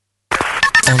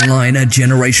Online at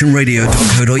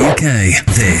generationradio.co.uk.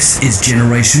 This is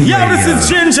Generation Radio. Yo, this is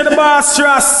Ginger the Boss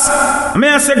Ross. May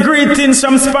I say greetings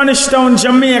from Spanish Town,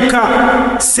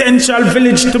 Jamaica, Central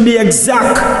Village to be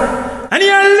exact. And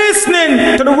you're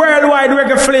listening to the Worldwide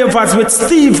Reggae Flavas with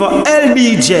Tifa,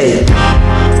 LBJ.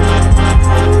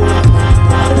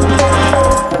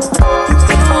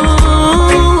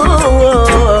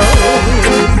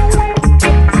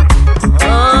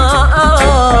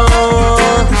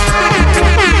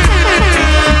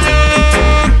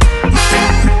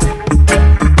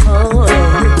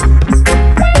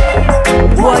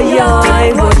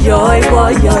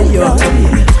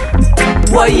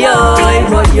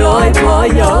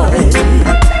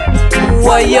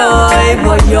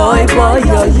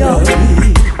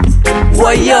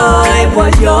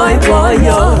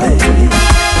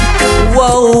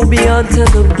 Woe be unto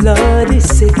the bloody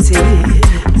city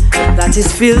that is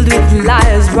filled with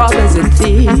liars, robbers, and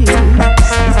thieves.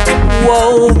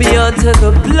 Woe be unto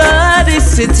the bloody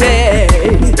city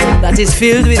that is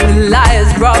filled with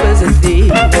liars, robbers, and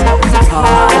thieves.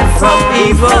 Depart from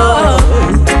evil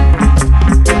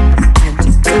and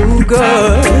do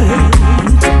good.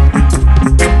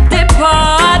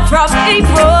 Depart from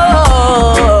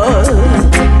evil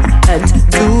and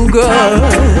do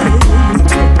good.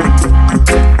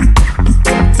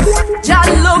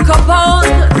 Just look upon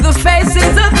the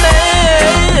faces of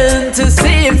men to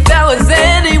see if there was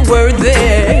any word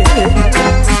there.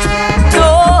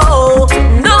 No,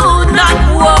 no, not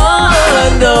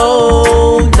one.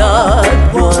 No, not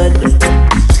one.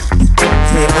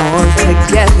 They all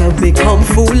together become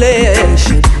foolish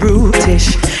and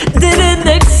brutish. Didn't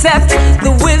accept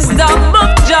the wisdom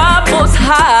of Jah Most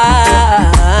High.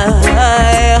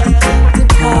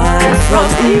 Depart from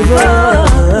evil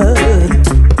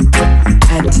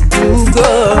and do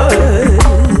good.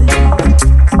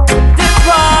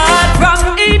 Depart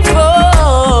from evil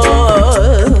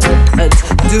and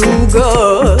do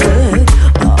good.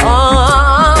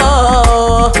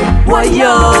 Oh,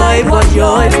 why-yoy,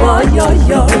 why-yoy, why-yoy,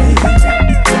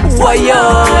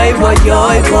 why-yoy,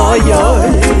 why-yoy,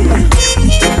 why-yoy,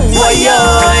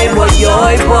 why-yoy,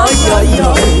 why-yoy,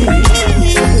 why-yoy,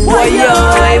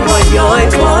 why-yoy, why-yoy,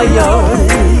 why-yoy.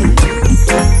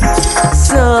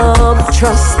 Some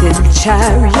trust in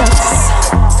chariots,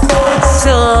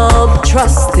 some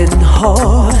trust in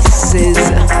horses,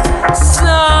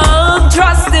 some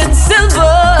trust in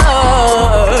silver,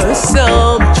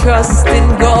 some trust in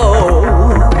gold.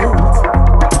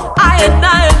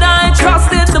 I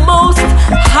trust in the Most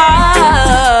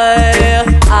High.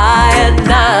 I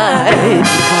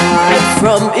depart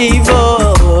from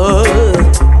evil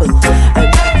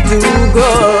and do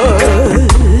good.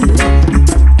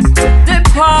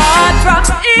 Depart from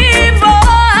evil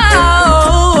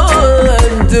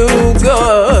and do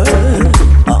good.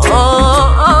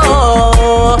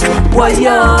 Oh,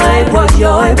 why-yoy,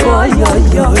 why-yoy, why-yoy,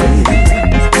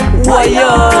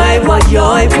 why-yoy,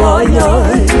 why-yoy,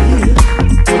 why-yoy,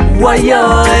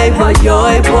 why-yoy,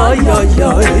 why-yoy, why-yoy,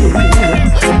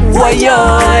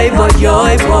 why-yoy,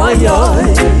 why-yoy, why-yoy.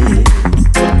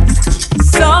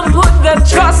 Some put their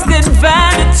trust in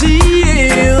vanity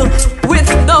with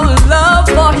no love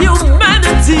for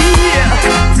humanity.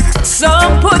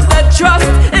 Some put their trust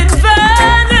in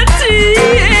vanity.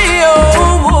 Oh,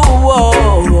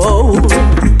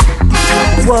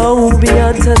 woe be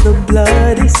unto the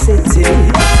bloody city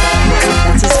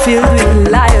that is filled with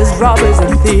liars, robbers,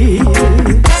 and thieves.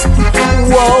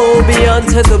 Woe be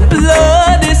unto the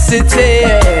bloody city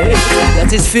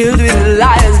that is filled with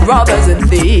liars, robbers, and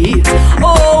thieves.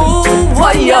 Oh,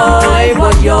 why-yoy,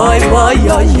 why-yoy,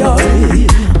 why-yoy,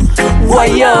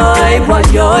 why-yoy,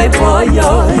 why-yoy,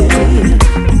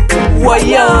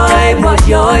 why-yoy,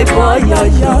 why-yoy,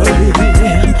 why-yoy,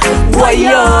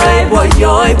 why-yoy,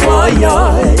 why-yoy,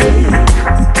 why-yoy.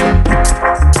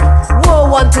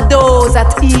 Woe unto those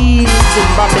at ease in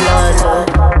Babylon.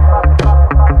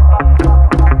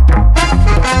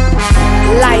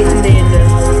 Lightning,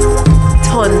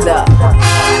 thunder,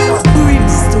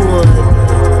 brimstone.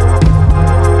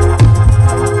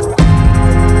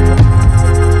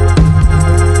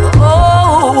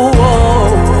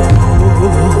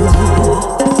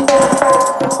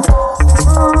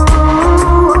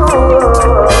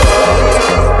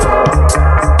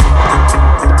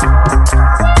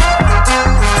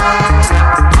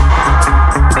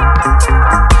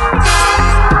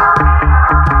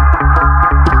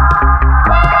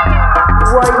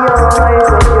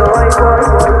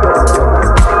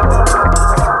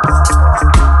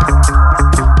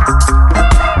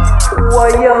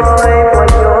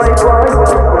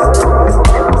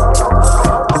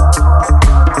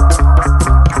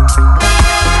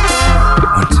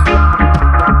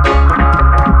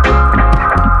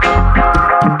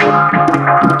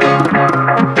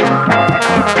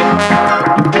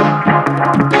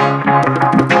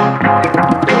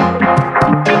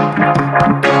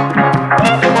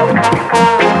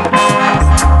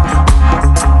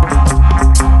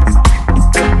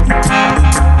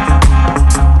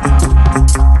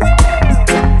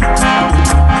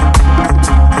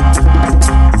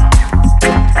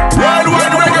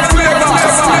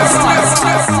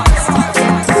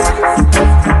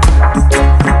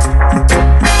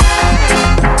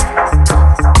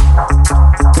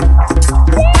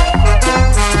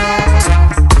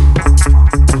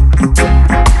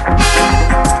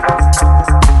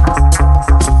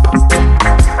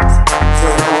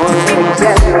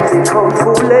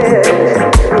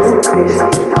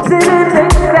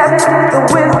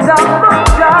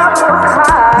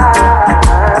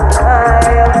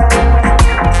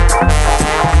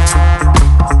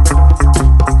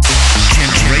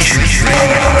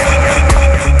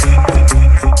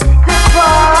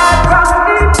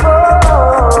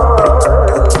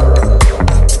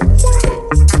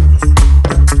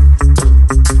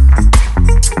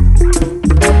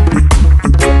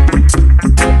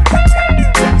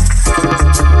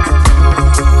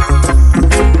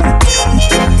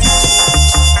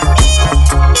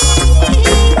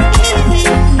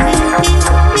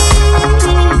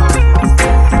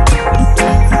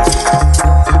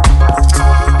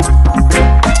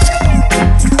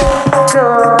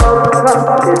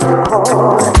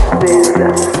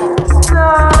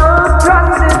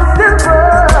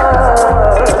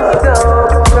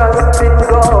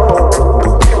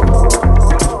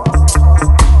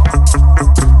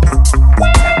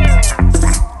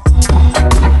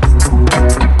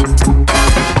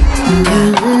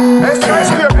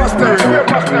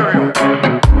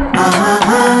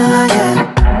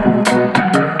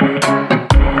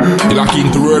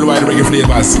 King to worldwide reggae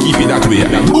flavors. Keep it that way.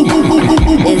 Boom, boom, boom, boom,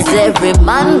 boom. Is every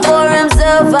man for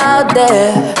himself out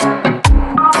there?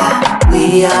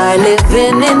 We are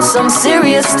living in some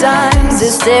serious times.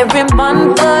 Is every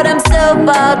man for himself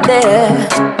out there?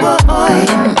 Boy,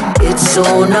 it's so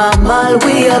normal,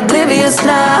 we oblivious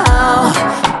now.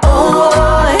 Oh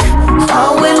boy,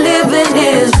 how we living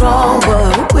is wrong,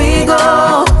 but we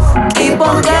go keep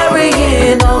on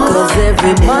carrying on. Cause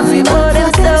every man for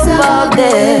himself out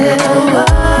there.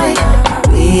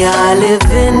 We are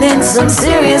living in some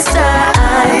serious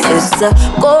times. It's a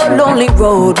cold, lonely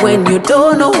road when you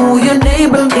don't know who your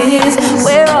neighbor is.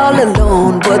 We're all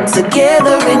alone, but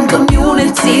together in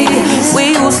community.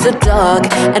 We used to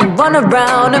talk and run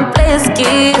around and play as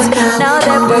kids. Now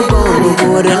that we're grown, we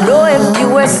wouldn't know if you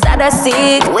were sad or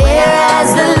sick.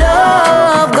 Whereas the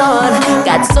love gone,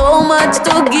 got so much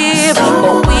to give,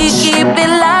 but we keep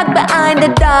it locked behind the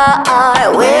door.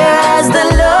 Whereas the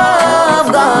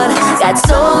love gone, got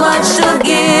so much to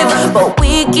give, but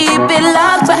we keep it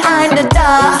locked behind the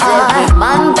door. Every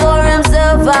man for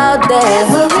himself out there.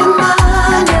 Every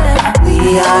man,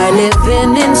 we are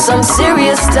living in some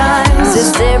serious times.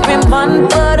 It's every man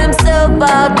for himself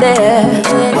out there.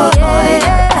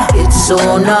 It's so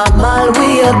normal,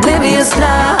 we oblivious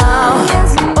now.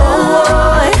 Oh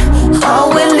boy, how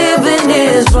we living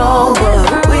is wrong,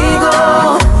 but we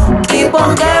go keep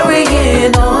on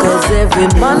carrying on. Cause every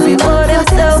man for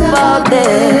himself out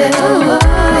there.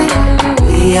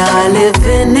 We are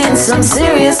living in some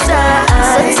serious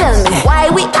times. So tell me why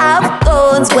we have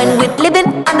guns when we're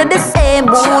living under the same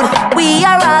moon. We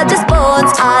are all just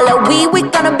bones, all of we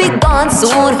gonna be gone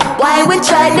soon. Why we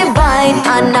try divine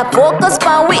and not focus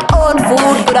on we own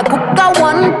food? Coulda cook a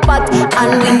one pot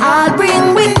and we all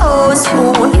bring we own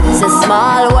spoon. It's a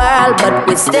small world but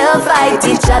we still fight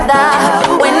each other.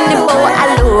 When the power of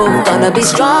love gonna be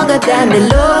stronger than the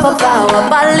love of our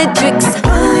politics.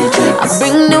 I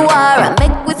bring the war and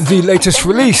make the latest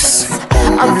release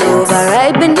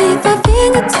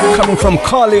coming from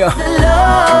Kalia,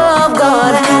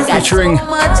 featuring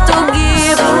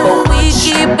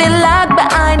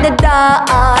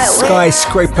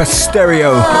Skyscraper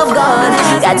Stereo.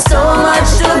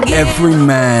 Every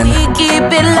man.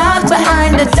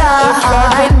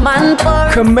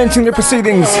 Commencing the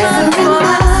proceedings.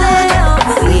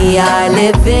 We are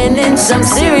living in some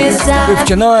serious times. With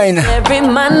Jah9 Every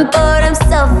man put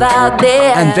himself out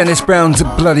there. And Dennis Brown's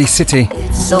Bloody City.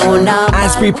 So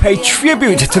as we pay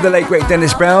tribute to the late great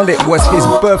Dennis Brown, it was his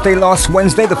birthday last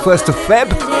Wednesday, the 1st of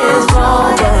Feb.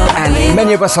 And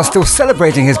many of us are still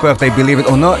celebrating his birthday, believe it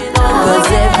or not.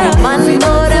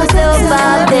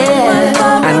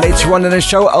 And later on in the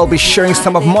show, I'll be sharing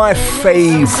some of my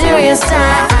fave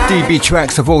DB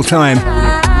tracks of all time.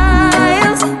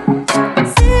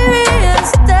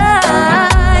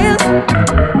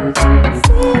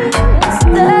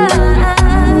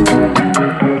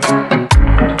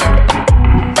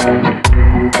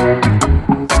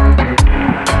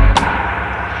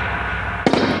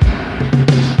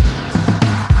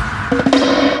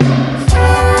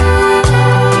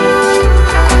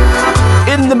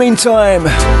 Meantime,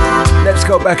 let's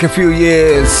go back a few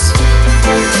years.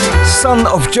 Son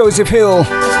of Joseph Hill,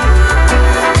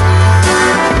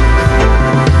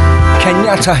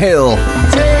 Kenyatta Hill.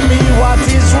 Tell me what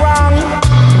is wrong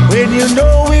when you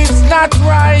know it's not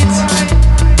right.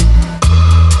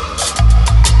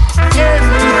 Get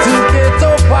me to get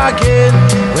up again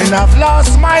when I've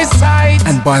lost my sight.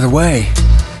 And by the way,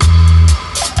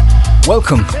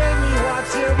 welcome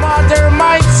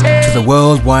to the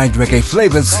worldwide reggae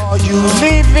flavors. You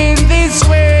live in this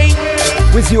way.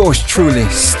 With yours truly,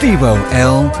 Steve-O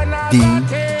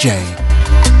LDJ.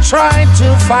 Trying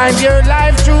to find your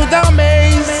life through the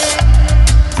maze.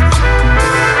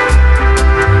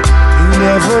 You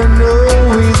never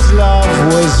know his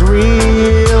love was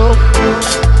real.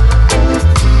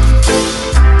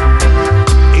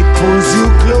 It pulls you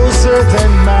closer than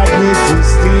magnet to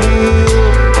steel.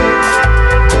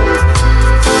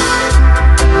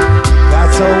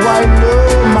 So I know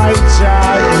my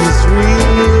child is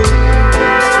real.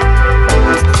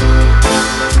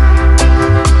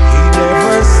 He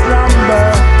never slumber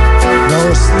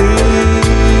nor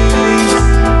sleeps.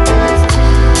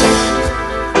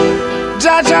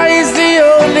 Jaja is the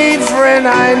only friend I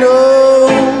know.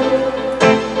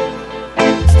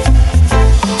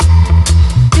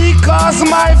 Because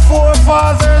my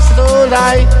forefathers told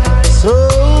I so.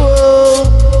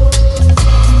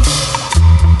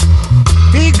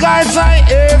 He guides I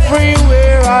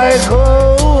everywhere I go.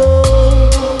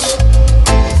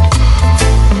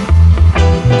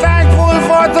 Thankful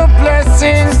for the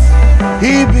blessings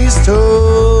he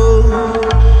bestowed.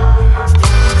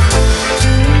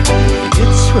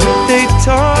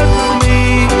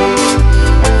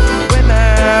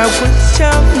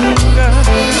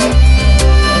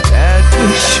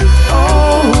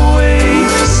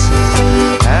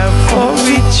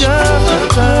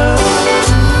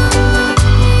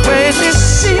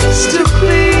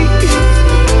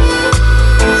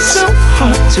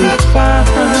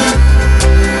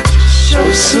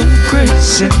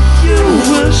 blessing, you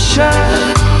will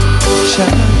shine,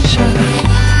 shine, shine,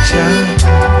 shine.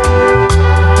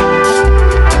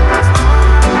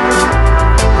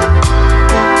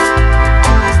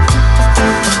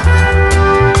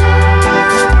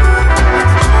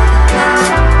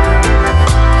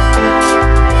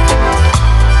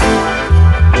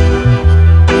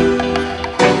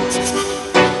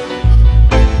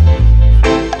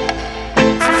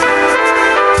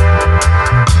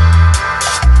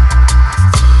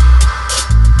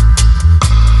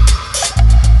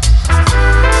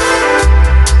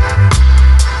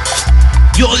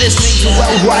 You're listening to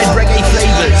Worldwide Reggae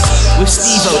Flavas with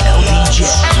Steve-O LDJ.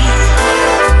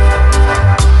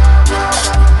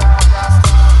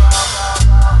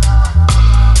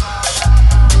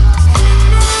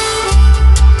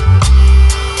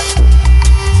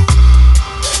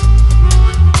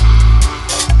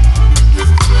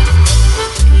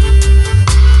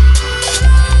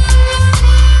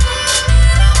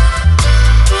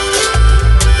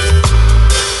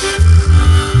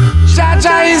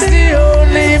 Jah is the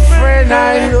only friend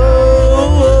I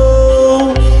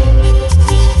know,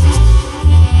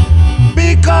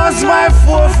 because my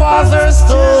forefathers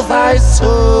stole thy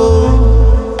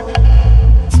soul.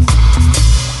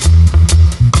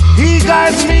 He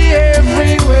guides me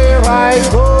everywhere I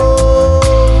go.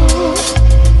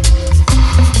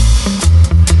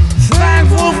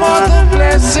 Thankful for the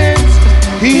blessings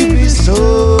he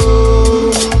bestows.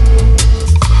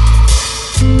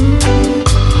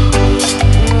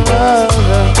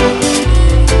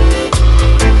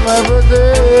 My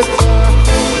protector,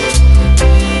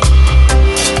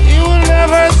 he will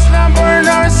never slumber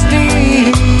nor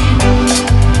sleep.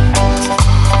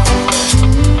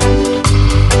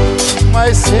 My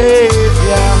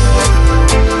Savior,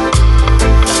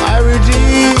 my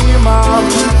Redeemer,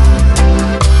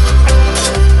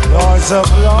 Lords of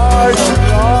Lords,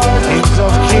 Kings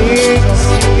of Kings.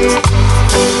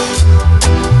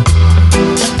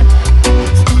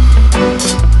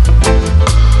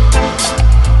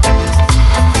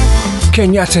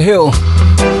 Kenyatta Hill,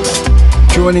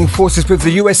 joining forces with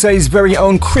the USA's very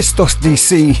own Christos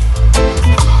DC.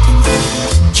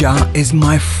 Jah is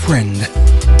my friend.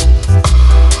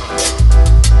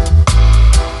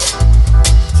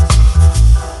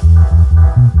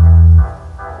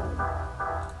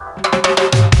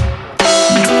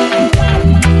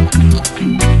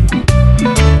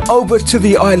 Over to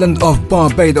the island of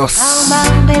Barbados.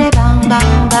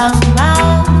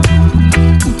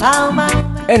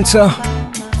 Enter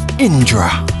Indra.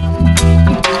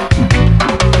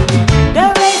 The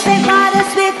race they fight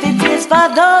us with, it is for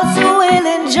those who will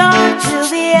endure till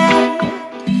the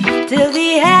end, till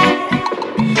the end.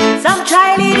 Some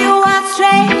try lead you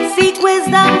astray, seek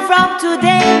wisdom from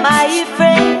today, my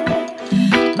friend,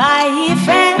 my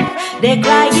friend. They're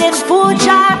crying food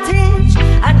shortage,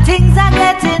 and things are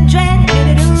getting dread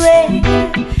in the rain.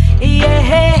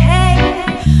 Yeah,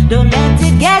 don't let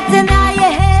it get in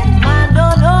your head. Man,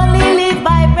 don't only live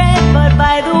by bread, but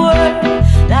by the word.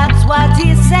 That's what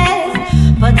he says.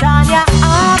 Put on your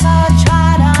armor,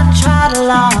 trot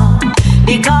along.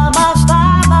 Become a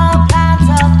farmer, plant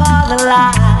up all the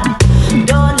land.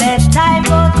 Don't let time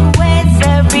go to waste.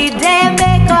 Every day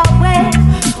make a way.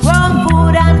 Grow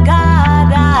food and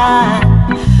garden.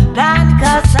 Plant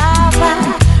cassava,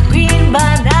 green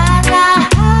banana,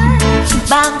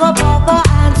 mango, pawpaw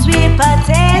and sweet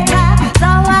potato.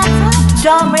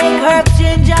 Turmeric, herb,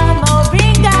 ginger,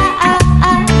 moringa,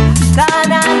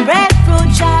 corn and breadfruit,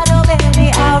 shadow, baby,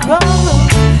 arrow,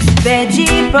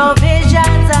 veggie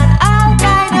provisions and all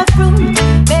kind of fruit.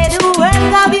 May the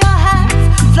work of your hands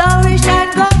flourish and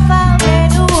go far. May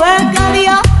the work of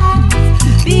your hands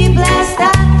be blessed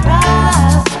and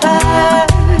prosper.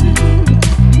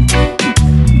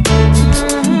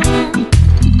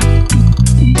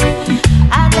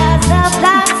 And as the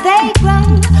plants they grow,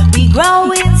 we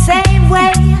grow in same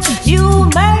way. New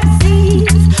mercies,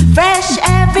 fresh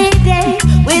every day,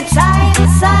 with time,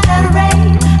 sun and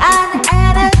rain and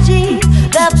energy.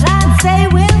 The plants they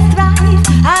will thrive,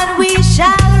 and we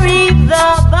shall reap the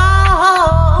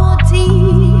bounty.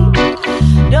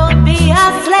 Don't be a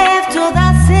slave to the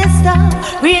system.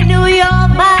 Renew your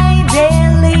mind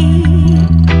daily.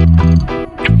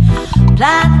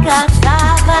 Plant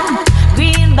cassava,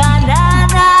 green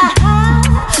banana,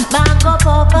 mango,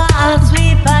 pawpaw and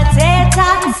sweet potato,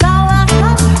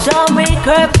 sauerkraut, turmeric,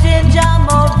 herb, ginger,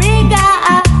 moringa,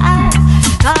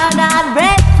 corn and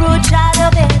breadfruit, shadow,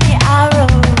 baby,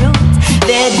 arrowroot,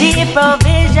 veggie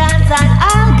provisions and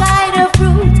all kind of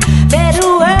fruit. May the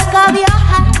work of your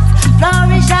hands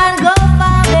flourish and go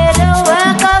far. May the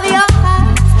work of your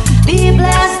hands be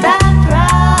blessed and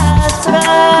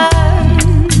prosper.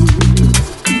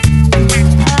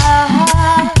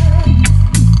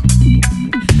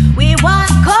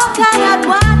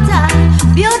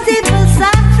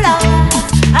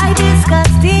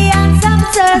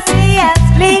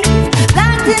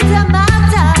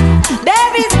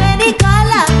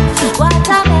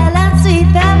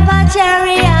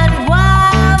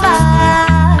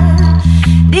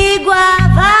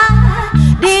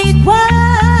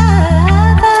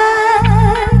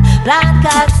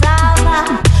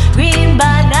 cassava, green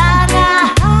banana,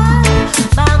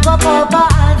 mango, pawpaw,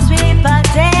 and sweet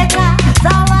potato,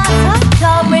 sour,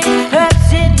 turmeric, herbs,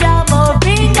 ginger,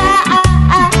 moringa,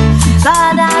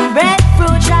 banana,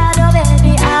 breadfruit, shadow,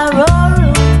 baby,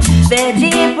 arrowroot,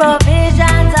 veggie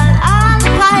provisions, and all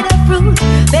kind of fruit.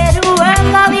 May the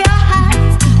work of your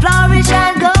hands flourish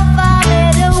and go far. May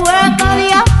the work of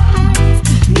your hands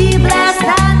be blessed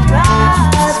and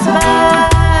prosper.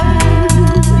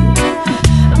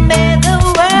 May the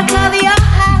work of your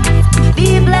hands be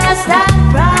blessed and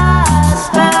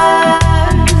prosper.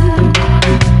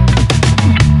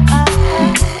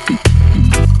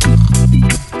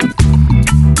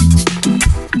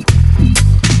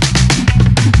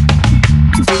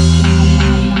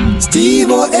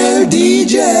 Steve-O El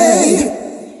DJ,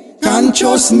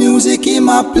 conscious music in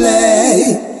my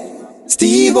play.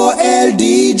 Steve-O El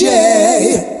DJ,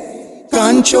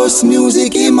 conscious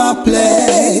music in my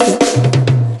play.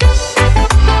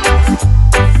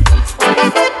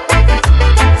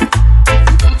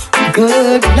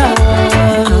 Good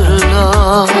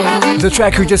love. The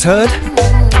track we just heard,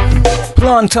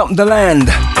 Plant Up the Land.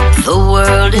 The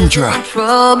world Indra. in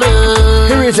trouble.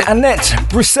 Here is Annette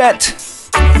Brissette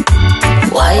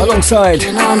Why alongside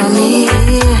on me?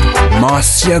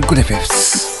 Marcia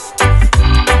Griffiths.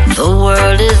 The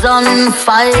world is on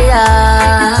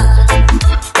fire.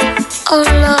 Oh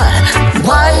Lord,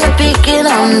 why you picking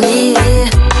on me?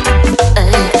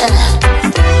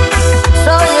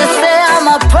 So you say I'm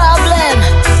a problem,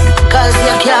 cause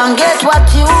you can't get what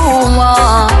you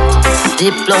want.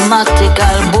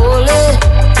 Diplomatical bully.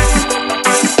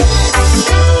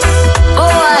 Go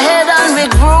ahead and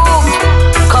regroup.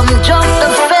 Come jump the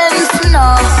fence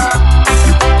now.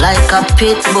 Like a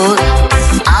pit bull,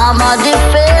 I'ma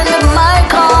defend my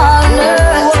corner.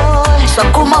 So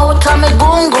come out and me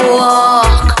gungo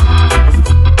walk.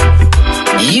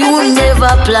 You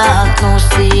never plant no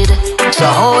seed, so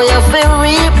how you feel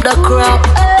reap the crop?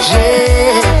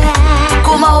 Yeah.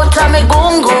 Come out and me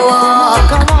gungo walk.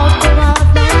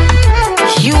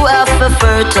 You have to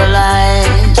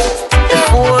fertilize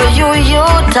before you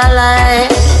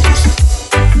utilize.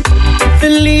 The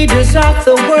leaders of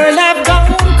the world have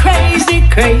gone crazy,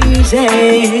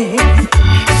 crazy.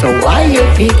 So why you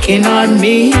picking on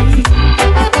me?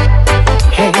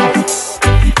 Hey,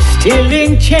 still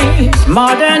in chains,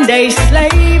 modern day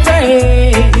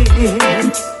slavery.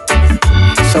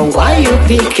 So why you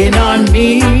picking on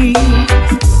me?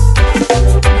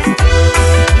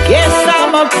 Guess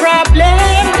I'm a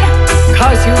problem,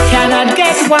 cause you cannot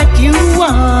get what you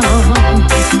want.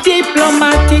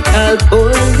 Diplomatical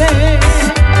bully.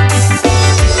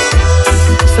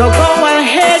 So go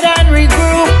ahead and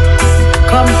regroup.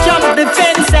 Come jump the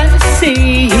fence and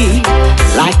see.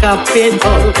 Like a pit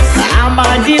bull, I'ma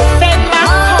defend my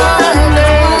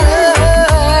corner.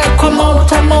 Come out,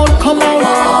 come out, come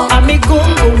out. I'm a go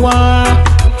walk.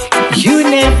 You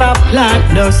never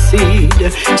plant no seed,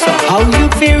 so how you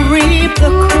feel reap the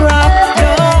crop?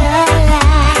 No.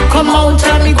 Come out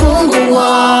and me go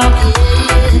walk.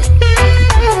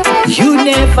 You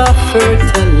never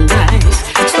fertilize,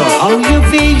 so how you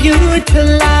feel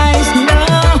utilize? No.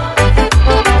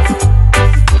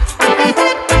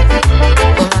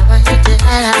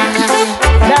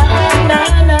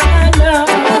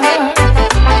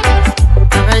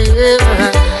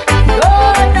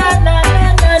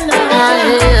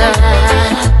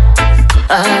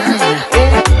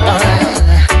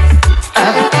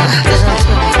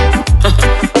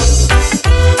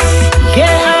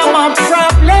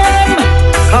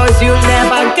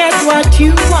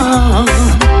 You want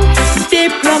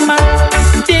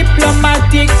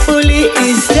diplomatic bully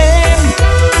is them.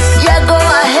 Yeah, go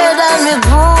ahead and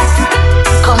regroup.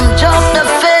 Come jump the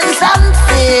fence and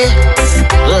see.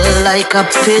 Like a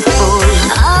pit bull,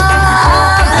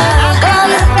 I'm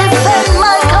gonna defend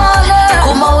my corner.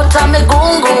 Come out and me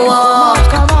gungo walk.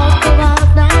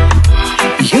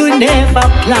 You never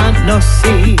plant no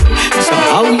seed, so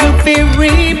how you feel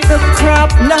reap the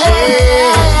crop now?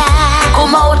 Yeah.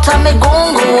 Come out and me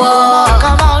gungo walk.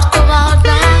 Come out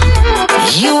now.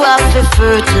 You have to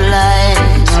fertilize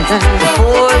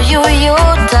before you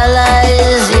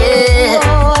utilize. Yeah.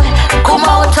 Come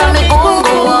out and me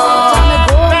gungo walk.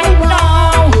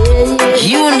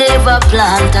 You never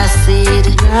plant a seed,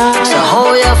 so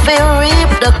how you feel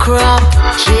reap the crop?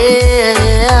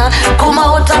 Yeah. Come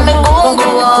out and me gungo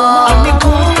walk.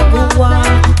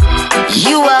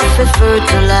 You have to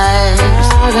fertilize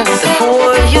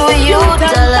before you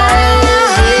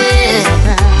utilize.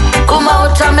 Yeah. Come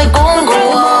out and me gungo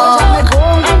walk.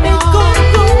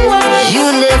 You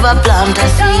never plant a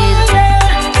seed,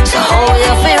 so how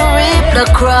you feel reap the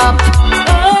crop?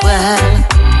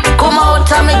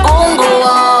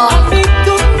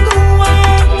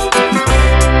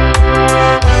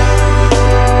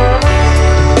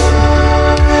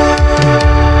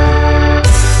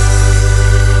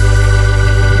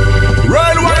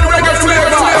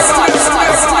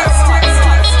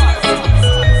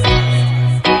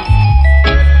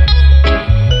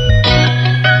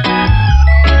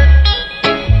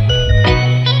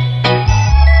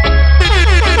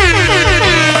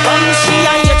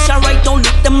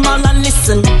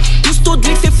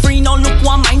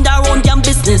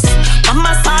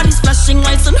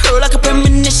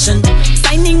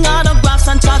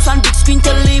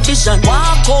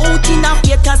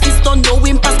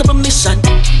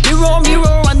 Mirror,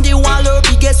 mirror on the wall, her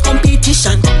biggest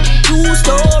competition. True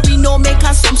story, no make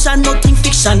assumption, nothing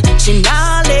fiction. She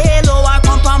nah lay low or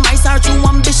compromise her true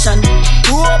ambition.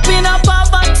 Grew up in a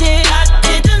poverty, that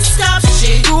didn't stop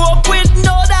she. Grew up with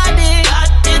no daddy, that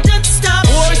didn't stop.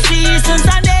 4 seasons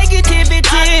of negativity,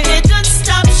 that didn't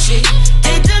stop she.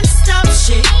 Didn't stop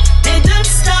she. Didn't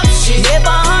stop she. Never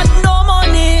had no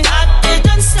money, that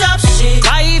didn't stop she.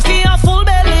 Cry for a full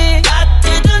belly, that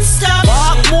didn't stop.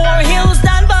 Walk more hills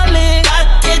than valley,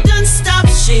 that didn't stop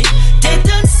she.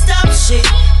 Didn't stop she.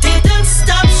 Didn't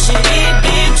stop she. Big,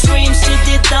 big dreams she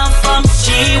did that from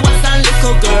she was a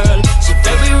little girl. She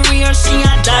very rare, she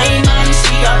a diamond,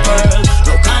 she a pearl.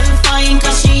 No confine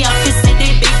cause she a to see the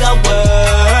bigger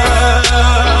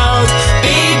world.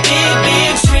 Big, big,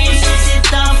 big dreams she did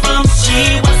that from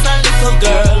she was a little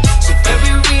girl. She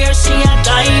very rare, she a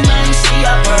diamond, she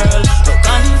a pearl. No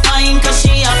confine cause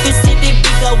she a to see the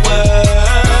bigger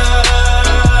world.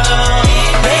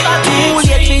 Never too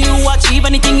late for you achieve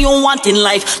anything you want in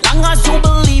life. Long as you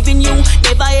believe in you,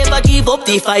 never ever give up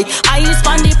the fight. I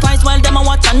span the price while them a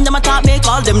watch and them a talk, make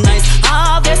all them nice.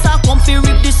 Harvest a come fi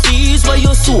rip the seeds where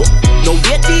you sow. No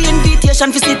wait the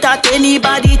invitation fi sit at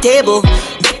anybody table.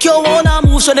 Make your own a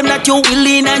move, show them that you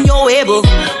willing and you able.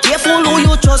 Careful who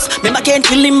you trust, remember can't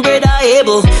kill him brother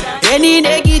able. Any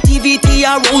negativity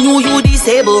around you, you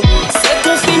disable.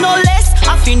 Second fi no less,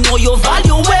 I fi know you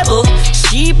valuable.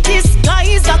 Sheep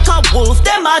disguise like a wolf,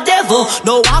 them a devil.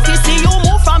 No I fi see you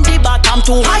move from the bottom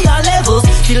to higher levels.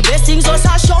 Still blessings us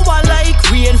a shower like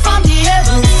rain from the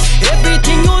heavens.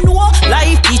 Everything you know,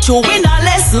 life teach you in a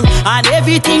lesson. And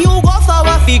everything you go for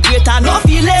a fi greater, no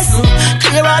fi lesson.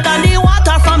 Clearer than the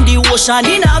water from the ocean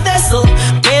in a vessel.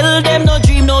 Tell them no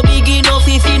dream, no big enough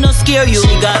if it no scare you.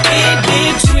 She got big,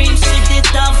 big dreams, she did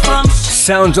that from.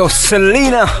 Sounds of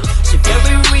Selena,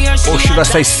 or should I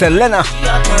say Selena?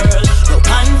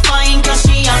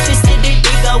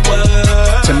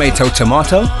 Tomato,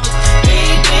 tomato.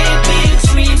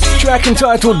 Track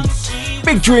entitled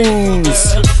Big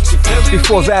Dreams.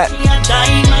 Before that,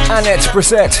 Annette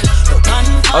Brissette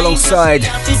alongside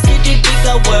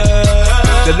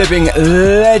the living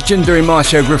legendary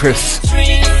Marcia Griffiths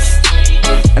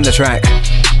and the track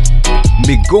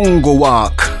Migungo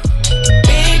Walk.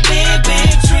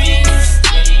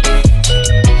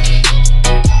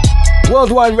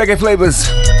 Worldwide reggae flavors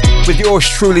with yours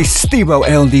truly, Steve-O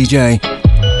LDJ.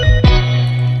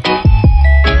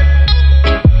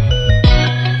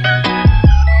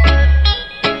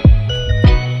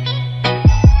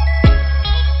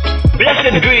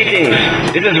 Blessed greetings.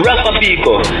 This is Rafa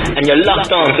Pico, and you're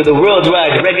locked on to the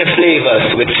worldwide reggae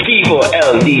flavors with Steve-O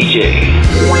LDJ.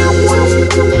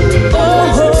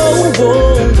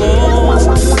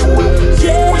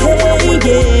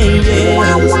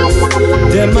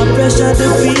 Them a pressure the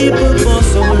people for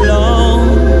so long.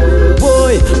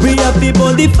 Boy, we have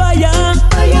people the fire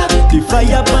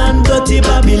burn dirty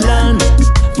Babylon.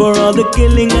 For all the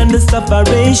killing and the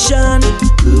separation.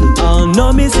 Oh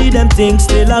no, me see them things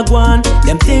still a gone.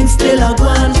 Them things still a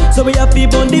gone. So we have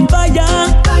people the fire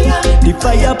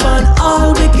upon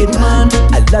all wicked man.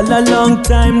 A long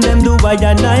time them do why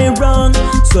and I wrong.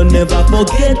 So never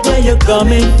forget where you're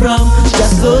coming from.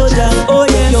 Just so just oh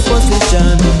yeah,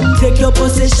 take your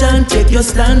position, take your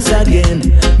stance again.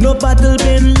 No battle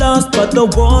been lost, but the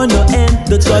war no end.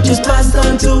 The torch is passed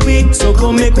on to weak, so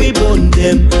come make we burn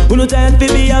them. Who no time to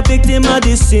be a victim of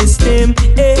this system.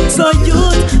 Hey, so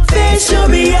youth, face your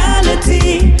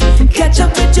reality. Catch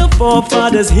up with your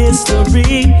forefathers'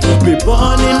 history. We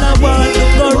born in a world to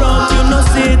corrupt, you know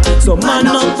see it. So man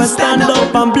up and stand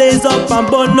up and blaze up and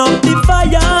burn up the fire.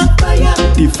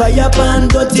 The fire burn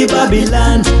dirty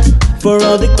Babylon. For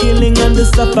all the killing and the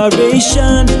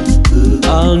separation.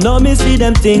 All know me see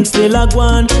them things still a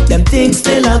gone. Them things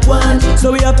still a gone.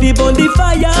 So we have people the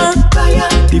fire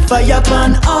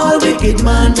upon all wicked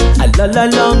man. A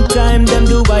long time them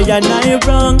do why and I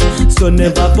wrong. So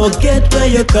never forget where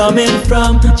you're coming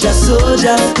from. Just so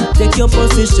just take your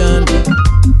position.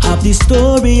 Half the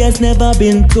story has never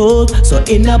been told. So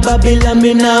in a Babylon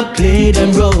me not play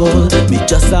them role. Me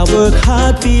just a work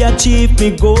hard to achieve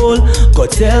me goal. Go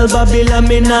tell Babylon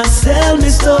me not sell me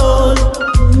soul.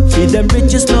 Feed them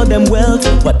riches, know them wealth.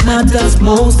 What matters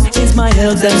most is my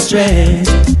health and strength.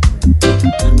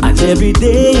 And every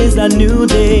day is a new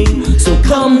day. So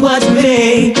come what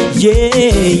may,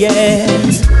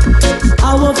 yes.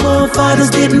 Our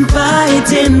forefathers didn't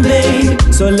fight in vain.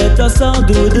 So let us all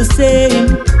do the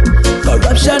same.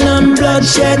 Corruption and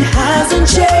bloodshed hasn't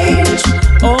changed.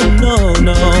 Oh no,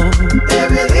 no. They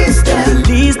release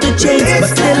the chains, but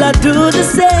still I do the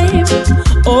same.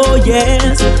 Oh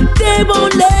yes, they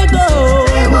won't let go.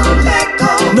 They won't let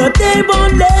go. No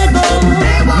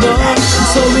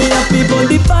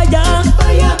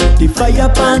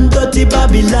dirty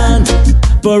Babylon.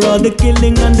 For all the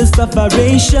killing and the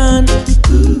sufferation.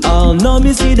 Oh no,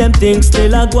 me see them things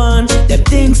still a gone. Them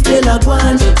things still a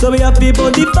gone. So we have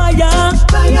people the fire.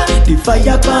 The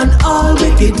fire upon all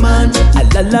wicked man.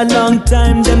 A long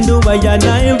time them do why and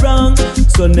I wrong.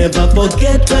 So never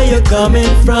forget where you're coming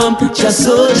from. Just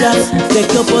soldiers,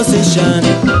 take your position.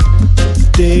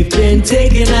 They've been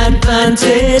taking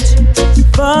advantage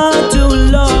for too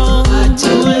long.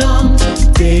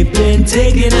 They've been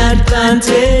taking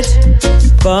advantage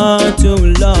for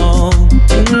too long.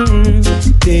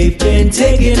 They've been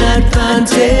taking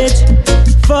advantage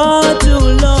for too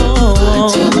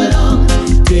long.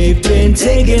 They've been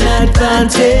taking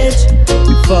advantage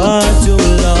for too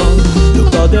long.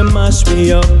 Look how them mash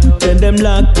me up, then them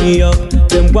lock me up.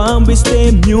 Them want we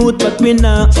stay mute, but we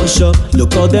not hush up.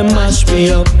 Look how them mash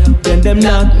me up, then them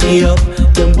lock me up.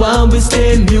 Them want we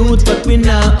stay mute, but we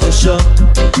not hush up.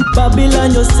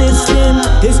 Babylon, your system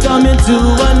is coming to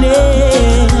an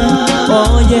end.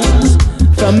 Oh yes,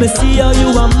 from me see how you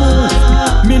are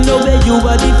move, me know where you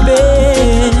are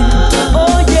defend.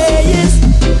 Oh yes,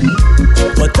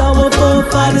 but our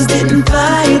forefathers didn't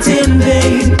fight in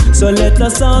vain. So let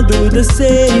us all do the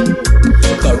same.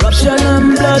 Corruption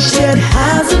and bloodshed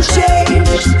hasn't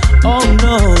changed. Oh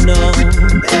no, no.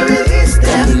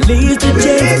 They release the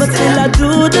chains, but still I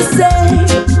do the same.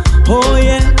 Oh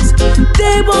yes,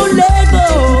 they won't let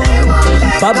go.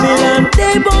 Babylon,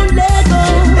 they won't let go.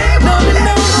 No,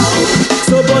 no.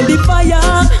 So burn the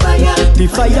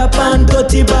fire upon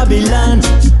dirty Babylon.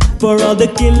 For all the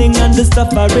killing and the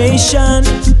sufferation.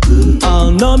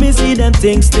 Oh no, me see them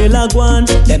things still a gone.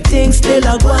 Them things still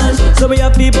a gone. So we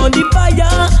have people on the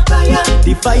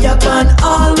fire upon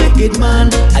all wicked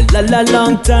man. A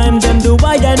long time them do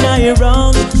why and I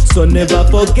wrong. So never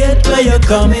forget where you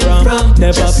come from.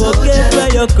 Never forget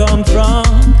where you come from.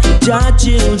 Jah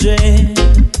children.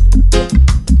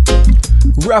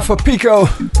 Rafa Pico.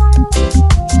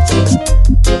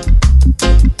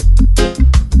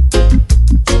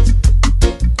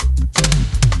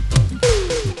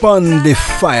 Burn the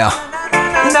fire.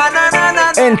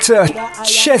 Enter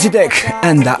Chezidek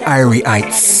and the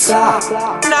Iriites.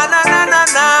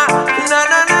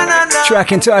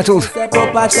 Track entitled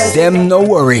Them No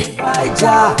Worry.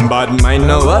 But mine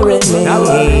no worry me,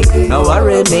 no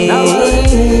worry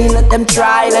me. Let them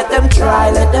try, let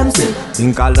them see.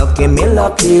 Think I lucky, me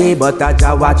lucky, but I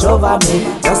Jah watch over me.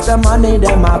 Just the money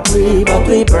them I free, but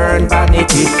we burn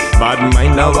vanity. But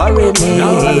mine no worry me,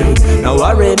 no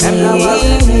worry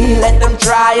me. Let them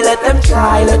try, let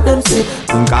them see.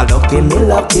 Think I lucky, me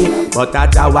lucky, but I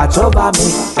Jah watch over me.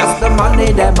 Just the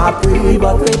money them I free,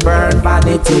 but we burn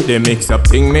vanity. They mix up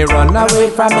thing, me run away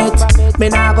from it. Me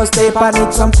nah go stay on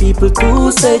it. Some people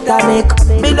too satanic.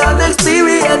 Me don't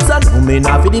experience and me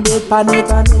nah fi debate on it.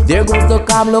 There goes the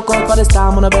calm, look out for the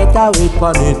storm, and I better wait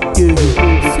on it.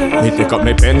 Yeah. Me take up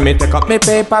me pen, me take up me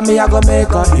paper, me I go make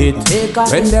a hit.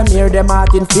 When them hear them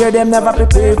heart in fear, them never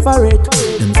prepare for it.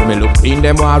 Them see me look clean,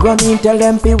 them want run in, tell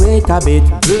them fi wait a bit.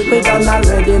 We done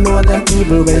already know them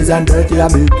evil ways and dirty a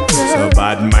bit. So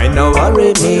bad mind, no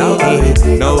worry me,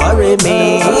 no worry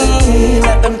me.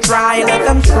 Let them try, let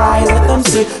them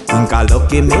see. Think I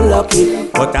lucky, me lucky,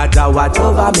 but I Jah watch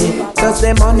over me. Just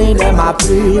the money them I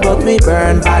free, but we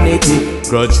burn vanity.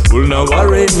 Grudgeful, no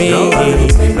worry me,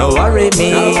 no worry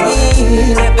me.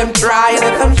 Let them try,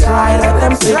 let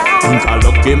them see. Think I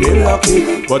lucky, me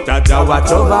lucky, but I Jah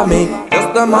watch over me.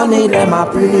 Just the money them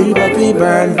I free, but we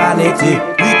burn vanity.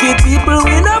 Wicked people,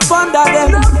 we no under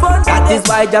them. That is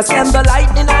why just send the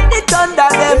lightning and the thunder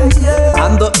them.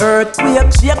 And the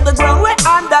earthquake shake the ground, we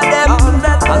under them.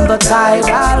 And the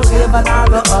tidal wave and all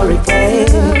the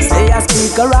hurricanes. Say a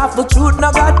speaker of the truth,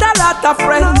 now got a lot of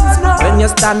friends. When you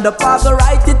stand up for the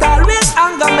right, it always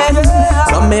anger men.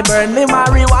 Some may burn me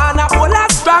marijuana, full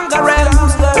of stronger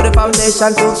realms. To the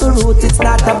foundation, to the root, it's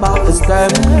not about the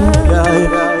stem.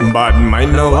 But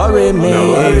mine no worry me,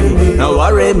 no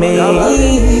worry me.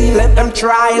 Let them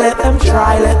try, let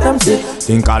them see.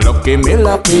 Think I lucky, me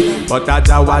lucky, but I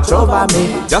Jah watch over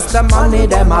me. Just the money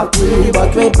them I free,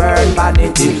 but we burn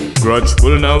vanity.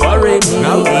 Grudgeful, no worry me,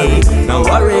 no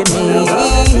worry me.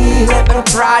 Let them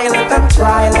try, let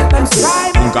them see.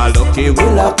 Think I lucky, we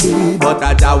lucky, but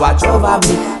I Jah watch over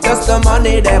me. Just the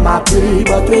money them I free,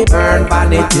 but we burn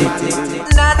vanity.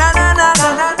 Na na na na na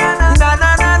na na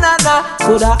na na na na.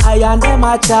 So the iron them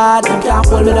a charge, them can't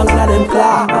hold me down in them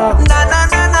claw. Na na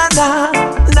na na na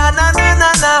na na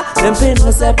na na. Them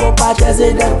people say Papa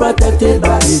Jesse them protected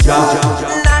by Jah.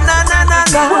 Na na na na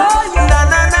na na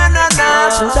na na na na.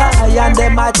 So the iron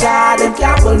them a charge, them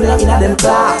can't hold me down in them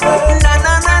claw. Na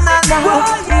na na na na na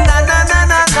na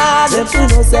na na. Them she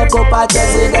know say Papa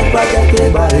Jesse them protect me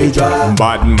by Jah.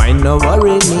 Bad mind no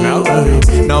worry me,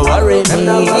 no worry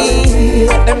me.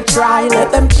 Let them try,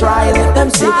 let them try, let them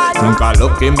see. Think I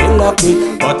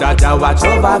lucky but I Jah watch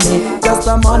over me. Just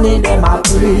the money them I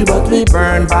free, but we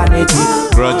burn vanity.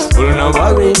 Grudgeful, no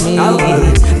worry me,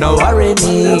 no worry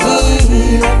me.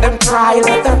 Let them try,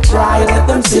 let them try, let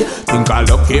them see. Think I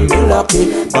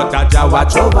lucky, but I Jah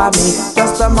watch over me.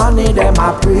 Just the money them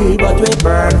I free, but we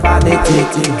burn vanity.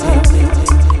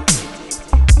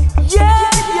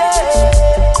 Yeah,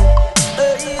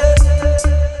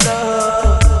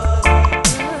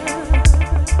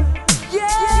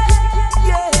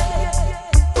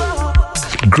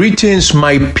 Greetings,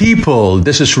 my people.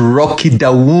 This is Rocky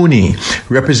Dawuni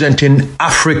representing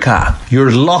Africa.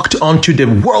 You're locked onto the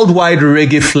worldwide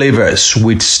reggae flavors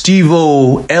with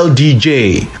Steve-O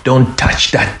LDJ. Don't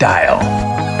touch that dial.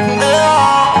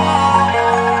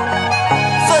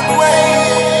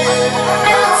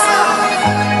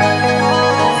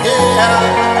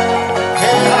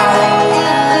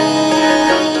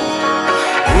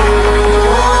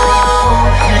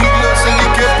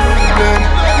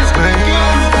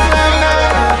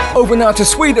 Over now to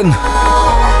Sweden.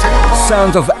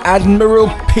 Sounds of Admiral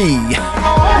P.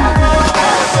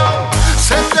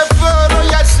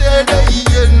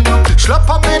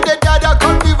 Släppa med det där, där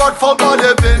kan vi vart fall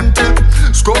bara vänta.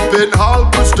 Skoppen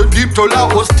halvpust och dypt och la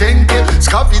oss tänka.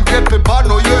 Ska vi dräppa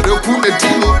barn och göra henne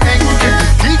till och enkel?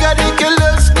 Krigar inte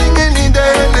lösningen i det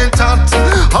hela tatt.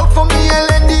 Allt för mig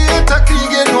eländighet har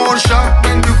krigen och schack.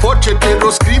 Men du fortsätter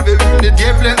och skriver under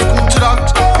djävulens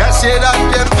kontrakt. Jag ser att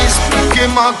det missbrukar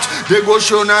makt. Det går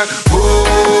så när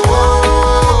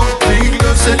krig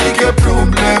löser inga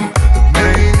problem.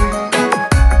 Nej.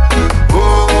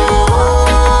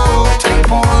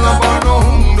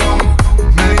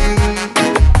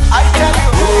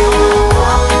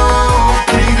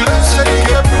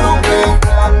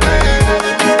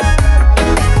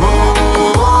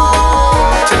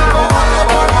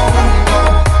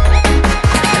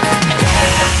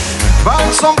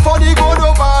 Som får de går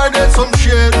och vad det som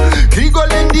sker. Krig och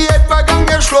ländighet var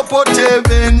gånger slå på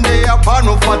tvn. Det är barn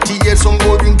och fattiga som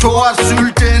går runt och har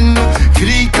sulten.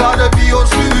 Krig kallar vi oss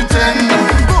sluten.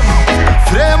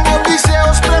 Främ och vi ser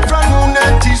oss sprätt från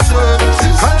munnen till söd.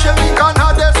 Kanske vi kan ha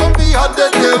det som vi hade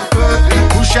det förr.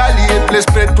 Hur kärlighet blev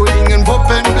sprätt och ingen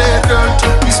vapen blev rört.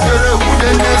 Vi större hur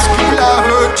den är skulle ha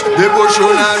hört. Det går så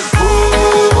när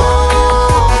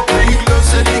krig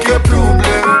löser inga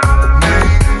problem.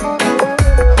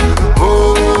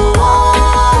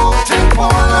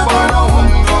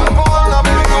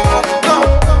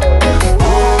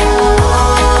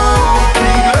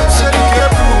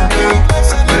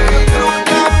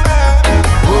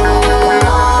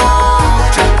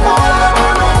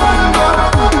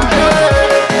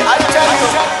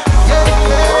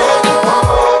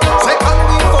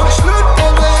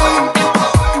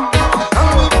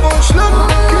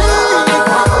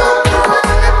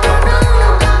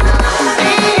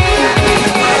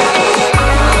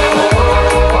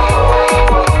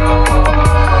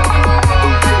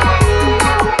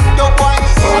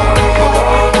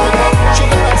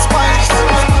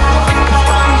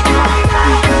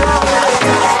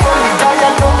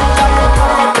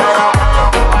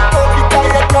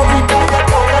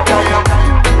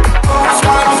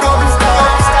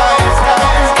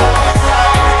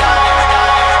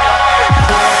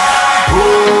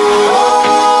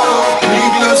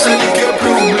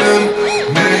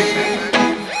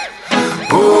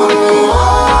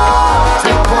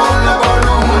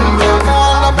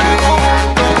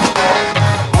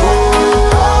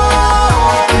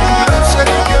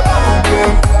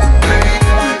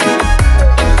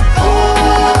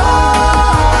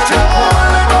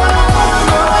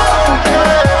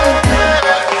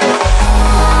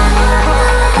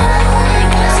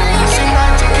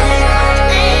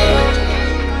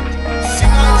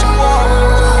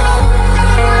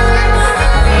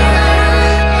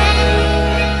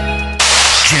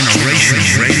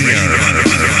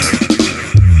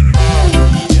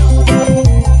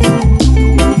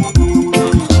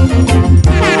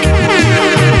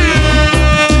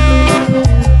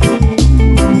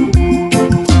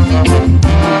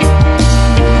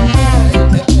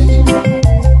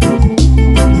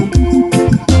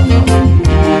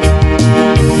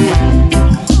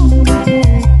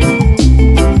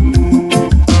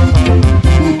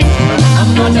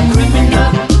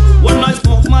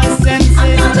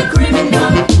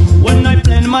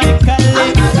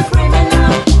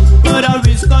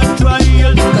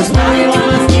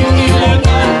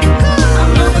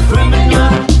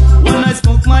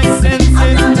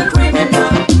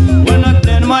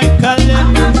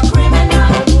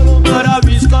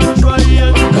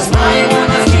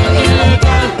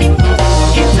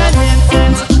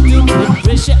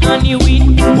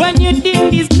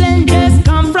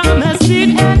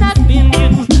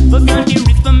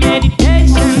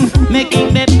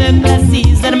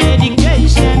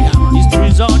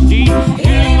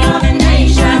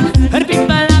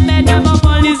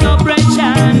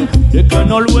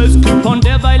 upon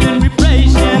their violent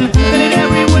repression. Get it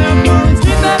everywhere, boys.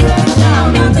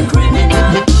 I'm not a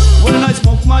criminal. When I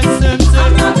smoke my senses,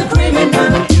 I'm not a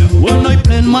criminal. When I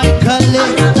plan my color,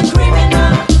 I'm not a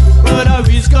criminal. But I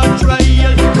risk a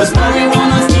trial, cause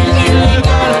marijuana's still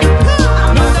illegal.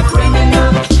 I'm not a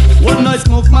criminal. When I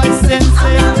smoke my senses,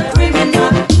 I'm not a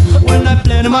criminal. When I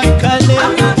plan my color,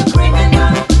 I'm not a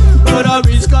criminal. But I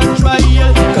risk a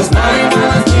trial, cause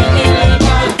marijuana's still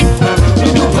illegal.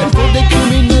 Ils nous prennent pour des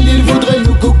criminels, ils voudraient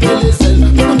nous couper les ailes.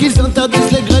 Pendant qu'ils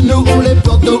interdisent les graines, nous on les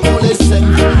porte, nous on les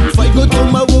sème. Faigo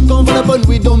Tomahawk, on veut la bonne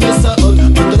weed, on met ça hot.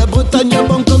 De la Bretagne à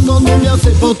Bangkok, quand on vient,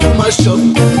 c'est pour tout ma shop.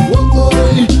 Oh oh,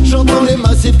 hey, j'entends les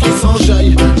massifs qui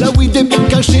s'enjaillent. La weed est bien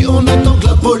cachée, on attend que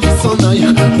la police s'en aille.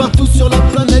 Partout sur la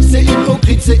planète, c'est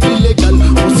hypocrite, c'est illégal.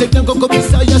 On sait bien qu'au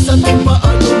commissariat, ça tombe pas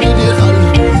à l'eau minérale.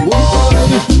 Oh oh,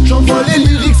 hey, j'envoie les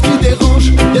lyrics qui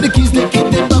dérangent. Y'a des kiss, des kits,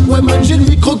 des bacs, ouais man, j'ai le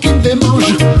micro qui me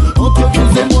démange. Entre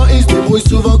vous et moi, ils se débrouillent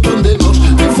souvent comme des manches.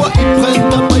 Des fois, ils prennent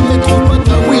ta paille, mais trouvent pas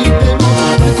ta weed, des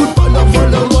manches. On n'écoute pas leur voix,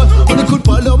 leur loi, on n'écoute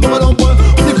pas leur morale en bois.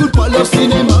 On n'écoute pas leur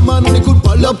cinéma, man, on n'écoute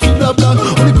pas leur petit blabla.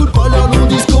 On n'écoute pas leur long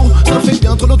discours, ça fait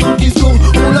bien trop longtemps qu'ils se courent.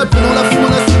 On la prend, on la fout, on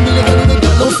la suit, illégal,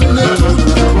 on fait le tour.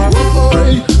 Oh oh,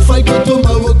 hey, fight contre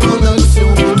Tomahawk en action.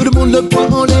 Tout le monde le prend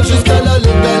en l'air jusqu'à la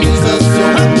légalisation.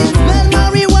 Smell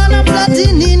marijuana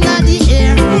floating in the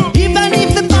air. Even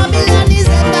if the Babylon is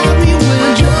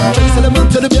everywhere. Charlie Salaman,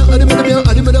 t'as le bien, allume-le bien,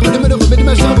 allume-le, remets du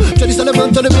machin. Charlie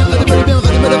Salaman, t'as le bien, allume-le bien,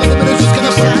 remets-le jusqu'à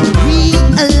la fin.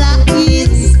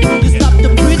 Realize, you stop the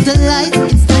brutalize,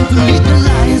 it's time to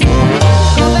legalize.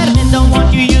 Government don't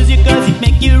want you use it cause it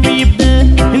make you rebel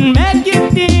and make you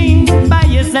think by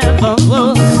yourself.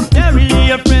 Oh, they're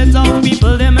really afraid of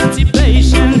people's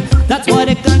emancipation. That's why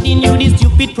they continue this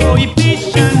stupid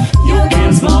prohibition. You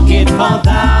can smoke it for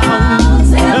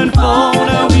thousands and for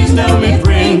the wisdom it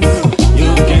brings.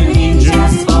 You can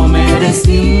ingest for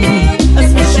medicine,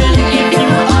 especially if you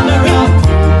are the rock.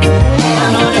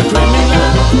 I'm not a criminal.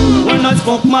 When I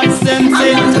smoke my senses,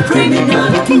 I'm not a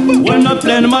criminal. When I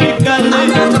plan my galley, I'm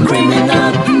not a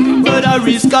criminal. But I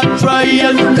risk a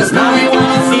trial, cause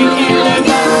marijuana's still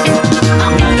illegal.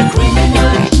 I'm not a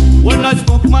criminal. When I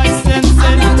smoke my senses,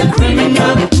 I'm not a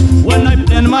criminal. When I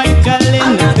plan my galley,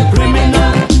 I'm not a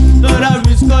criminal. But I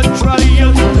risk a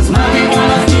trial, cause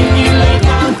marijuana's still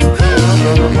illegal.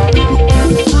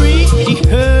 Free the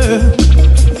herb.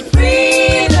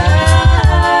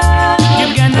 You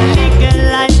gonna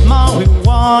legalize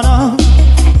marijuana.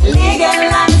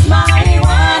 Legalize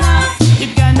marijuana. You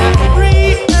gonna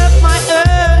free up my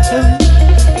herb.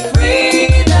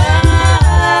 Freedom.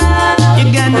 You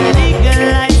gonna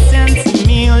legalize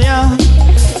Sensimilia.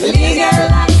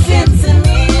 Legalize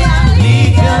Sensimilia.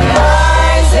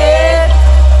 Legalize it.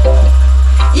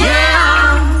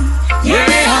 Yeah,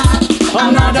 yeah.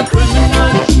 I'm not a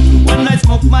criminal. When I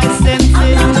smoke my senses,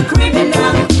 I'm not a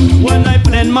criminal. when I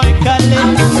plan my I'm calendar,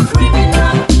 not a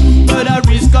criminal. but I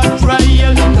risk a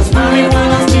trial, cause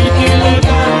marijuana's still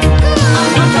illegal. I'm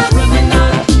not a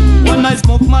criminal. When I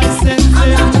smoke my senses, I'm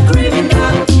not a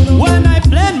criminal. when I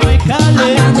plan my I'm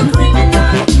calendar, not a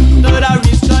criminal. but I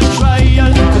risk a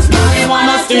trial, cause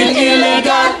marijuana's still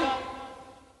illegal.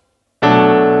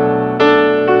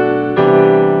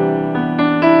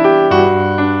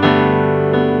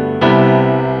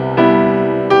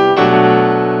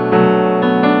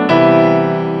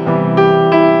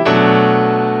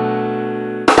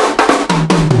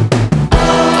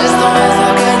 Esto es lo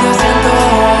que yo siento.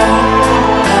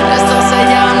 Esto se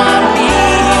llama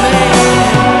Vive.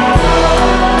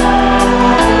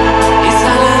 Y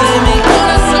sale de mi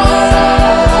corazón.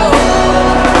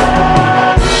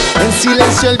 En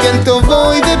silencio el viento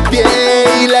voy de pie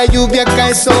y la lluvia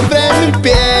cae sobre mi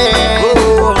piel.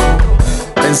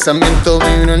 Pensamientos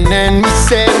vibran en mi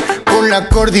ser, por la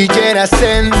cordillera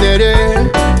ascenderé.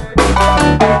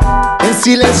 En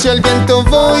silencio el viento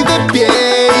voy de pie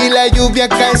y la lluvia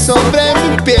cae sobre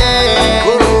mi piel.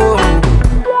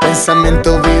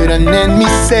 Pensamientos vibran en mi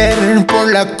ser,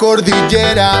 por la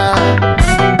cordillera.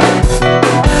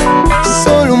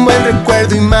 Solo un buen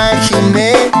recuerdo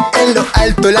imaginé. En lo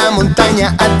alto de la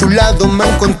montaña, a tu lado me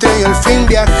encontré y al fin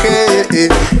viajé.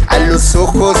 A los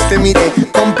ojos te miré,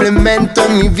 complemento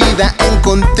en mi vida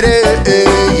encontré.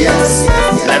 Yes.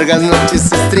 Largas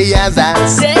noches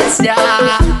estrelladas,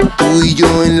 tú y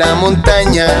yo en la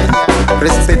montaña,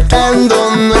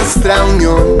 respetando nuestra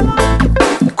unión,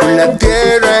 con la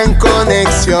tierra en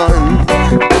conexión.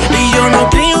 Y yo no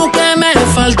creo que me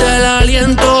falte el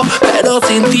aliento, pero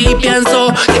sin ti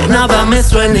pienso que nada me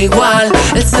suena igual.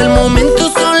 Es el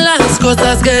momento, son las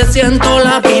cosas que te siento,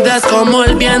 la vida es como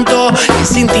el viento y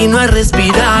sin ti no hay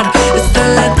respirar. Está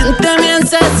latente bien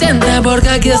se siente porque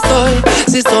aquí estoy.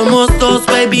 Si somos dos,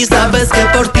 baby, sabes que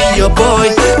por ti yo voy.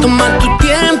 Toma tu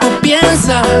tiempo,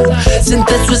 piensa,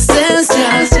 siente su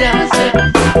esencia.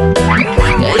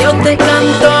 Que yo te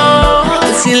canto,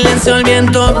 en silencio el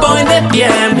viento voy de pie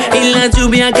y la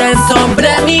lluvia cae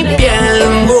sobre mi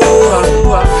piel.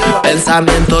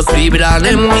 Pensamientos vibran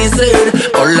en mi ser,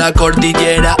 por la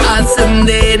cordillera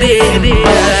ascenderé.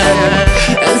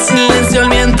 En silencio el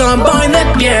viento voy de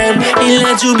pie y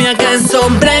la lluvia cae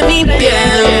sobre mi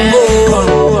piel.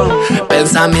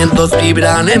 Pensamientos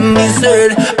vibran en mi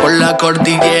ser, por la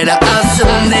cordillera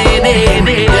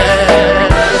ascenderé.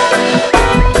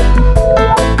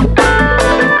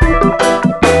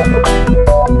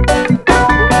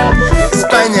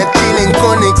 España, Chile en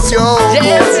conexión.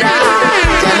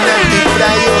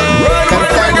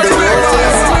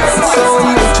 Son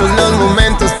muchos los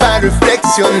momentos para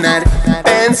reflexionar,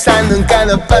 pensando en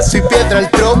cada paso y piedra al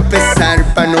tropezar,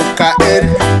 para no caer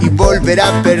y volver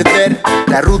a perder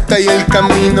la ruta y el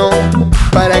camino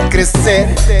para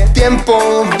crecer.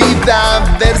 Tiempo, vida,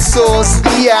 versos,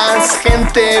 días,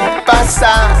 gente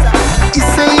pasa y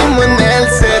seguimos en el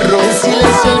cerro. En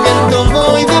silencio el viento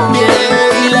voy de pie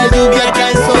y la lluvia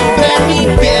cae sobre mi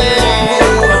piel.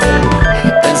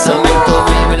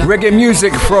 Reggae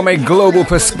music from a global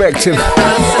perspective.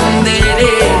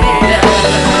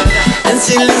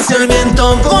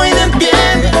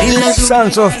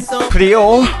 Sounds of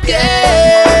Priol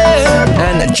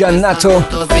and Jah9.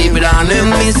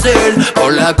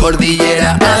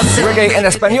 Reggae en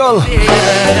español.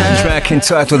 Track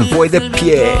entitled Voy de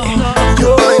Pie.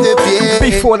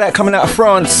 Before that, coming out of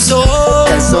France,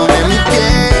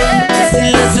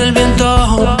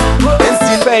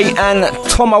 Faye and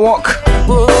Tomahawk.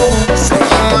 On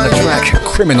the track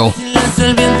Criminal.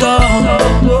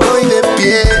 Voy de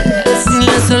pie,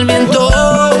 el viento,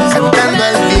 cantando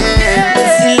al pie,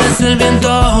 el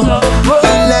viento, y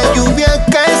la lluvia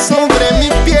cae sobre mi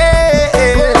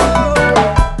piel.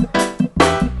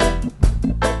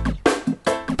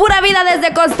 Pura vida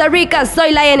desde Costa Rica,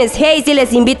 soy Lioness Hayes y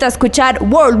les invito a escuchar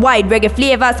Worldwide Reggae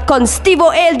Flavas con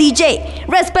Stevo el DJ.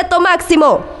 Respeto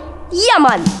máximo.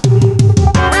 Yaman.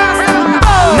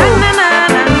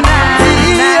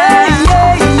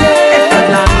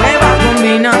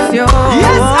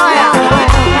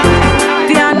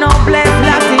 Tía Noble,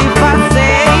 la Tifa,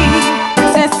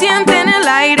 se siente en el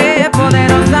aire,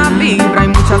 poderosa vibra y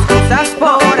muchas cosas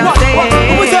por hacer.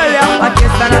 Aquí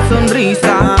está la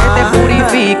sonrisa que te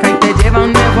purifica y te lleva a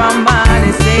un nuevo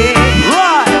amanecer.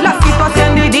 La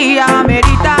situación de hoy día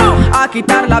amerita a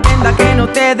quitar la venda que no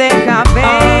te deja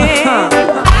ver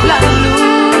la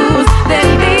luz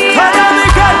del día.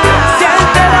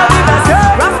 Siente la vibración.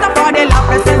 Rastafari, la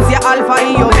presencia alfa y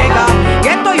omega.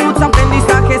 Ghetto Youths,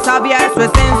 aprendizaje sabia es su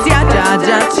esencia.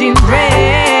 Ya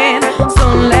children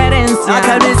son la herencia.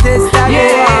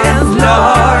 Yes,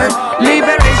 Lord.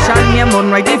 Liberation, mi amor,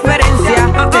 no hay diferencia.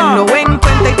 Tenlo en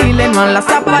cuenta y dile no a las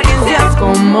apariencias.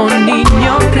 Como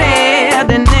niño crea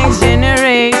the next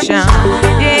generation.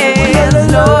 Yes,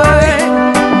 Lord.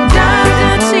 Ya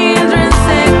children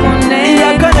se conectan.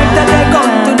 Y conéctate con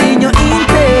tu niño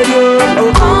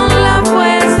interior. Con la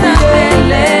fuerza de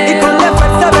ley. Y con la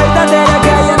fuerza verdadera que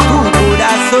hay en tu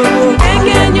corazón.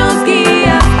 Pequeños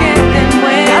guías que te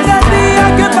muestran. Cada día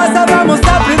que pasa vamos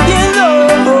aprendiendo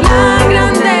la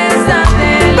grandeza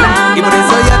del amor. Y por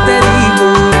eso ya te digo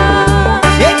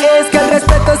es que el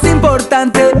respeto es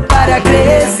importante para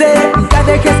crecer. Nunca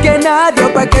dejes que nadie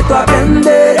opaque tu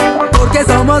aprender, porque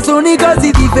somos únicos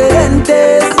y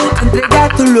diferentes. Entrega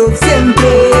tu luz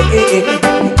siempre.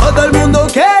 Todo el mundo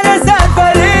quiere ser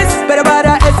feliz, pero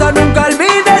para eso nunca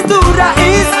olvides tu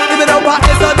raíz. Y pero para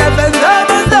eso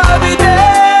defendemos la vida.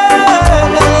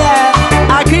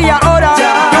 Aquí y ahora,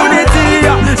 unity,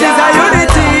 esa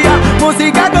unity.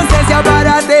 Música, conciencia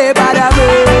para ti, para mí.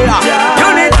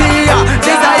 Unity,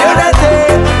 esa unity.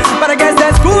 Para que se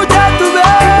escuche tu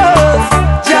voz.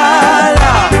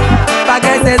 Para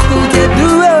que se escuche tu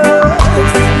voz.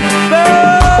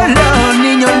 Los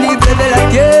niños libres de la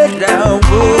tierra.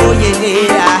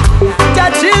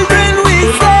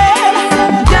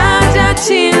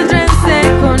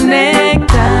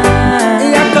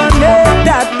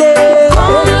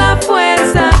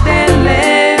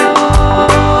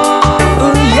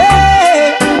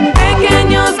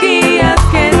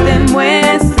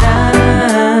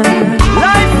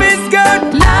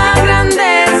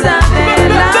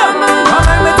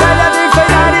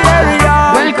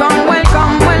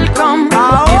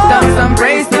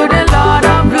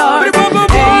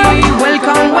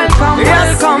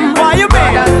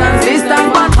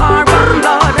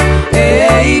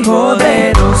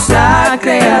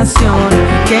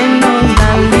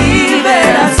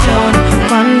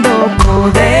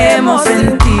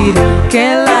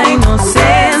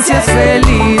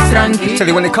 tell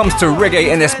you, when it comes to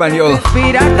reggae in Espanol, one of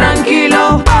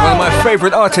my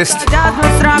favorite artists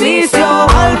from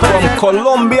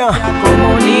Colombia,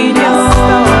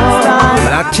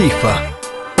 La Tifa.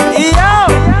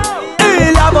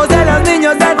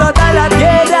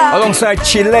 Alongside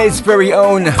Chile's very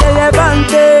own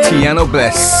Tiano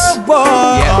Bless.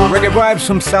 Yeah, reggae vibes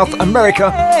from South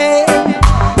America.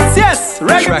 Yes,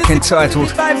 track entitled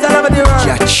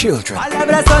Jah Children.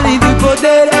 Palabras son y tu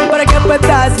poder para que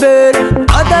puedas ver,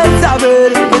 poder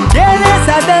saber que tienes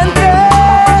adentro.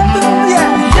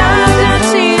 Jah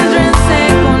Children se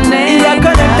conecta. Y ya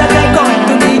conéctate con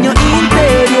tu niño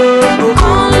interior.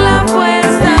 Con la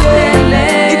fuerza del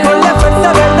león. Y con la fuerza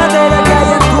verdadera que hay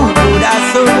en tu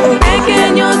corazón.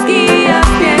 Pequeños guías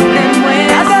que te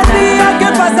muestran. Cada día que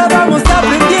pasa vamos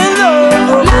aprendiendo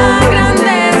la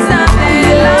grandeza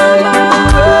del amor.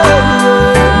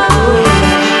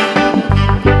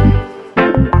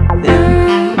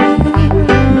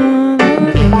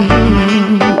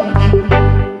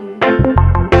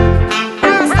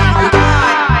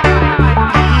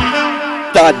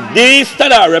 This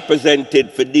that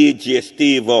represented for DJ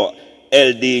Steve-O,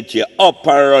 LDJ, up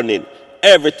and running.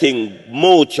 Everything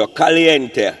mucho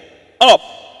caliente. Up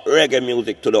reggae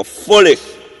music to the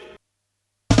fullest.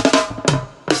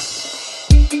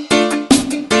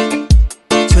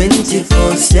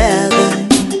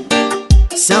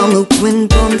 Sound of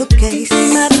wind on the case.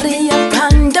 Maria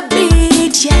on the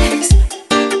beach, yes.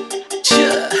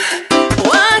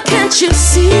 Why can't you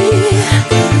see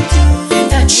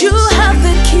that you have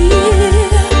the key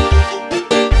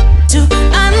to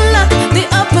unlock the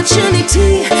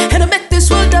opportunity and make this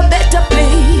world a better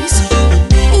place?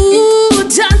 Ooh,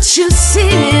 don't you see?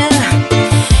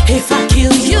 If I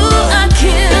kill you, I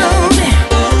kill me.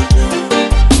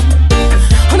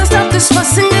 Wanna stop this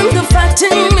fussing and the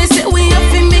fighting? Me say we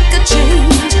have to make a change.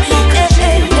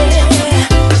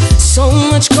 So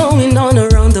much going on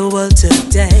around the world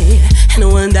today, and I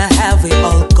wonder have we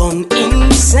all gone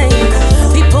insane?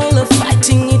 People are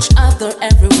fighting each other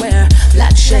everywhere,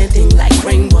 blood shedding like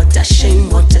rain. What a shame,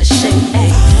 what a shame.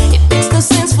 Hey, it makes no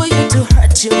sense for you to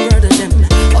hurt you, murder them,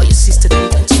 or your sister them.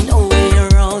 Don't you know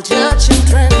we're all your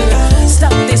children?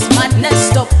 Stop this madness,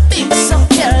 stop being so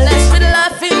careless with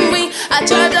life in me. I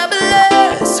try to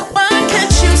bless. Why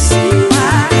can't you see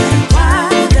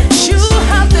that you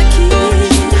have the key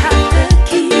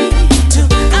to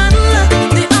unlock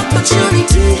the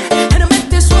opportunity and make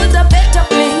this world a better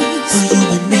place? For you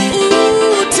and me.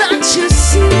 Ooh, don't you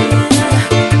see?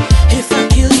 If I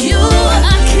kill you, I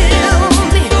kill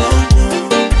me.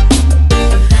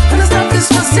 Wanna stop this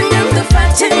fussing and the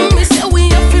fighting? We say we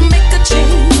have to make a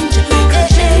change.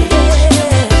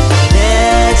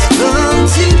 Let's come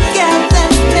together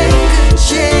and make a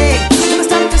change. Wanna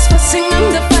stop this fussing and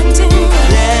the fighting?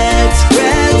 Let's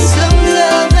spread some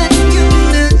love and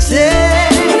unity.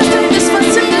 Wanna stop this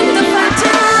fussing and the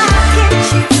fighting?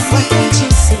 Why can't you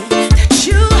see that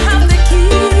you have the key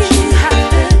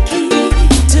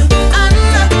to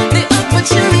unlock the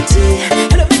opportunity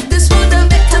and make this world a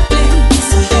better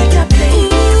place?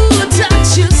 Ooh, don't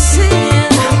you see?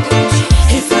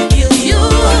 If I kill you, I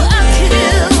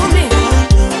kill me.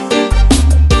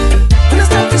 Wanna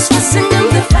stop this fussing and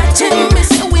the fighting? Me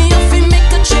say we have to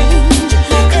make a change.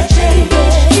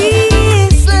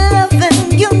 Peace, love,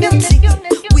 and unity.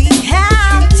 We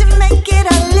have to make it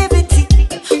a liberty.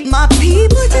 My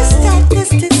people just like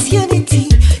this unity.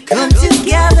 Come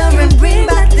together and bring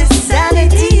back this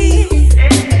sanity.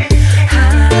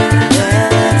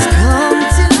 Let's come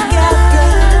together.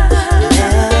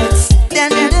 Let's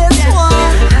stand as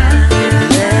one.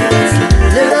 Let's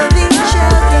love each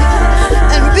other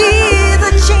and be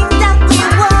the change that we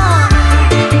want.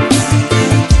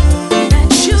 That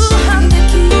you have the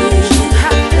key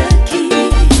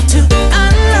to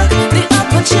unlock the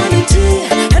opportunity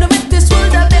and make this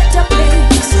world a better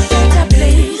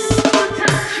place.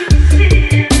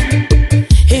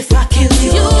 If I kill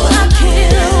you, I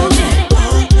kill me.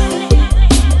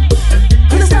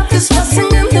 Wanna stop this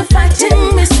fussing and the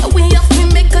fighting? Me say we have to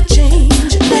make a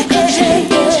change. Why can't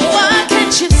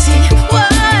you see?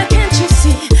 Why can't you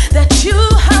see that you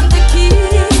have the key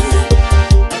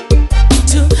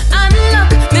to unlock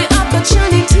the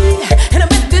opportunity and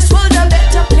make this world a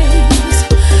better place?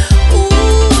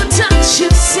 Ooh, don't you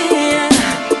see?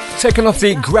 Taken off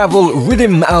the Gravel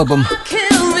Rhythm album.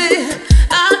 Kill me,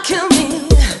 I'll kill me.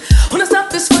 Wanna stop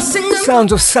this fussing and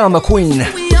Sounds of Salma Queen.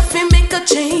 we have to make a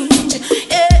change.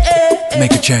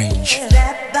 Make a change.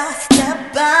 Step by step,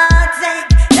 I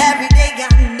take every day.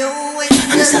 I know it.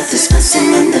 Wanna stop this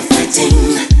fussing and the fighting?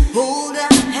 Hold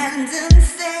our hands and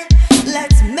say,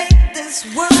 let's make this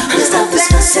world Wanna stop this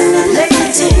a fussing and the better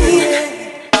fighting? place.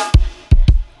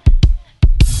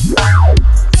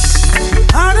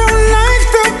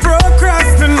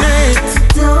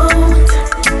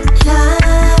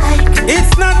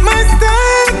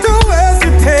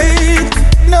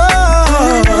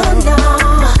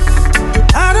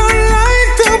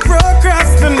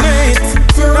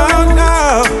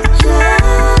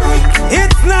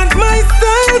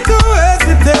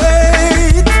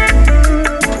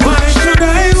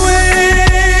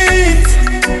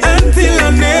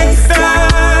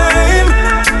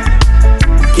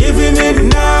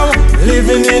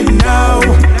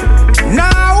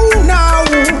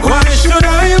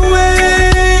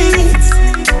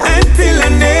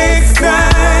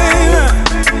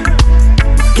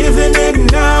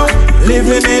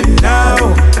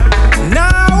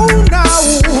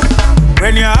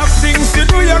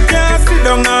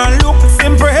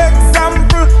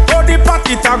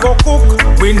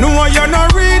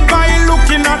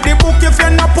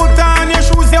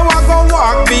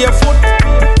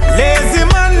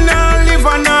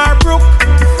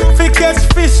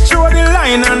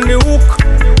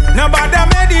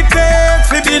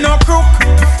 crook.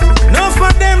 Enough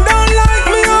of them don't like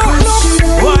me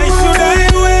outlook. Why should I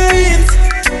wait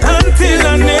until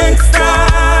the next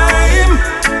time?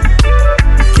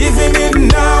 Giving it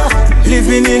now,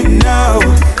 living it now.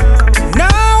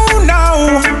 Now,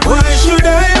 why should I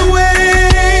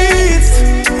wait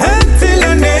until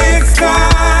the next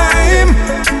time?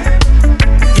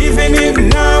 Giving it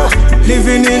now,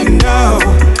 living it now.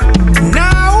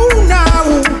 Now,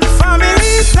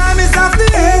 family time is of the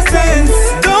essence.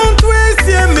 Don't waste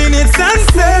your minutes and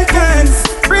seconds.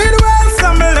 Read well,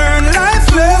 some learn life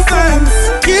lessons.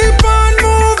 Keep on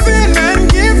moving and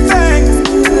give thanks.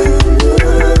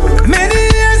 Many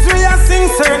years we are sing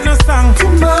certain songs.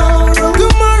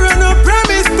 Tomorrow no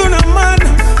promise to no man.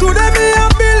 Today me a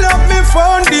build up me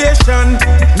foundation.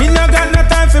 Me no got no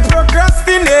time for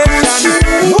procrastination.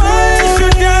 Why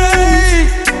should I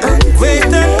wait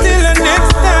until the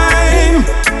next time?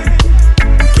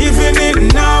 Giving it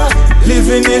now,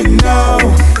 living it now.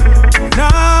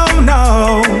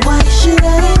 Now. Why should I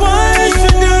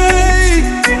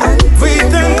wait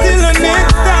until the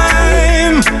next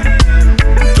time?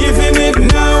 Giving it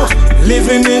now,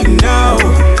 living it now.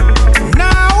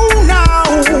 Now.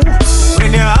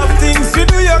 When you have things to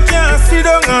do, you can't sit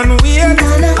down and wait.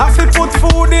 Have to put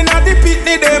food in at the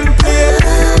picnic them plate.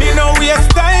 Me no waste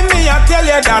time, me I tell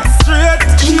you that straight.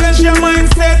 Change your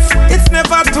mindset, it's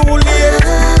never too late.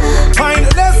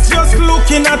 Mindless just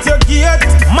looking at your gate.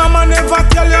 Mama never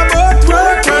tell you about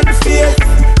work and faith.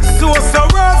 So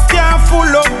words can't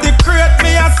full up the crate.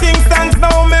 Me I sing songs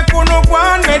now, make you no go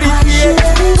and meditate.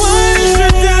 Why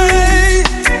should I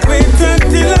wait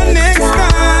until the next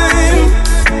time?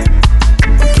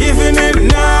 Giving it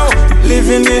now,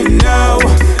 living it now.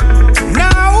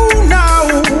 Now.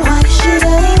 Why should I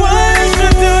wait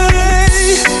until the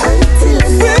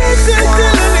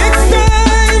next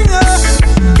time?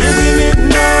 Giving it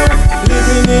now,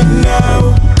 living it now.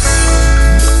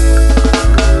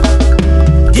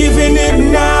 Giving it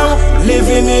now,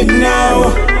 living it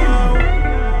now.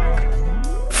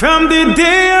 From the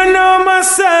day I know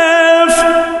myself,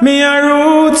 me a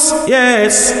roots,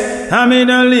 yes. I me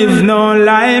no live no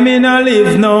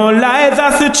lie,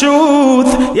 that's the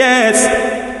truth, yes.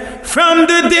 From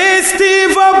the day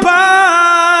Steve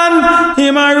born,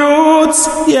 him a roots,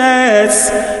 yes.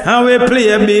 And we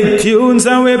play big tunes,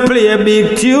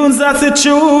 that's the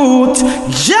truth.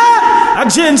 Yeah! I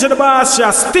change the boss,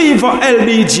 Steve or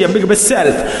LDJ, big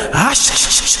myself.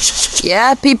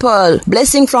 Yeah, people.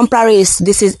 Blessing from Paris.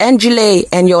 This is Angela,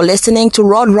 and you're listening to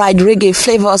Worldwide Reggae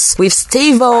Flavas with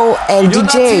Steve-O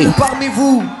LDJ. Y en a-t-il parmi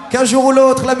vous qu'un jour ou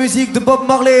l'autre la musique de Bob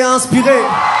Marley a inspiré?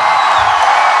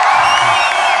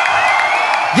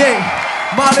 Yeah,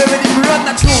 Marley made him run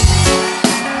that tune.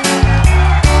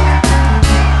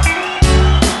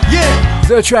 Yeah.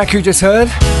 The track you just heard,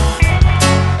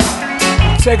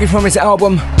 taken from his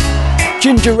album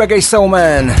Ginger Reggae Soul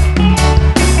Man.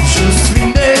 Je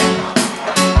suis né.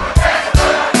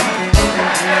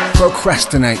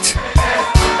 Procrastinate.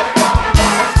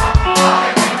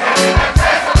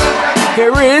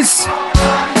 Here is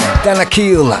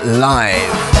Danakil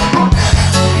live,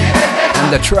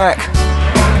 and the track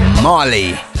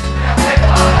Marley.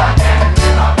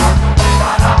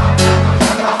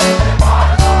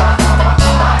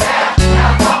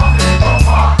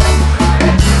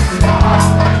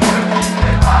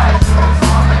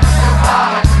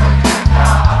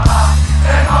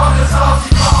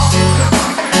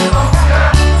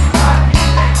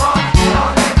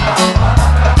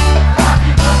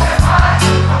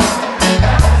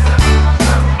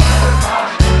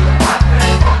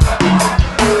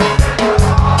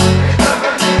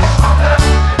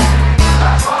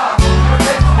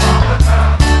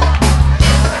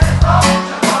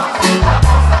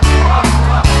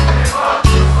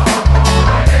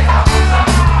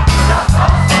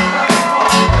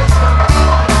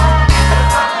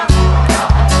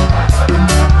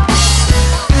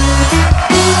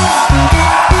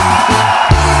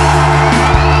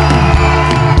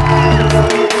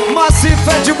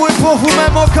 Pour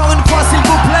vous-même encore une fois s'il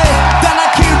vous plaît.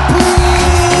 Danakil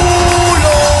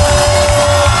Pulo.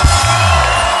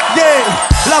 Yeah,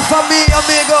 la famille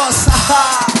amigos.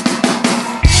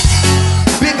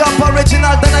 Big up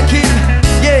original Danakil.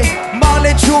 Yeah,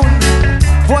 Marley Tune.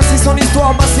 Voici son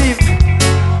histoire massive.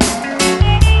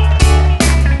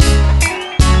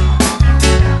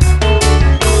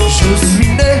 Je suis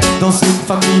né dans une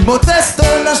famille modeste.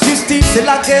 La justice C'est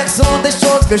la guerre, sont des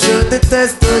choses que je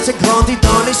déteste. J'ai grandi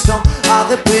dans les champs à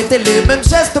répéter les mêmes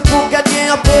gestes pour gagner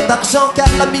un peu d'argent, car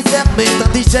la misère m'est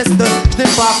indigeste. Je n'ai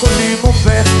pas connu mon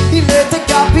père, il était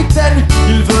capitaine.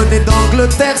 Il venait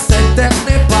d'Angleterre, cette terre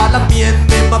n'est pas la mienne,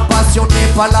 mais ma passion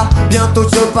n'est pas là. Bientôt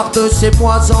je pars de chez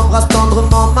moi, j'embrasse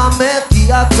tendrement ma mère qui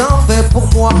a tant fait pour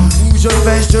moi. Où je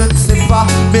vais, je ne sais pas,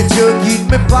 mais Dieu guide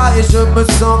mes pas et je me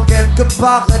sens quelque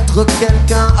part être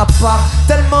quelqu'un à part.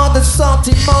 Tellement de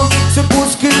sentiments se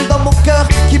bousculent dans mon cœur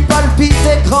qui palpite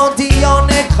et grandit en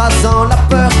écrasant la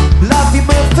peur. La vie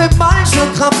me fait mal,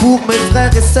 je crains pour mes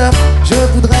frères et sœurs. Je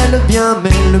voudrais le bien, mais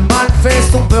le mal fait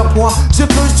son peur. Moi, je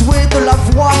veux jouer de la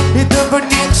voix et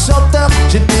devenir chanteur,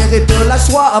 générer de la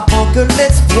joie avant que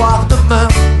l'espoir ne meure.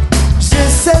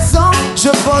 J'ai 16 ans, je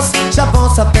bosse,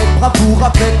 j'avance avec bravoure,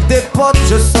 avec des potes.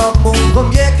 Je sors mon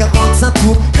premier 45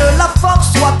 tours. Que la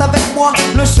force soit avec moi,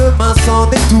 le chemin sans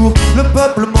détour. Le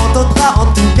peuple m'entendra, en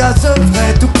tout cas je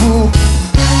ferai tout pour.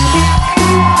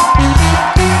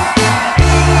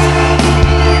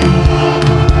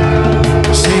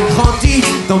 J'ai grandi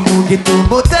dans mon ghetto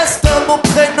modeste. Mon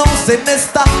prénom c'est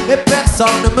Nesta et personne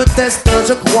ne me teste.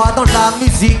 Je crois dans la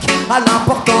musique, à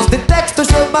l'importance des textes.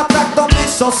 Je m'attaque dans mes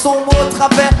chansons au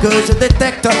travers que je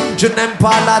détecte. Je n'aime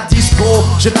pas la disco,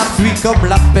 je la fuis comme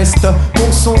la peste.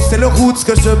 Mon son c'est le roots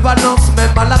que je balance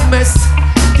même à la messe.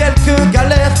 Quelques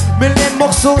galères, mais les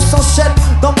morceaux s'enchaînent.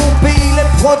 Dans mon pays,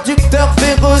 les producteurs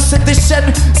véreux se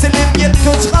déchaînent. C'est les miettes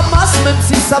que je ramasse, même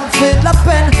si ça me fait de la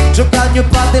peine. Je gagne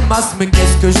pas des masses, mais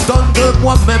qu'est-ce que je donne de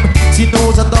moi-même?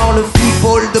 Sinon j'adore le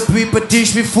football, depuis petit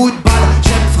je suis football.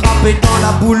 J'aime frapper dans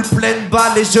la boule pleine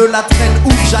balle et je la traîne où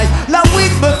que j'aille. La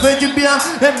weed me fait du bien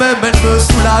et même elle me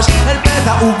soulage. Elle m'aide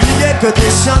à oublier que des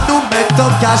chiens nous mettent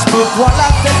en cage. Me voilà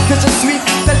tel que je suis,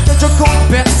 tel que je compte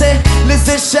percer. Les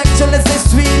échecs je les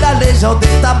essuie, la légende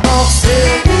est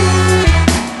amorcée.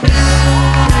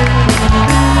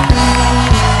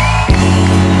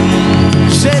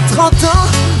 J'ai 30 ans,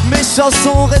 mes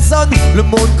chansons résonnent. Le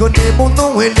monde connaît mon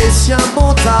nom et les siens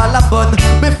montent à la bonne.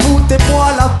 Mais foutez-moi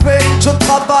la paix, je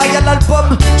travaille à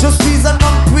l'album. Je suis un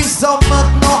homme puissant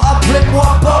maintenant,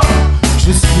 appelez-moi Bob.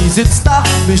 Je suis une star,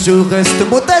 mais je reste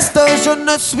modeste. Je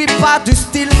ne suis pas du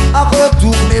style à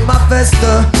retourner ma veste.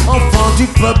 Enfant du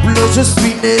peuple, je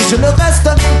suis né, je le reste.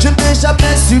 Je n'ai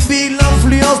jamais subi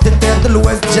l'influence des terres de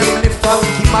l'Ouest. J'aime les femmes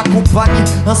qui m'accompagnent,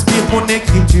 inspirent mon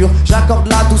écriture. J'accorde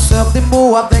la douceur des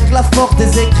mots avec la force des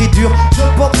écritures. Je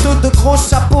porte de gros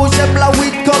chapeaux, j'aime la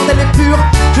weed quand elle est pure.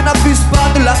 Je n'abuse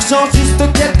pas de l'argent, juste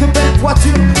quelques belles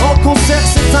voitures. En concert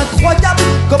c'est incroyable,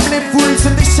 comme les foules se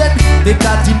déchaînent. Des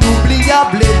dates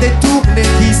inoubliables et des tournées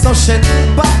qui s'enchaînent.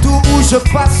 Partout où je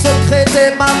passe, secret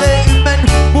des marées humaines.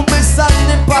 Mon message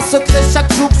n'est pas secret,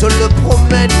 chaque jour je le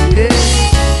promène. Yeah.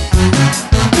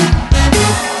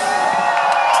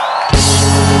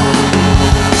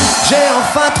 J'ai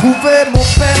enfin trouvé mon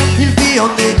père, il vit en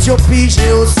Éthiopie.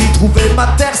 J'ai aussi trouvé ma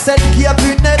terre, celle qui a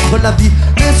vu naître la vie.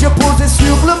 Les yeux posés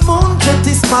sur le monde, je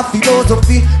tisse ma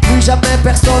philosophie. Plus jamais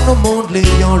personne au monde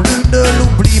l'ayant lu ne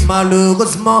l'oublie.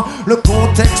 Malheureusement, le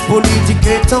contexte politique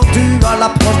est tendu. À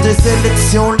l'approche des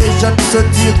élections, les jeunes se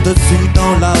tirent dessus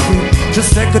dans la rue. Je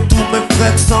sais que tous mes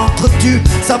frères s'entretuent,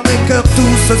 ça m'écoeure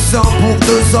tout ce sang pour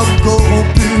deux hommes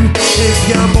corrompus.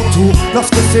 Et vient mon tour,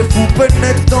 lorsque ces fous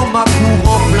pénètrent dans ma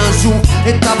cour en plein jour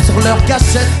et tapent sur leur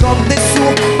cachette comme des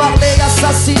sourds. Parler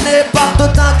assassinés par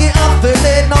de dingues et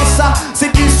infélés. Non ça,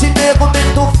 c'est du ciné,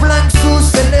 remettre nos flingues sous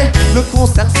scellés. Le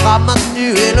concert sera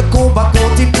maintenu et le combat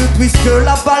continue, puisque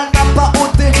la balle n'a pas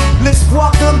ôté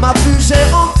l'espoir de ma vue. J'ai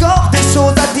encore des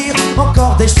choses à dire,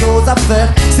 encore des choses à faire.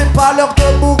 C'est pas l'heure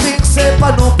de mourir, c'est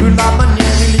pas non plus la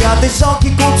manière. Il y a des gens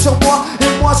qui comptent sur moi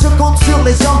et moi je compte sur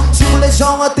les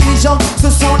gens intelligents. Ce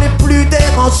sont les plus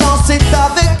dérangeants, c'est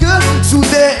avec eux,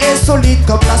 soudés et solides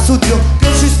comme la soudure, que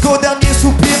jusqu'au dernier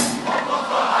soupir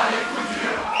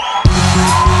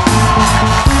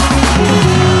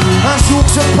un jour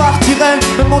je partirai,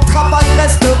 mais mon travail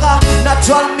restera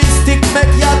natural, mystique, mec,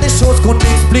 y a des choses qu'on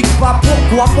n'explique pas.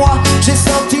 Pourquoi moi, j'ai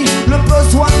senti le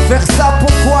besoin de faire ça?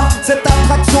 Pourquoi cette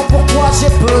attraction? Pourquoi j'ai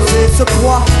pesé ce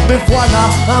poids? Mais voilà,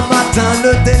 un matin,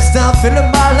 le destin fait le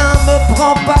malin, me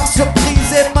prend par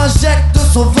surprise et m'injecte de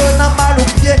son venin mal au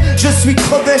pied. Je suis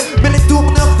crevé, mais les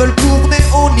tourneurs veulent tourner,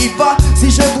 on y va. Si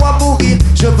je dois mourir,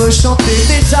 je veux chanter.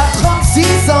 Déjà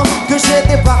 36 ans que j'ai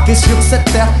débarqué sur cette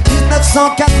terre.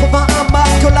 1981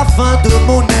 marque la fin de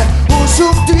mon ère.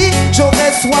 Aujourd'hui,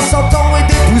 j'aurai 60 ans et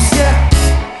des poussières.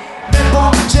 Mais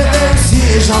bon, j'ai réussi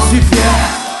et j'en suis fier.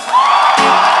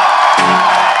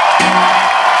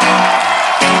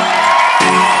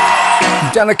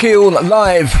 Danakil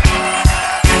live,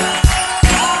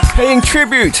 paying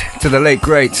tribute to the late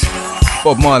great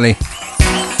Bob Marley.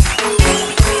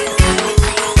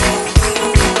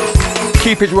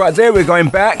 Keep it right there, we're going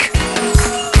back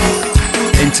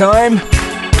in time.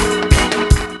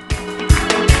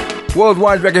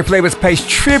 Worldwide Reggae Flavas pays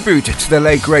tribute to the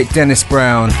late great Dennis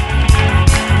Brown.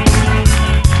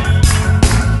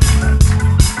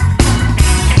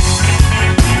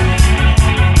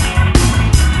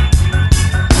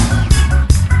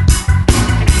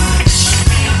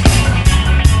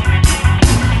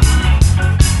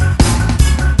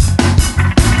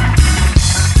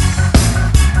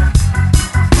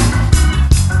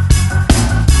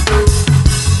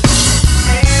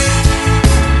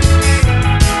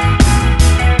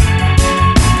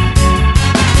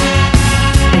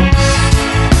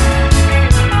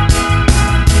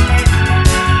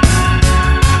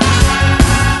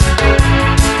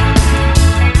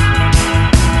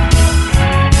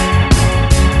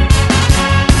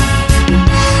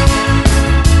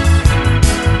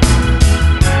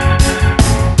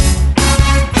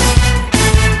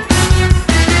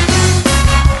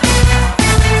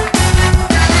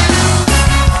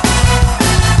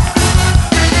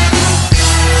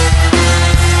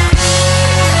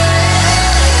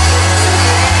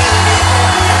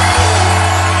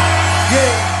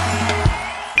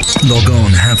 Log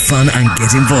on, have fun and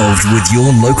get involved with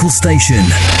your local station,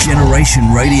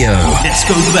 Generation Radio. Let's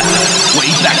go back,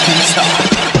 way back in time.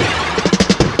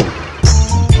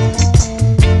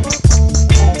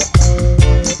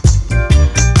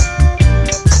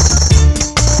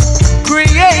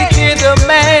 Created a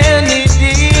man he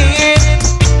did,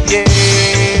 yeah.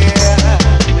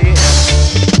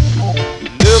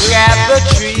 Look at the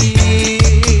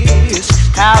trees,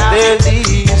 how their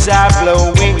leaves are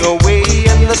blowing away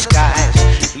in the skies.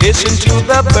 Listen to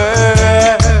the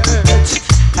birds,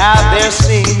 how they're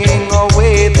singing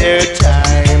away their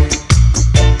time.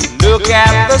 Look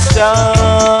at the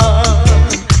sun,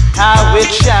 how it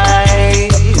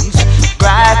shines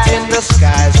bright in the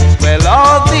skies. Well,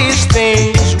 all these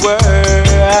things were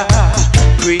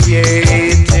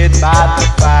created by the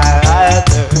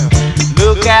Father.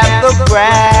 Look at the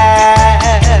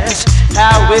grass,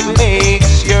 how it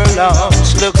makes your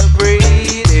lungs look pretty.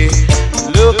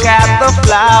 Look at the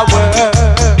flower,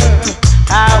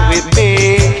 how it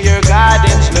makes your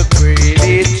gardens look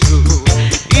pretty too.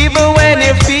 Even when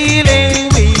you're feeling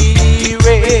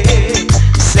weary,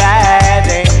 sad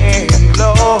and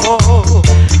low,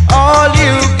 all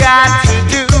you got to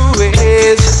do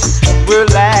is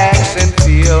relax and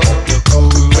feel the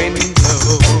cool wind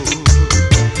blow.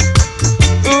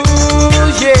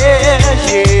 Ooh, yeah,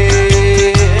 yeah.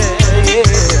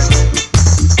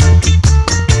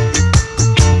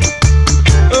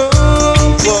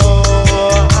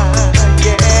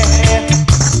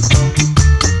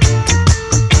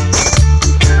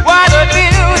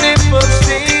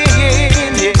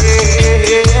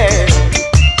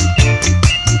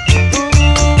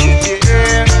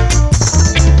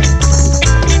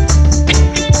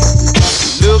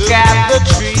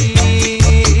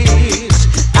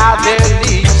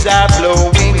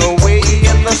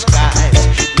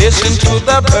 Listen to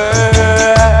the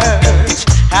birds,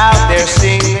 how they're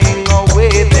singing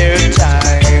away their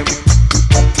time.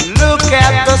 Look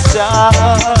at the sun,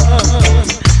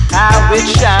 how it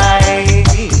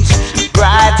shines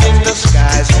bright in the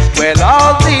skies. Well,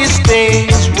 all these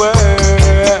things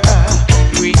were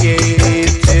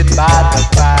created by the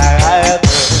Father.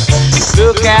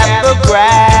 Look at the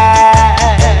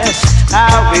grass,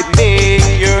 how it makes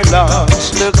your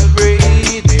lungs look pretty.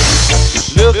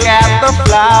 Look at the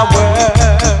flower,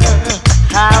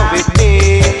 how it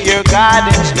makes your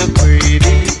gardens look pretty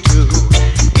too.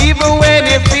 Even when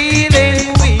you're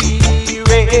feeling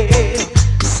weary,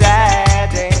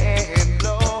 sad and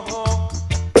low.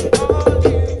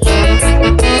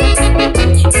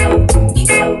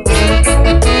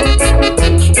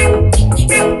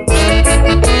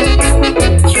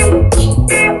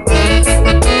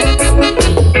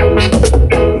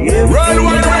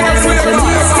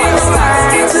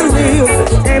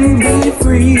 And be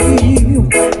free,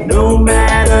 no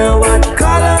matter what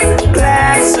color,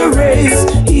 class, or race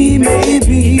he may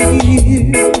be.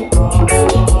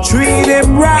 Treat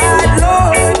him right,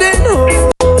 Lord, and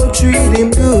oh, treat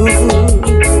him good.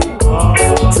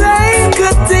 Take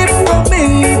a tip from me,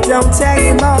 don't take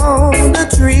him on the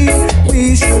tree.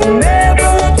 We should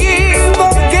never give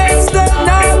against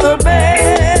another man.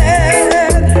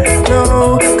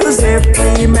 No, 'cause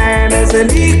every man has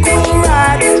an equal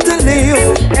right to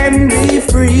live and be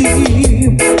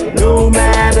free, no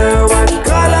matter what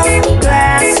color,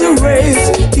 class, or race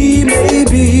he may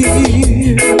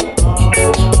be.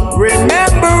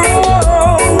 Remember,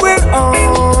 oh, we're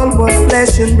all one flesh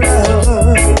flesh and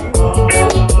blood.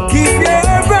 Keep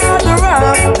your brother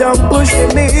up, don't push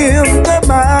him in the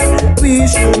mud. We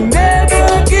should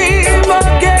never give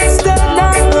against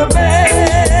another man.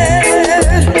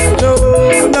 No,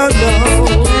 no, no.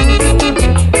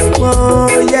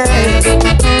 Oh, yeah.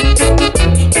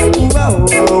 Whoa,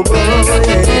 whoa, whoa,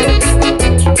 yeah.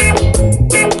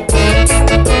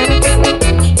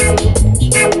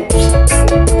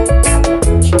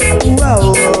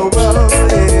 Whoa, whoa, whoa,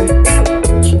 yeah.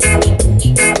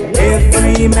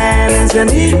 Every man has an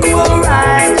equal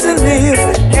right to live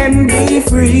and be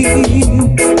free,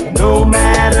 no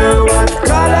matter what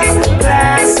color,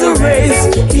 class, or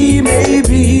race he may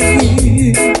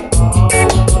be.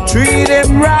 Treat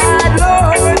him right,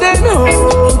 Lord, and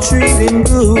oh, treat him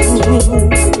good.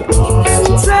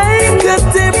 Take a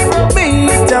tip from me,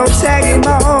 don't tag him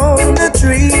on the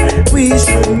tree. We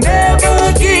should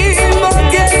never give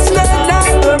against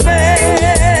another man.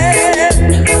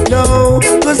 No,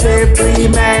 'cause every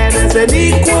man has an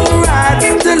equal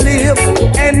right to live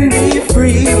and be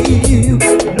free,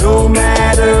 no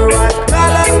matter what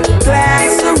color,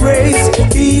 class, or race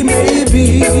he may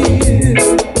be.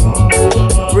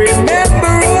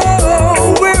 Remember,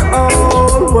 oh, we're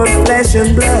all one flesh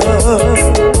and blood.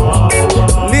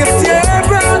 Lift your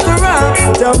brother up,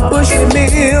 don't push him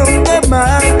in the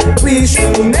mud. We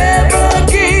should never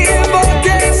give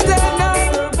against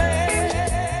another man.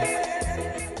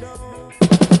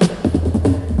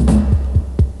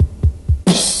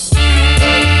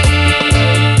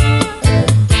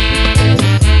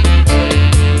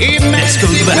 Let's go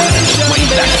back, way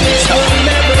back to the top.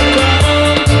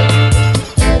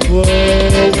 War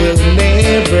will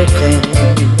never come.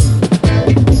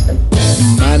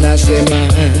 Man, I say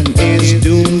man is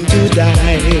doomed to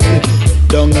die.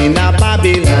 Down in a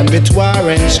Babylon with war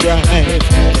and strife,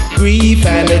 grief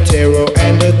and the terror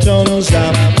and the tunnels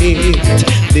of hate.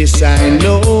 This I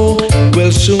know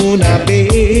will soon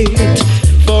abate.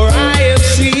 For I have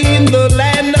seen the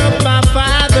land of my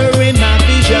father in my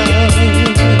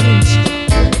visions.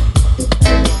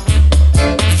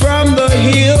 From the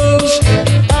hills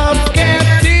of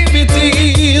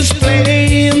captivity's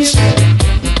plains,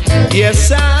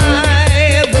 yes,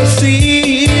 I the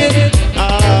seed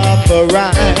of a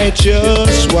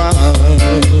righteous one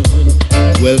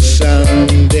will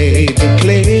someday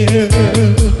declare,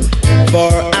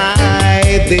 for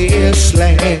I this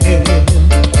land,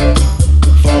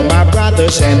 for my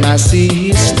brothers and my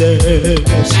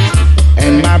sisters,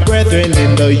 and my brethren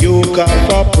in the yoke of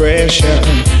oppression,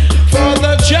 for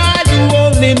the child who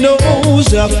only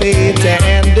knows of fate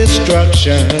and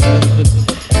destruction.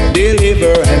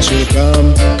 Deliverance will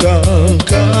come, come,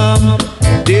 come.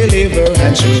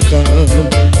 Deliverance will come.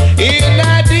 In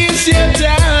this your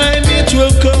time it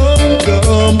will come,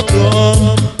 come,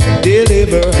 come.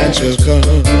 Deliverance will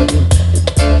come.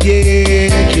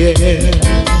 Yeah, yeah.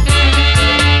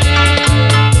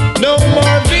 No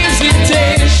more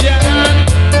visitation.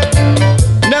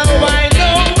 Now I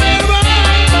know where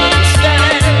I must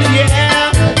stand.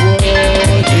 Yeah, oh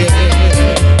yeah.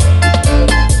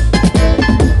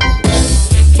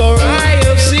 For I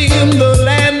have seen the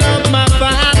land of my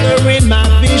father in my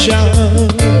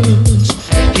visions.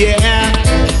 Yeah,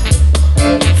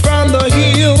 from the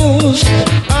hills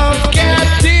of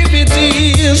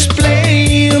captivity's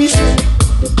plains.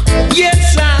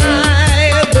 Yes, I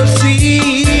have the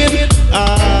seed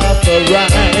of a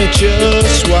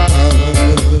righteous one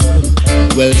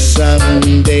will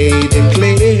someday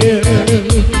declare,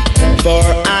 for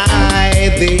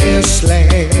I this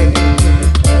land.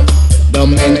 The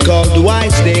men called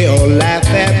wise, they all laugh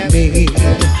at me.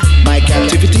 My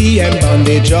captivity and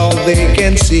bondage, all they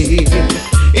can see.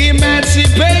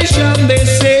 Emancipation, they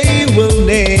say, will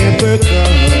never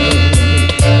come.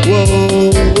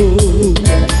 Whoa,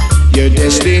 your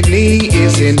destiny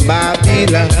is in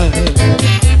Babylon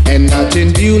and not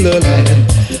in Beulah land.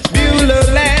 Beulah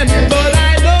land, but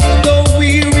I know the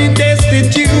weary,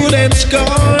 destitute and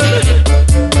scorned.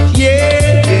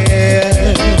 Yeah,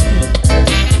 yeah.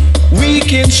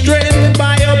 Weak in strength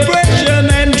by oppression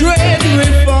and dread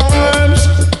reforms.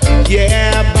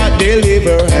 Yeah, but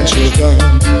deliverance will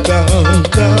come, come,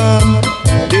 come.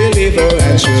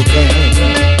 Deliverance will come.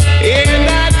 In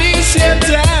this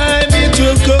time it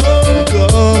will come,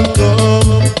 come,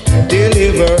 come.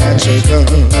 Deliverance will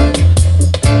come.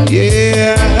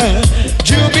 Yeah,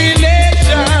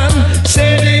 jubilation,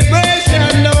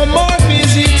 celebration, no more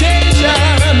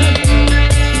visitation.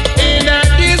 In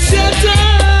this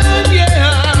time,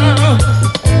 yeah,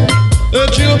 a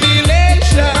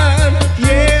jubilation,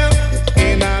 yeah,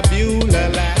 in a Beulah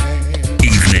land.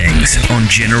 Evenings on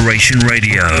Generation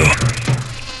Radio.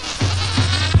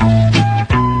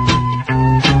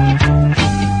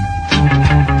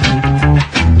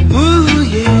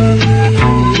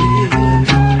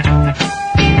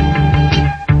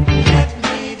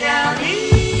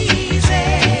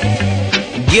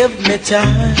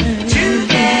 time to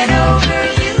get over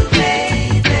you,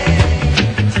 baby.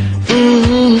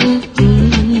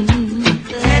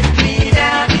 Let me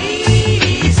down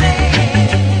easy.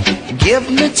 Give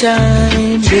me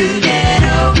time to get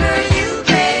over you,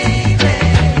 baby.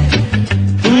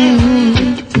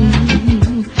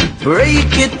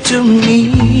 Break it to me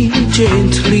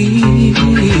gently.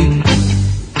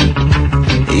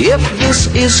 If this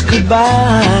is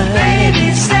goodbye, baby,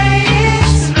 say it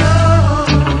slow.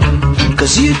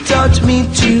 'Cause you taught me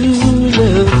to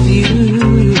love you.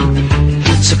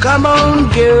 So come on,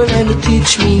 girl, and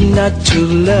teach me not to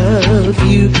love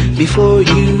you before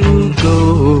you go.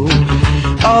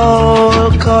 All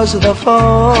 'cause of the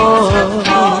fall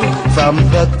from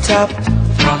the top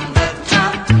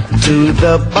to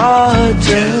the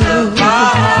bottom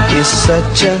is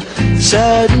such a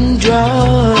sudden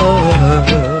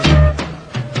drop.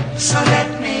 So let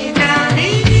me down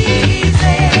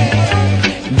easy.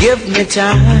 Give me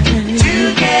time to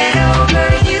get over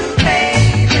you,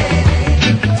 baby.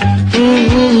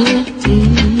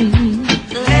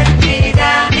 Let me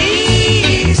down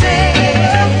easy.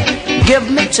 Give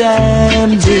me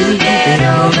time to get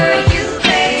over you,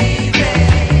 baby.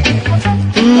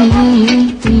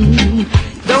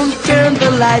 Don't turn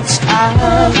the lights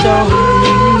out on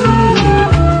me.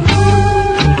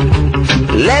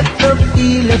 Let the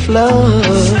feeling flow.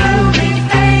 Slowly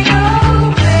fade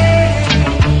away.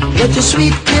 Let your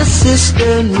sweet kisses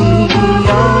turn me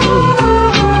on.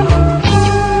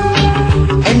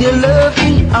 And your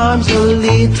loving arms a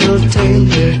little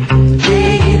tender,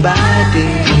 day by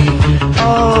day.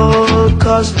 All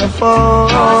 'cause the fall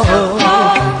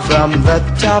from the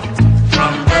top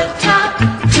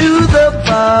to the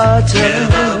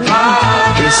bottom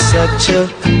is such a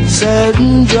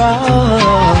sudden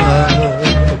drop.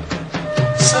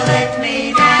 So let me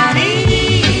down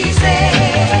easy.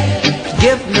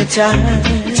 Give me time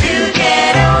to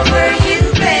get over you,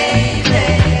 baby.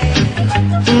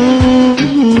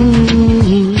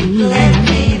 Let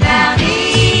me down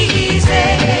easy.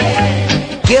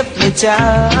 Give me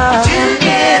time to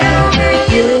get over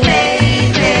you,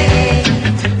 baby.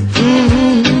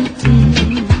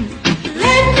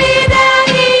 Let me down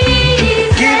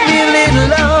easy. Give me a little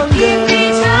longer. Give me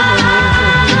time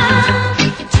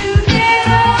to get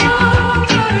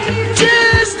over you.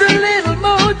 Just a little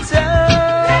more time.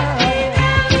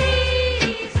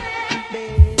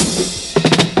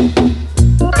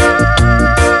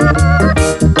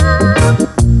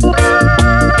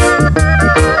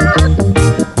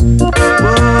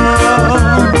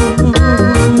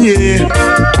 Yeah.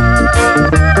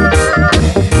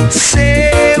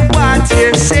 Say what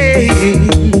you're saying,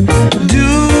 do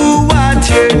what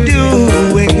you're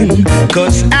doing,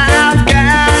 'cause I've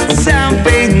got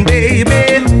something, baby,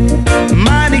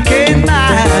 money can't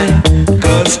buy,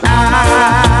 'cause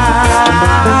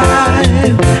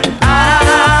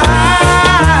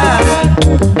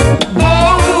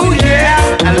oh yeah,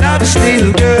 I love this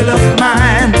little girl of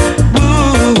mine.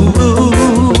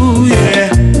 Ooh, yeah.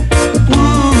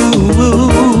 Ooh,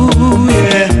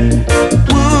 yeah.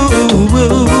 Ooh,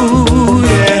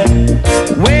 yeah.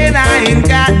 When I ain't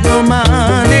got no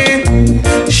money,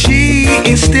 she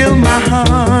is still my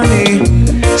honey.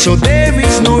 So there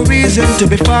is no reason to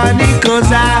be funny, 'cause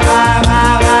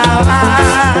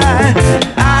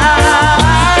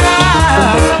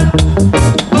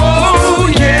oh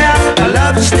yeah, I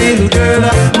love this little girl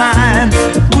of mine.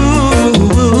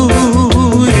 Ooh,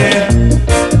 yeah.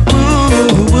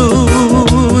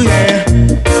 Ooh, yeah.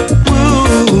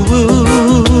 Ooh,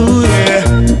 yeah.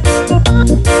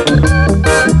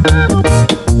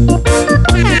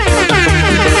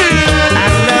 I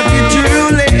love you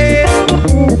truly.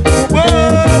 Whoa,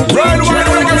 run,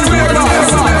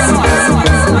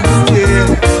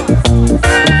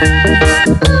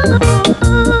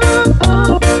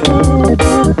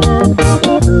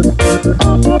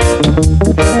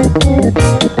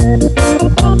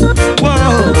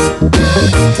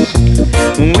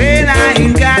 when I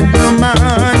ain't got no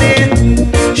money,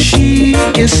 she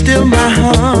is still my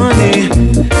honey.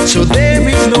 So there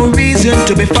is no reason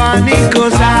to be funny,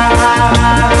 'cause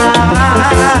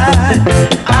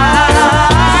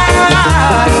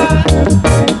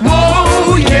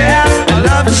whoa, yeah, I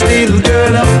love this little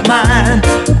girl of mine.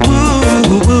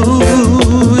 Ooh,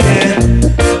 yeah.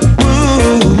 Ooh,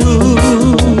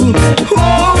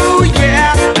 oh,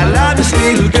 yeah, I love this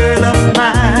little girl of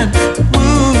mine.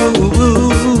 Ooh,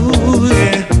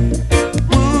 yeah.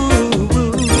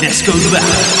 Let's go back,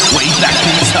 way back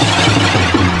in time.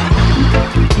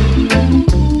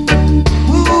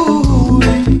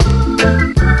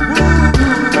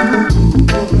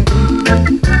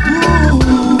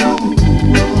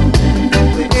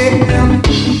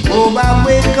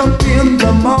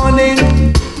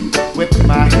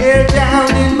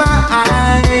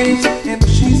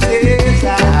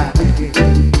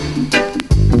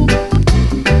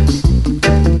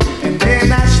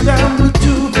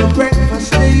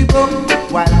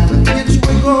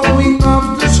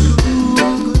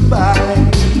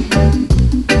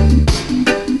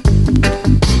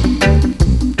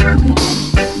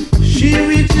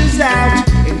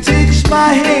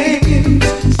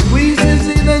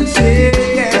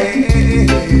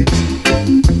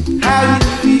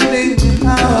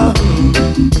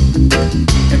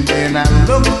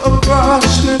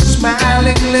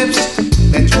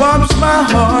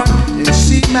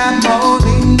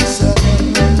 morning sun.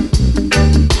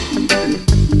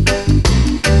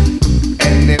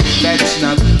 And if that's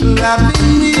not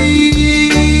loving me,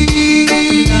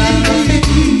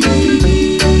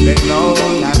 then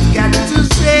all I've got to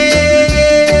say,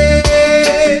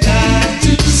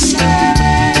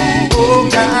 oh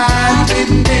God, it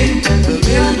made the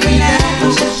little green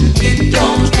apples, it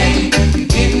don't rain,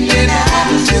 Indian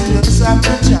apples in the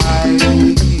summertime.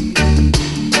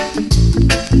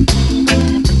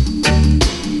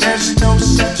 There's no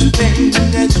such thing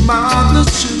as mother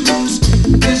shoes,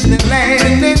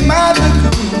 Disneyland and mother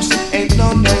goose, ain't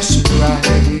no nursery.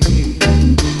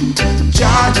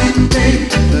 Charging me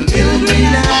the little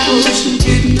green apples,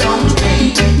 it don't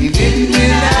rain,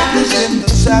 Indian apples in the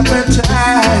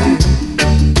summertime.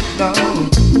 No.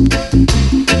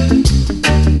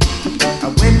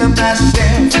 When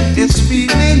myself is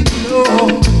feeling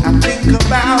low, I think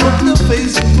about the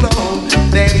face of glow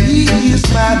that is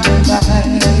my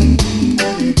mind.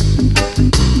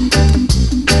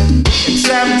 And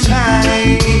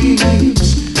sometimes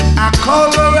I call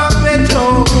her up at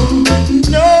home,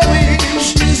 knowing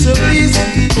she's so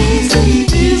busy.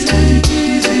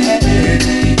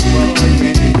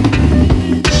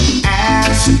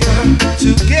 Ask her to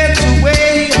get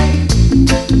away,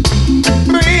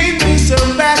 bring me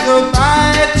some back of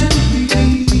bite to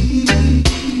eat.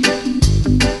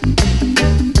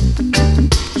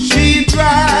 She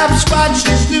drops what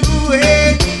she's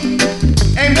doing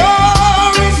and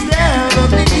always there for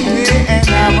me, and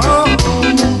I'm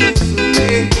always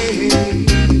away.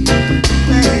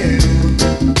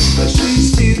 But she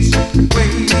sits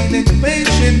waiting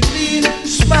patiently,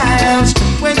 smiles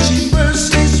when she first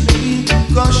sees me,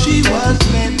 'cause she was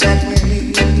meant that way.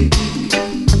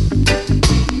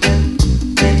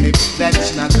 That's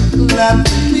not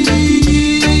loving me.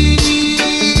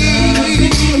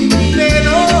 Then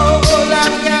all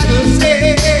I've got to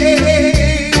say,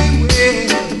 well,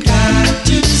 got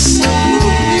to say,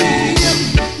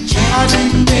 Charlie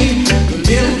made the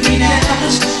little green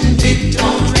apples, it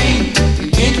don't rain,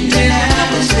 Indian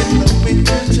apples in the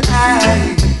winter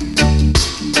time.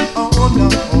 Oh no,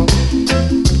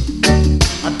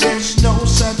 there's no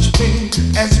such thing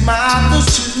as mother's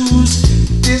shoes,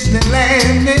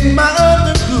 Disneyland and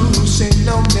mother goose, ain't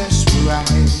no nursery.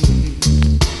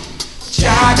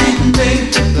 Charlie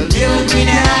made the little green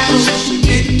apples,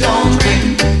 it don't rain,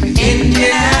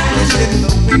 Indian apples in the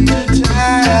winter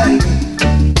time.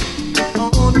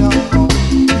 Oh no.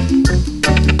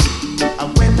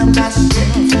 When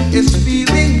myself is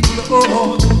feeling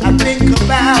low, I think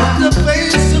about the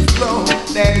face of glow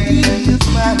that is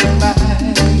my mind.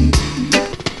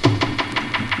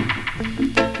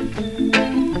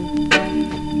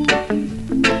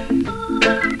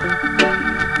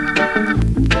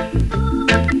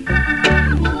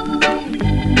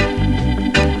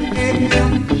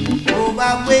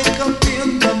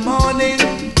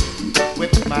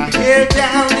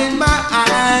 Down in my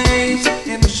eyes,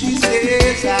 and she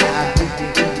says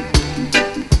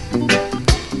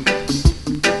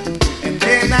and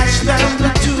then I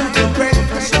stumbled to the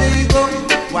breakfast table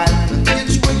while the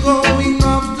kids were going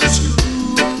off to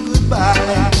school.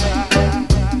 Goodbye.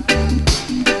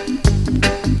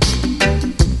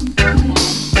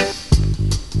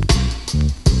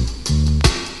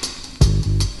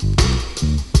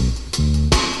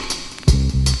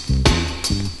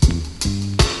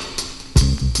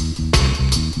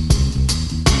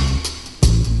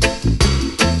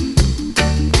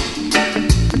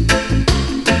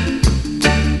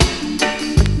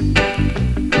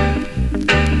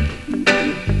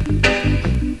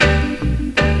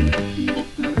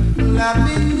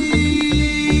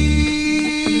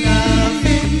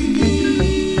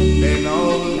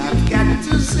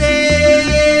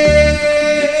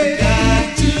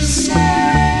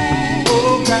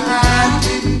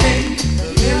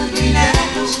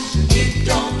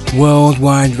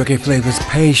 Worldwide Reggae Flavas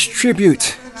pays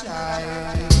tribute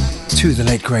to the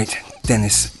late great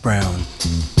Dennis Brown.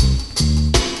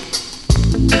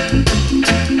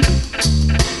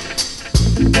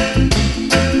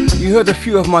 You heard a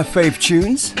few of my fave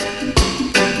tunes.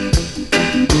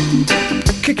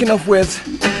 Kicking off with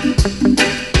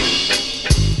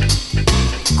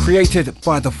Created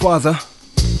by the Father,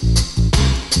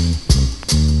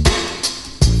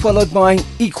 followed by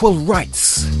Equal Rights.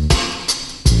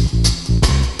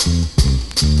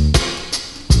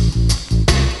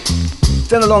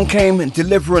 Then along came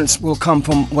Deliverance Will Come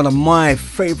from one of my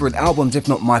favourite albums, if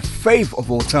not my fave of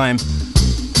all time,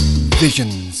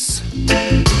 Visions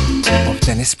of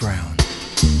Dennis Brown.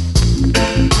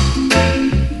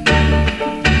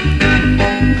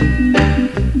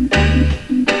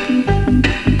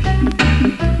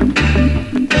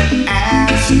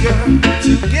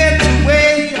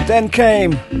 Then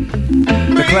came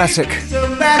the classic,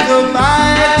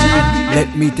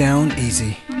 Let Me Down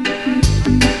Easy.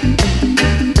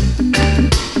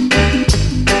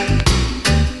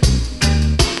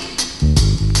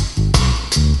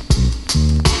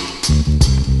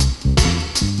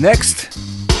 Next,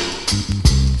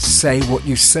 Say What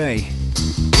You Say.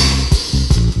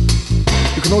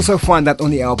 You can also find that on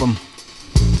the album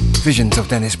Visions of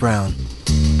Dennis Brown.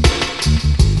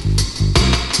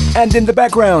 And in the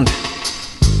background,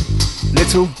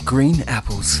 Little Green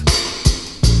Apples.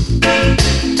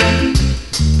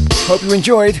 Hope you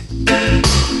enjoyed.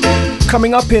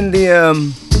 Coming up in the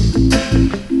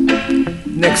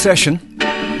next session,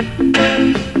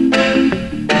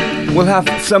 we'll have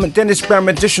some Dennis Brown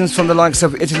renditions from the likes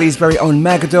of Italy's very own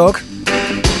Magadog,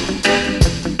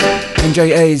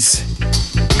 NJA's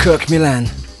Kirk Milan.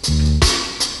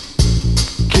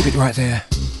 Keep it right there.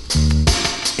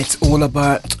 It's all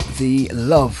about the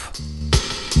love.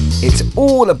 It's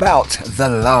all about the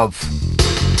love.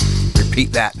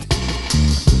 Repeat that.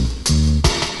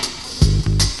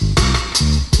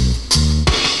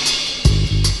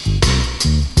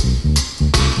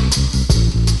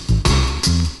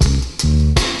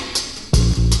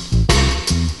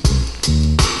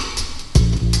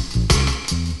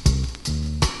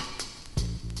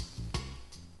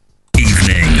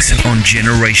 On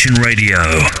Generation Radio.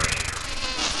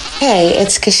 Hey,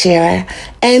 it's Keishera,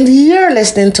 and you're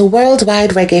listening to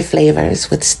Worldwide Reggae Flavors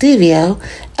with Stevio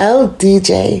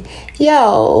LDJ.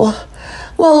 Yo,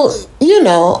 well, you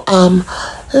know,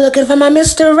 looking for my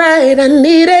Mr. Right. I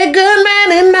need a good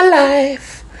man in my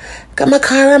life. Got my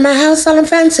car and my house, all them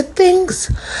fancy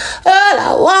things. All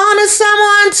I want is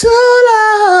someone to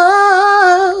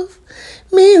love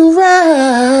me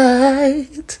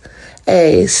right.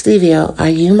 Hey, Stevio, are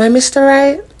you my Mr.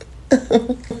 Right?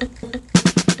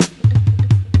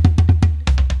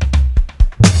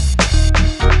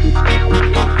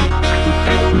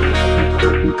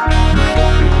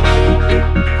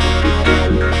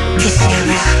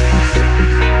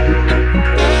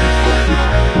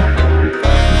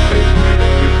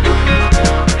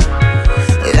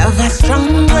 Love a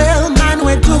strong will, man,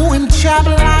 we're doing job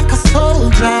like a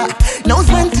soldier. Knows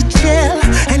when to chill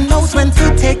and knows when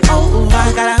to take over.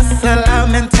 Got a hustler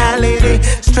mentality,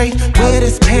 straight with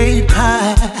his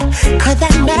paper. Could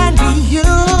that man be you?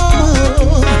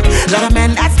 Lot of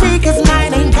men that speak his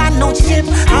mind ain't got no chip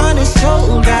on his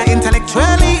shoulder.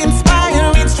 Intellectually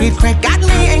inspiring, street cred got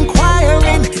me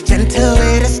inquiring. Gentle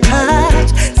with his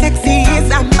touch, sexy is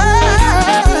a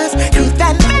must. Could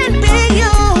that man be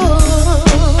you?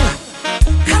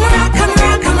 Come around, come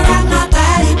around, come around my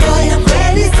body, boy, I'm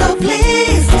ready, so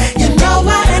please. You know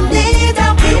what I need,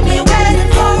 don't keep me waiting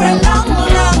for a long,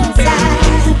 long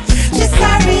time. Just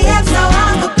hurry up so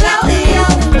I can blow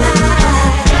your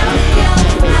mind.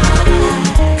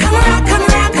 Come around, come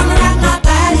around, come around my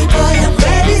body, boy, I'm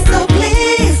ready, so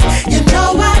please. You know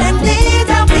what I need,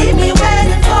 don't keep me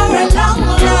waiting for a long,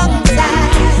 long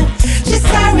time. Just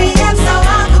hurry up so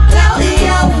I can blow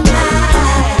your mind.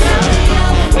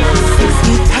 6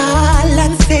 feet tall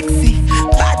and sexy,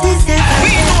 body's heavy.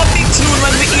 We know a big tune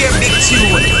when we hear big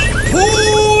tune.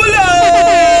 Pull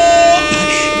up!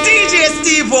 DJ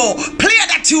Steve-O, play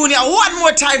that tune here one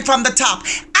more time from the top.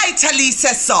 Italy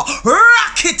says so.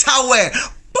 Rock it away.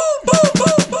 Boom, boom,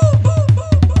 boom, boom, boom.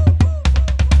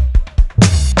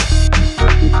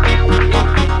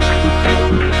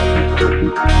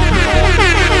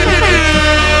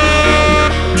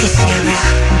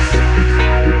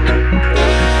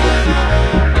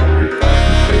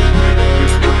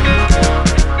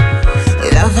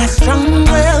 Love a strong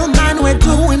will, man, we're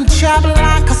doing job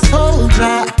like a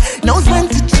soldier. Knows when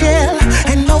to chill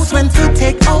and knows when to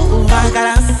take over.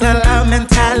 Got a hustler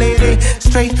mentality,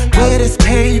 straight with his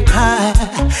paper.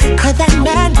 Could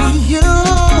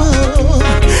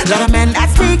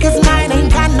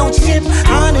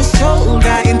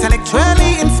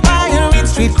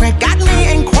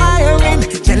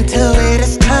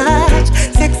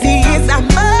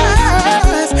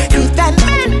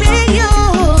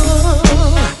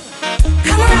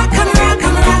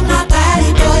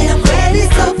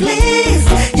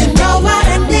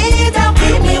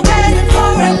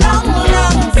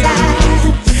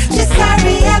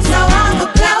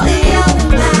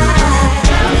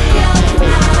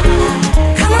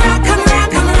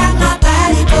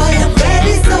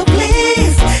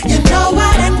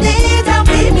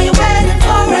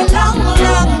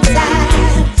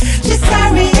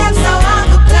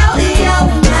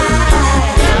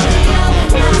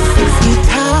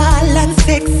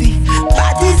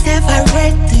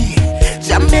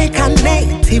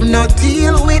believe, no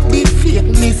deal with the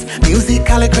fakeness.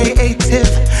 Musically creative,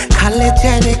 college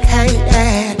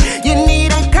educated. You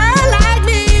need a girl like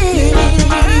me.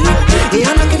 Yeah,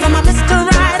 I'm looking for my Mr.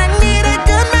 Right. I need a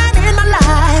good man in my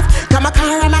life. Got my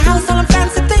car and my house, all them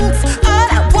fancy things. All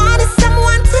I want is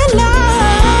someone to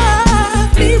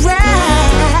love me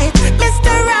right.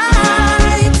 Mr.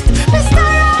 Right, Mr.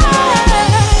 Right,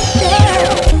 yeah.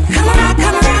 Come around,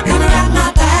 come around, come around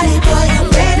my body, boy, I'm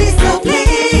ready, so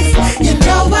please. You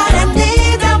know what I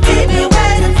need, don't keep me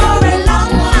waiting for a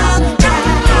long, long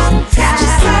time.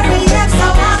 Just hurry up so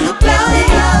I can blow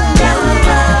it up, blow it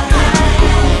up.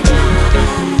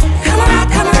 Come around,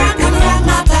 come around, come around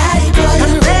my body, boy,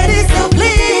 I'm ready, so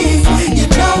please. You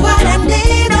know what I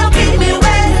need, don't keep me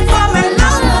waiting for a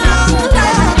long, long,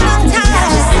 long, long time.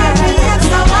 Just hurry up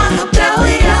so I can blow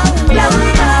it up, blow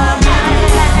it up.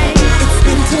 It's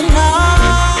been too long.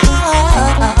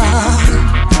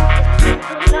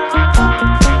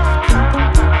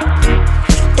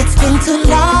 It's been too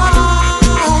long.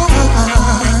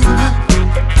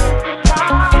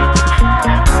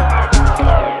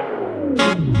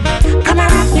 Come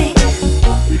and rock me.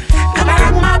 Come and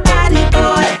rock my body,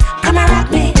 boy. Come and rock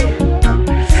me.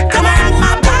 Come and rock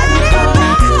my body, boy.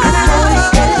 Come and rock me.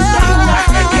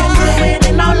 Can't do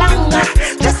it no longer.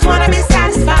 Just wanna be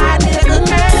satisfied. Need a good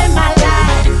man in my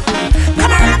life.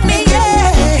 Come and rock me,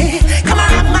 yeah. Come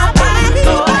and rock my body,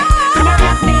 boy. Come and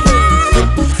rock me.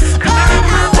 Come and rock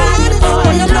my body,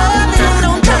 boy. You love me a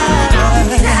long time.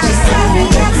 Just hurry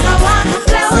up so I can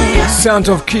blow it up. Sound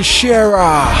of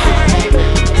Keishera,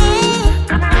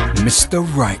 Mr.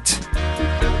 Right.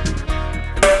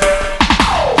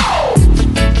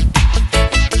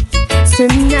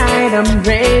 Tonight I'm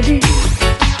ready,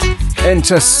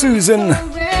 Enter Susan,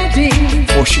 ready.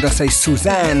 or should I say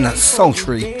Suzanne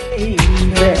Sultry.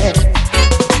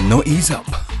 No ease up.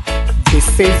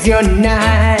 This is your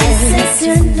night. This is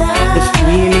your night. The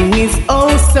feeling is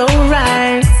oh so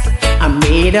right. I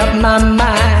made up my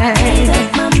mind.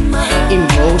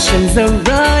 Emotions are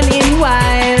running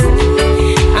wild.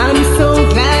 I'm so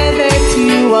glad that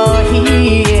you are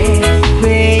here,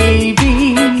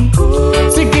 baby,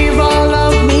 to give all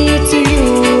of me to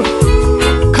you.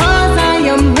 'Cause I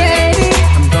am ready.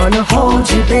 I'm gonna hold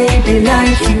you, baby,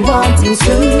 like you want me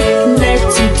to. Let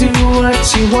you do what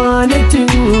you wanna do.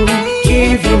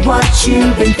 Give you what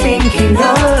you've been thinking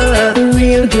of.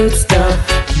 Real good stuff,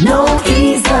 no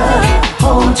ease up.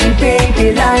 Hold you,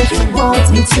 baby, like you want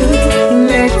me to.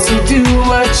 Let you do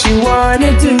what you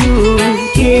wanna do.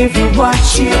 Give you what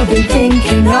you've been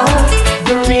thinking of.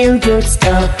 The real good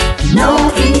stuff,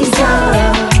 no ease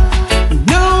up.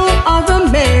 No other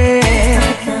man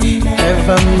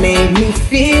ever made me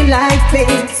feel like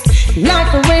this. Like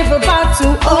a river about to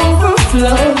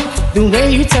overflow. The way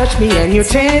you touch me and your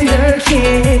tender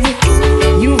kiss.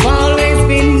 You've always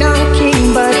been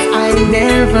knocking, but I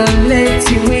never let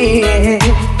you in.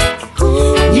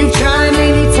 You've tried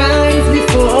many times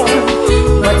before,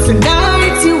 but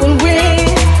tonight you will win.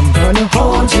 I'm gonna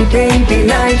hold you, baby,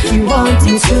 like you want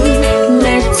me to.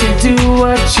 Let you do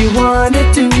what you wanna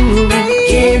do.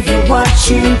 Give you what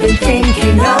you've been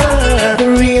thinking of. The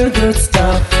real good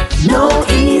stuff, no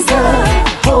ease up.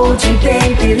 Hold you,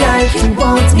 baby, like you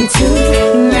want me to.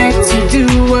 Let you do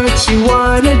what you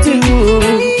wanna do.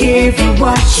 Give you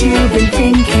what you've been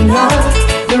thinking of.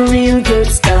 The real good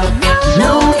stuff,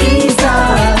 no ease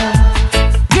up.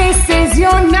 This is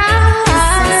your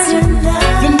night.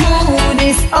 The mood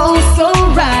is oh so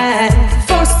right.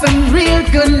 For some real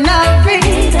good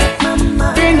loving.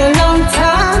 Been a long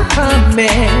time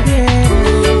coming.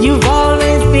 You've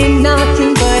always been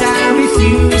knocking, but I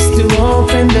refuse to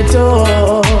open the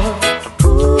door.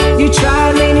 You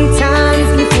tried many times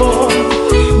before,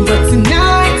 but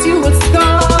tonight you will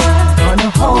score. Gonna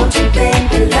hold you,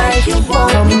 baby, like you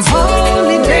want me to. Hold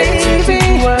me, baby,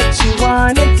 what you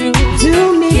wanna do. Do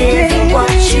me, give you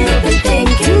what you've been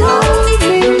thinking of.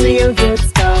 The real good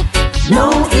stuff, no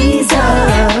ease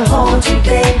up. Hold you,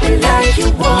 baby, like you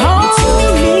want me to.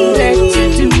 Let you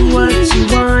do what you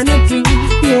wanna do.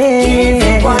 Yeah, give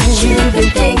you what you've been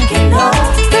thinking of.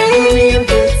 The real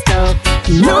good stuff,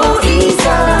 no ease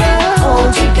up.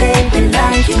 Hold you, baby,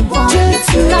 like you want me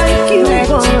to. Like you let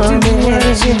want you do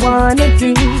what you wanna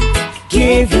do.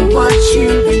 Give you what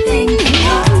you've been thinking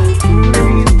of.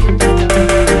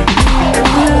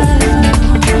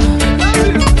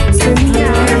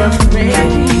 Tonight I'm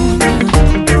ready.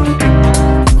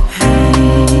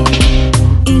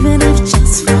 Even if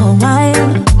just for a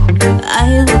while,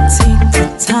 I will take the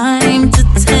time to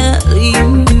tell you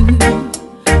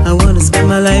I wanna spend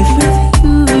my life with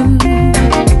you.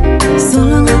 So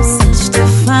long I've searched to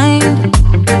find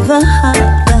the heart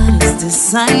that is the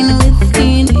designed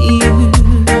within you.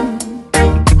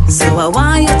 So I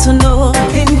want you to know,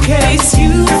 in case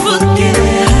you forget,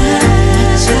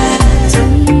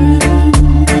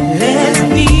 let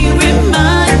me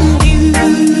remind you.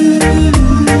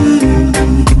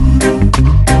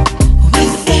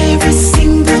 With every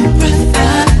single breath I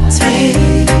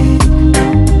take,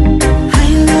 I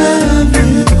love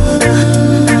you.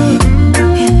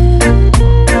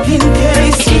 In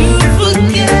case you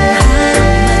forget,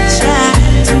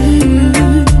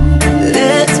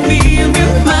 let me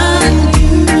remind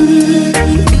you.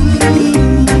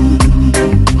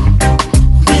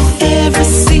 With every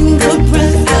single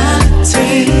breath I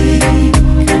take,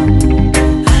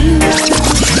 I love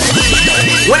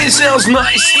you. When it sounds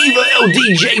nice, Steve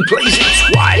LDJ plays it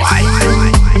twice.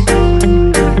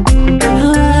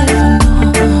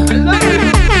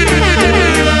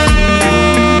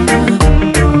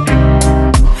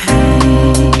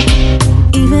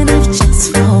 Even if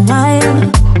just for a while,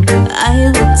 I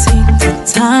will take the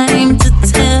time to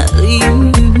tell you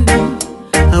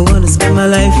I wanna spend my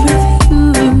life with you.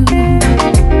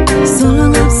 So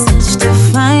long I've searched to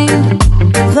find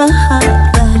the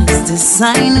heart that is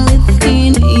designed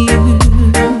within you.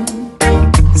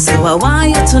 So I want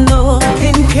you to know,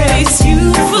 in case you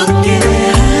forget,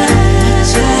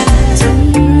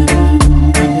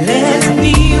 let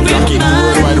me remind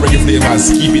you.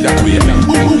 Keep it that way.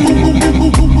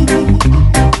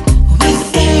 With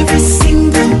every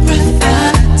single breath I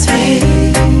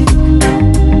take,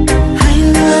 I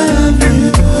love you.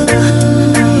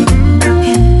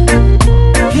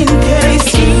 In case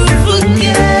you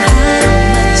forget,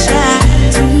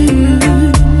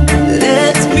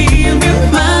 let me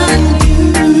remind you.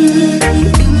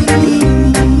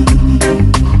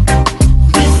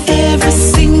 With every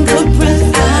single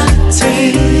breath I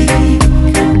take,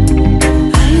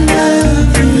 I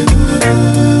love you.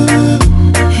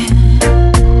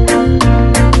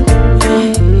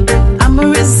 I'ma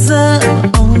reserve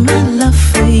all my love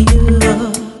for you.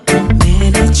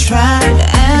 Many tried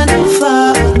and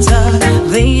falter,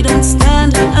 they don't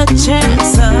stand a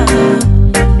chance.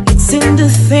 It's in the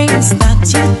things that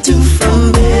you do for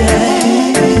me,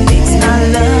 makes my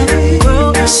love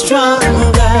grow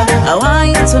stronger. I want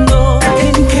you to know,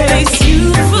 in case you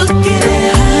forget,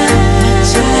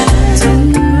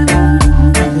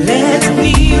 let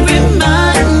me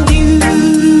remind you.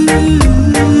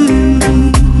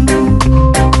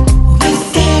 With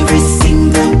every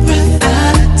single breath I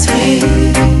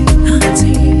take,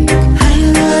 I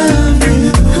love you.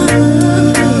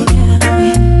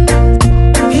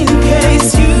 In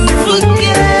case you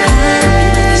forget,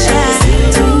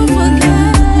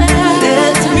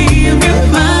 let me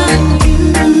remind you.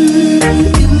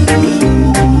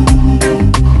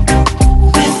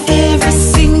 With every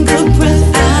single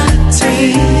breath I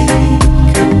take,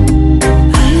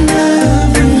 I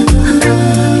love you.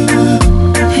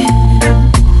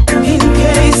 In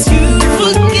case you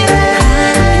forget,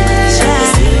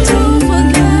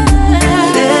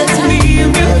 let me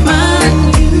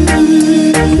remind you.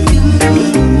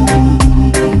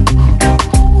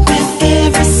 With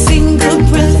every single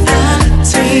breath I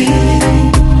take,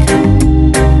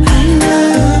 I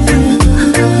love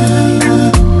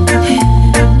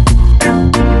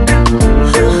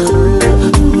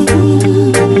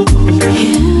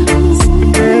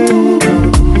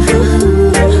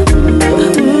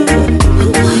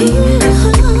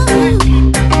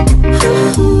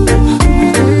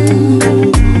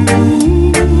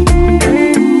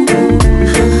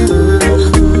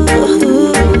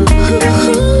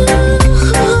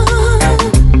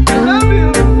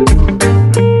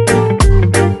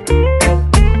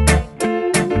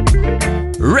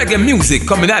Reggae music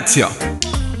coming at ya.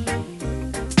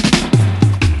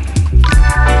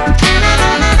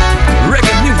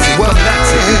 Reggae music coming at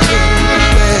ya.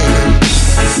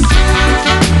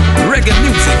 Reggae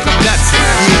music coming at ya.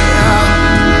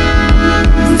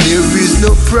 There is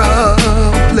no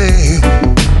problem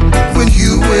when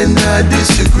you and I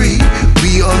disagree.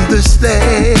 We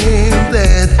understand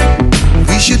that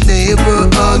we should never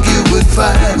argue and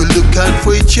fight. We look out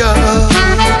for each other.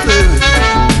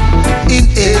 In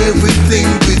everything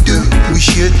we do, we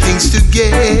share things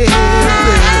together.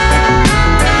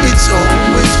 It's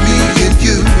always me and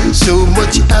you. So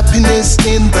much happiness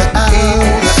in the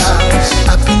house,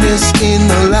 happiness in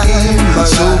our life.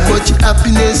 So much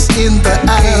happiness in the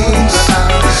house,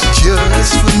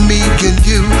 just for me and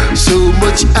you. So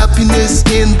much happiness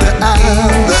in the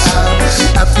house,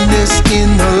 happiness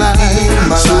in our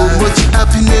life. So much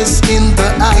happiness in the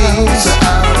house,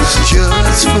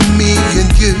 just for me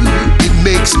and you. It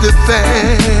makes the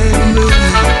family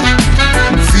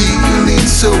feeling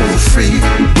so free.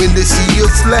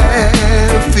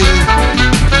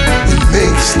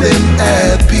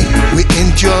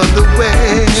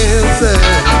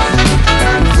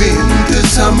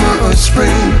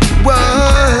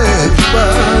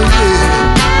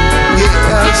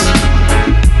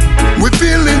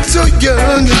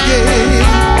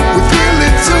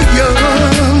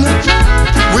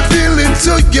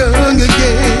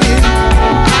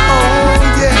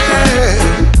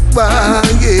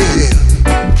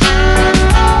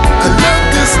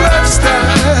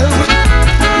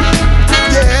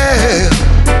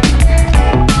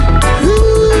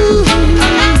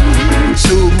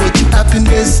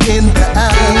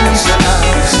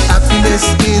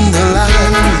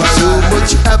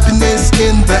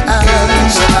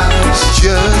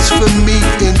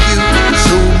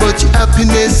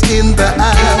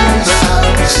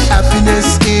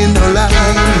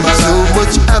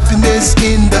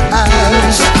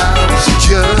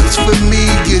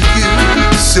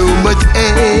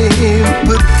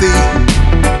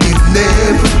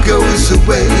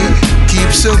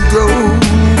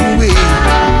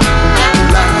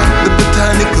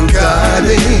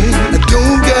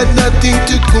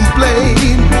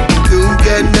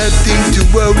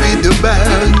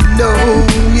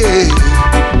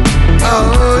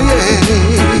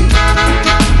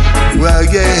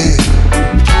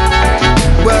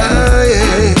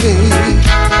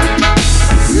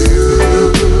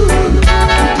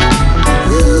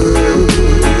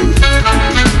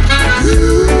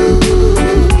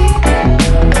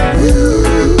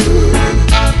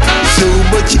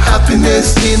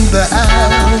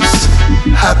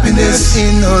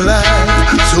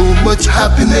 life. So much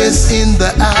happiness in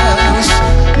the house,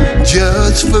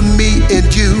 just for me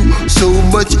and you. So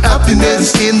much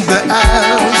happiness in the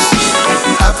house,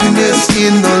 happiness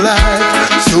in the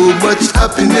life. So much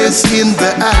happiness in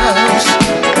the house,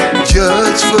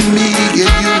 just for me and you.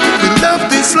 We love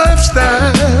this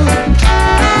lifestyle,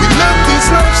 we love this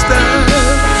lifestyle,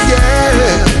 yeah.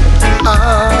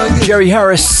 Yeah. Jerry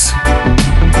Harris,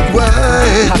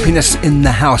 Happiness in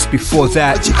the House. Before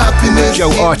that,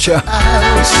 Joe Archer,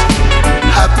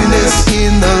 Happiness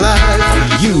in the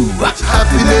life. You,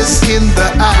 happiness in the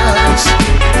house,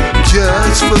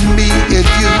 just for me and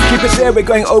you. Keep it there, we're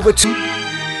going over to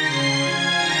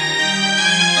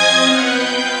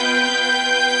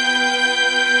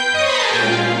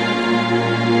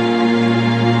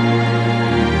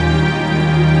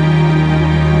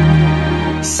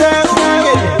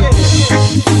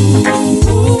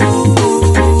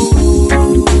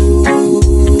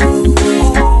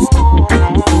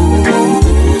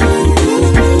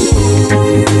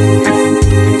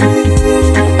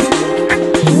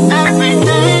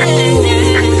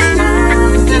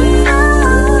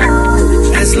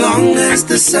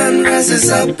the sun rises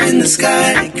up in the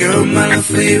sky, girl, my love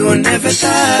for you will never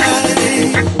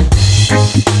die.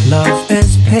 Love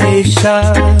is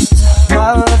patient,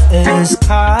 love is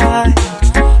kind,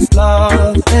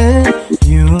 love in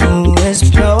you is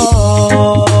pure.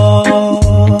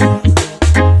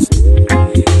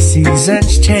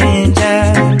 Seasons change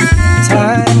and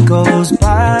time goes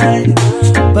by,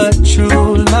 but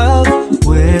true love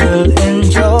will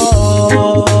endure.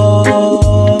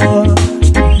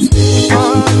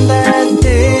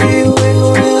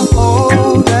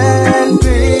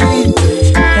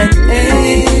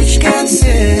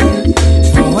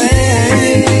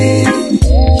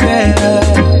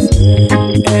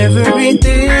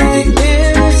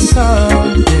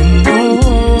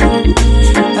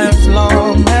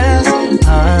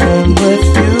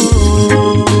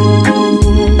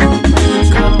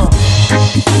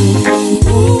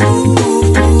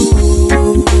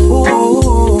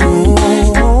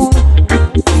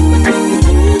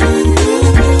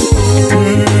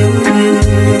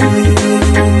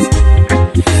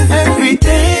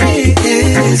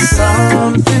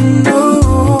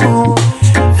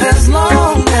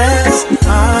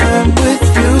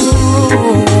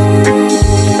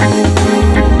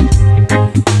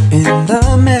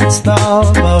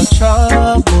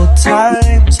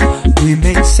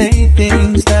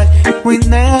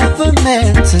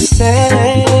 To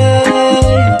say,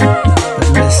 but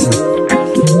listen,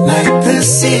 like the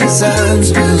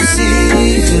seasons will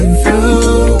see him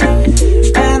through,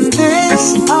 and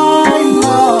this I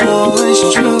know is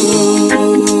true.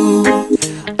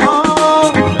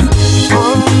 Oh,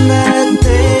 on that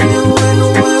day when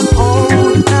we're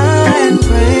old and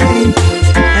gray,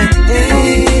 and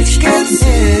age gets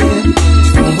in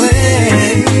the way.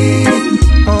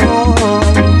 Oh,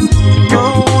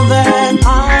 know that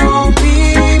I'll be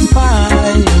by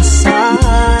your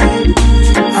side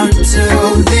until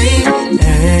the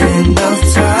end of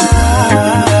time.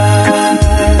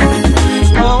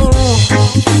 Oh,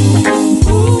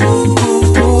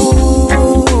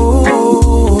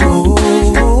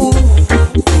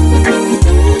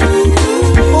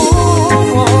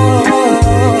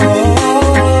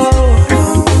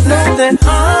 then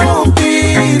I'll be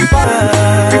by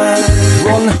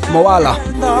Ron Moala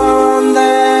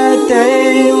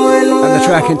and the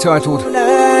track entitled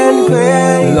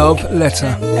Love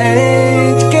Letter.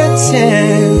 Age gets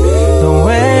in the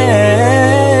way.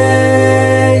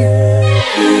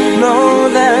 Know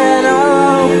that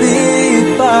I'll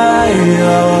be by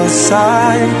your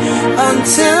side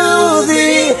until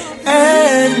the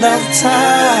end of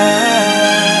time.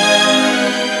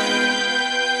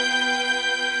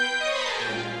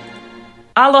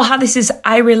 Aloha, this is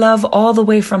Irie Love all the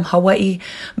way from Hawaii,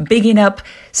 bigging up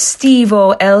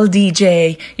Steve-O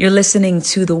LDJ. You're listening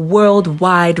to the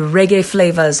worldwide reggae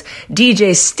flavors.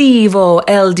 DJ Steve-O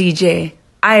LDJ.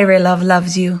 Irie Love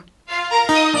loves you.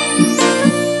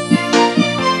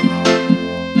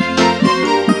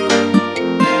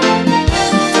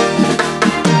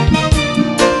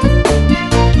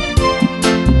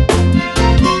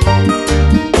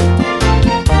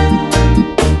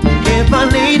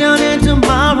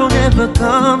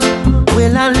 Come.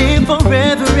 Will I live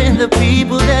forever in the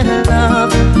people that I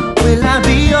love? Will I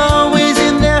be always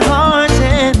in their hearts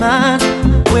and minds?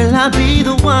 Will I be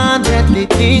the one that they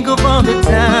think of all the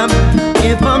time?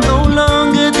 If I'm no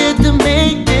longer there to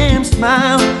make them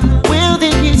smile, will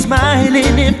they keep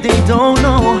smiling if they don't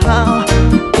know how?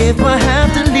 If I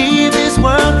have to leave this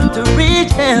world to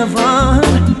reach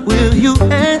heaven, will you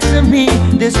answer me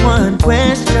this one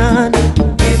question?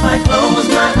 If I close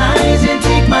my eyes and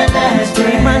take my last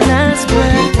breath,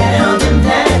 will you tell them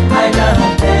that I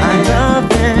love them? I love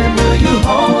them. Will you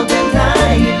hold them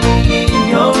tightly in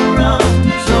your arms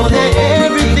so that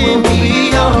everything will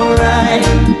be alright?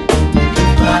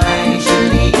 If I should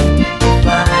leave, if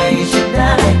I should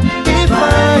die, if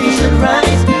I should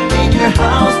rise in your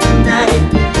house tonight,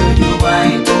 will you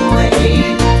wipe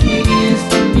away the tears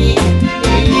for me?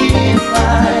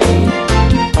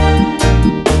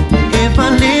 If I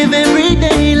live every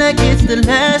day like it's the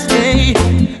last day,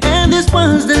 and this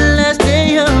was the last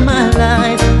day of my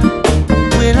life,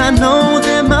 will I know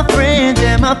that my friends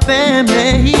and my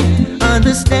family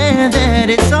understand that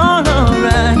it's all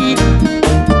alright?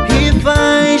 If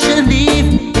I should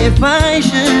leave, if I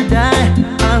should die,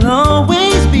 I'll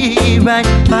always be right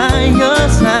by your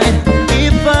side.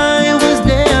 If I was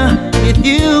there with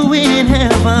you in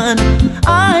heaven,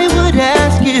 I would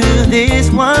ask you this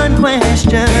one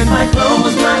question. If I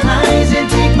close my eyes and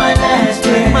take my last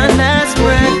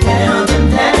breath, tell them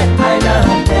that I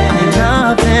love them. I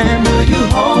love them. Will you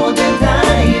hold them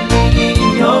tightly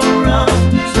in your arms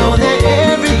so that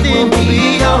everything will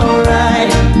be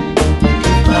alright?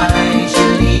 If I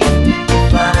should leave,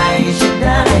 if I should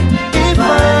die, if I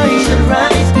should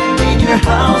rise in your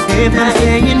house tonight, if I'm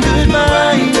saying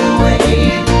goodbye,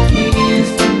 away the tears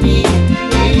for me.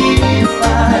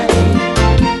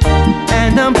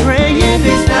 And I'm praying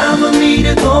it's time for me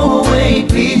to go away.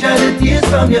 Please dry the tears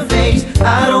from your face.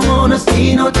 I don't wanna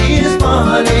see no tears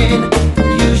falling.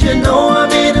 You should know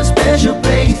I'm in a special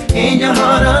place. In your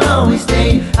heart I'll always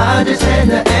stay. I just had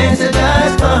to answer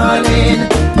God's calling.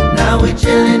 Now we're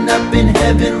chilling up in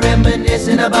heaven,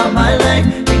 reminiscing about my life,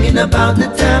 thinking about the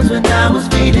times when I was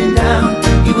feeling down.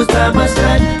 He was by my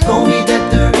side, told me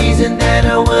that the reason that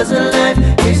I was alive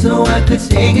is so I could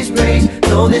sing his praise.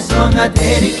 So this song I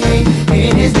dedicate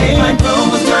in his name. I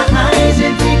close my eyes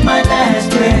and take my last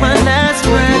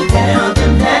breath, tell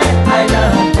them that I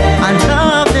love them. I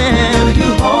love them. Will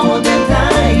you hold them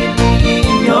tightly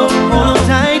in your arms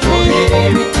so that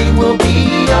everything will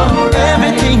be alright?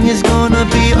 Everything is gonna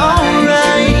be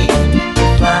alright.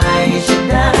 If I should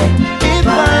die, if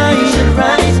I should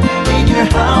rise in your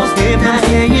house tonight, if I'm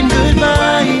saying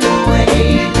goodbye,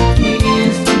 away the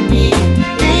tears for me.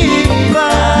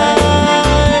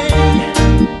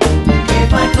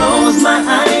 If I close my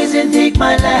eyes and take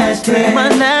my last breath,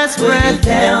 will you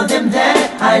tell them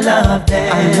that I love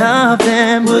them? I love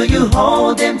them. Will you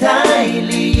hold them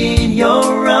tightly in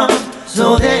your arms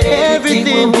so that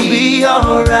everything will be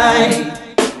alright?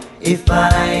 If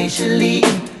I should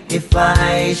leave, if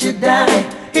I should die,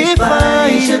 if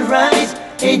I should rise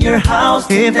in your house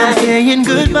tonight, if I'm saying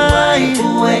goodbye, wipe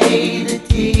away the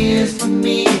tears for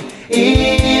me.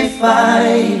 If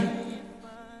I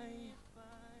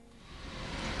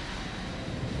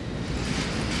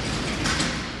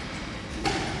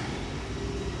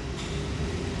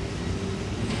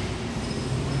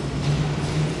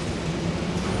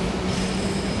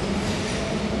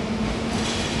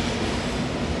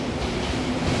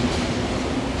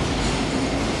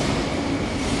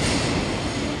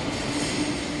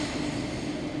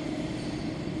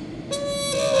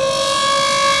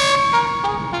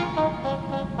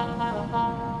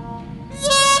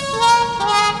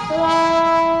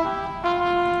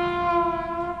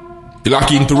You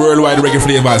lock into worldwide reggae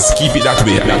flavors, keep it that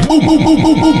way. Boom, boom, boom,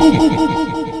 boom, boom, boom, boom,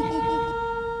 boom.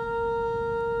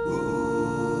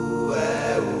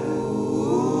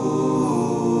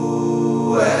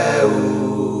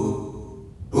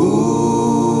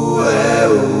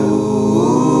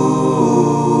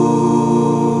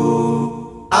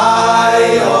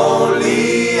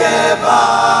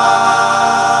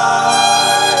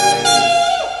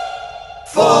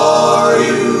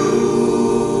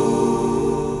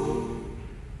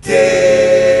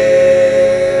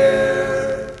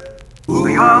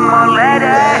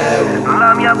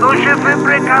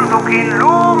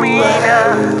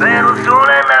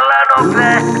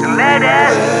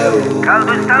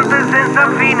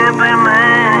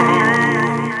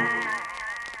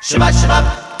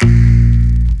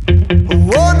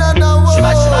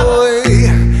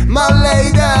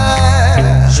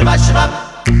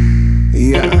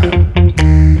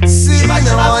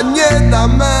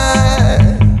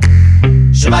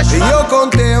 Io con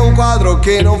te un quadro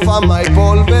che non fa mai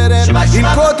polvere. Il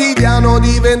quotidiano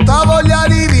diventa voglia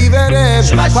di vivere.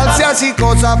 Qualsiasi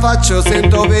cosa faccio,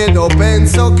 sento, vedo,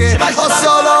 penso che ho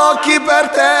solo occhi per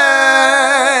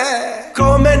te.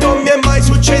 Come non mi è mai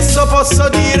successo, posso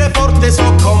dire forte,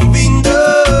 so convinto.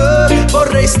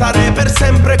 Vorrei stare per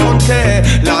sempre con te.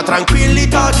 La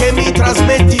tranquillità che mi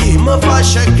trasmetti mi fa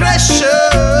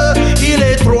crescere. Il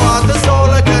è trovato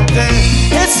solo che te.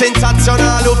 È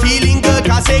sensazionale un feeling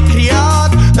che si è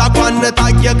creato da quando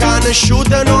taglia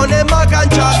conosciuta non è mai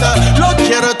canciata.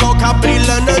 L'occhiere tocca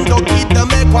brilla non tocchi da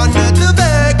me quando ti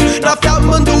vec. La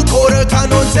fiamma in tuo cuore che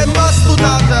non si è mai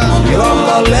studata.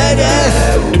 Io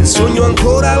lady, sogno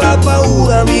ancora la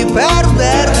paura di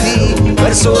perderti.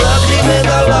 Verso lacrime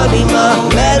dall'anima,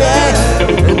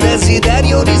 lady, il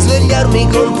desiderio di svegliarmi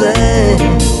con te.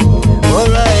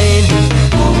 Alright,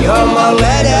 io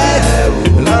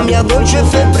lady, la mia dolce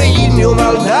febbre, il mio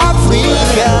mal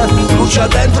d'Africa, brucia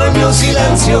dentro il mio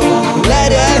silenzio,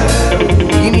 lady,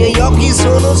 i miei occhi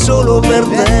sono solo per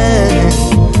te.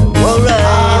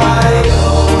 Alright,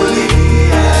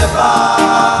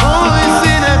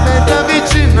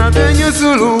 vicina degno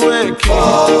solo weki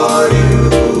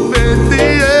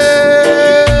Vedi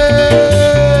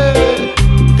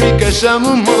che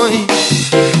casciamo noi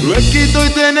weki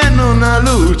toi tenendo una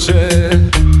luce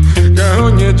che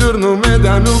ogni giorno mi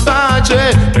danno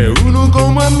pace e uno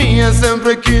come me è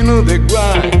sempre chi non de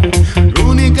guai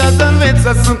l'unica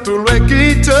salvezza sono tu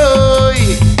weki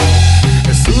toi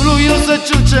e solo io so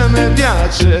ciò mi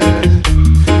piace.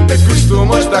 E questo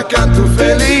mo sta accanto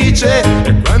felice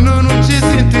e quando non ci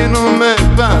senti non me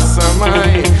passa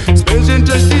mai, specie in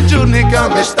questi giorni che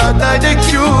mi sta dai de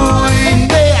chiui.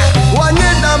 Quando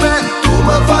da me tu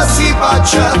mi fassi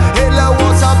faccia e la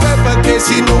vuoi sapere perché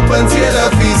si non pensiero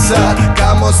fissa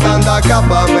che mo stando a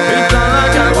capo a me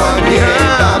quando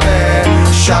da me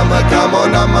sciama che mo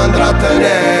non mandrà a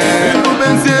tenere il tuo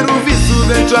pensiero fisso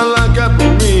dentro alla capo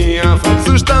mia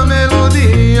faccio sta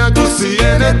melodia così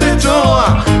e ne te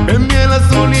gioia per me la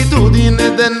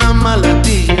solitudine è una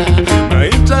malattia ma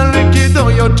in ciarrecchito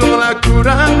io c'ho la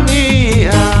cura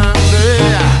mia.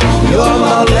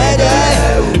 Io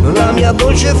lady, la mia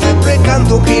dolce febbre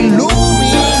canto che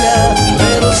illumina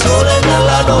vero sole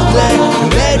nella notte,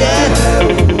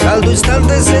 lady, caldo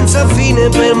istante senza fine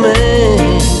per me.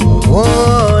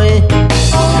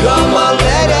 Io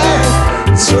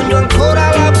lady, sogno ancora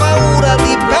la paura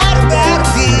di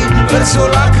perderti verso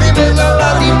lacrime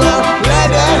dall'anima,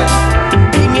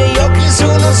 lady, i miei occhi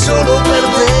sono solo per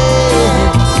te.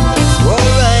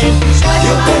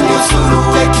 Io tengo solo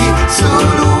vecchi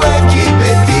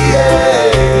per te.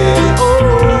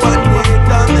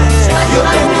 Io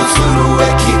tengo solo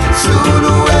vecchi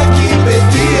per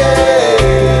te.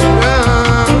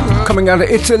 Coming out of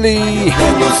Italy,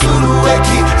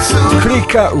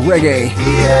 Clica Reggae.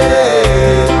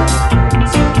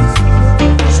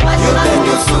 Io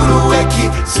tengo solo vecchi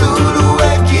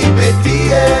per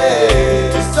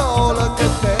te. Solo che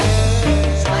te.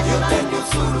 Io tengo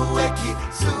solo vecchi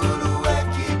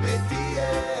per te.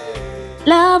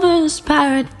 Lover's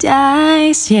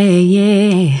paradise, yeah,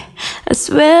 yeah. That's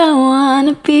where I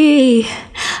wanna be.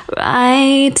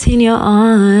 Right in your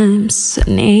arms,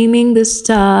 naming the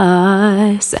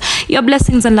stars. Your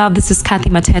blessings and love. This is Cathy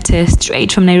Matete,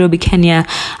 straight from Nairobi, Kenya,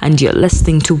 and you're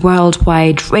listening to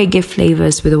Worldwide Reggae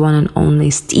Flavors with the one and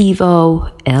only Steve-O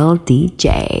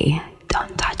LDJ.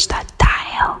 Don't touch that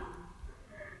dial.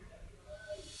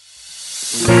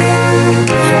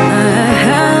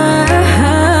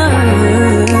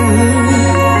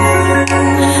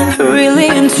 Really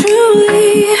and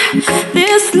truly,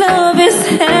 this love is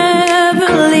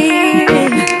heavenly.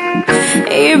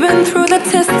 Even through the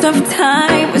test of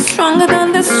time, we're stronger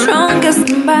than the strongest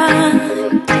bond.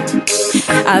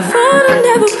 I vow to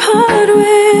never part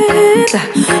with,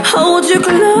 hold you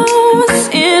close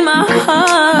in my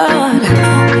heart.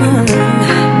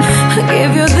 I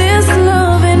give you this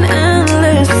loving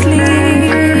endlessly.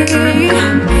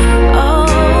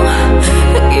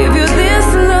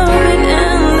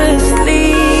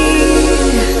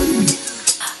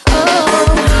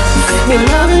 Your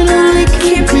loving only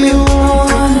keep me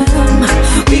warm.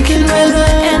 We can weather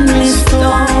any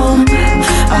storm.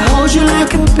 I hold you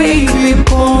like a baby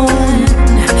born.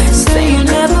 Say you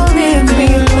never leave me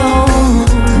alone.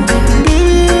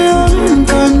 Baby, I'm in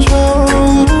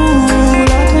control.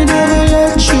 I can never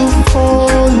let you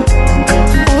fall.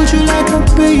 Hold you like a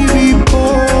baby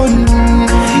born.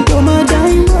 You're my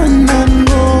diamond and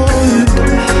gold.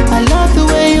 I love the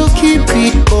way you keep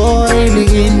it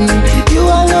boiling. You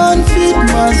alone feed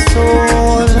my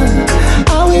soul.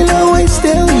 I will always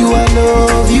tell you I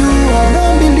love you. I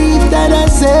don't believe that I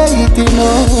say it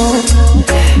enough.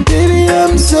 Baby,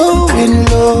 I'm so in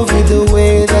love with the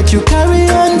way that you carry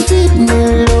and feed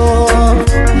me love.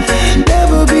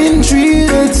 Never been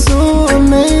treated so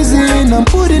amazing. I'm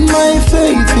putting my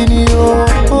faith in you.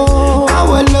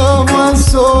 Our love was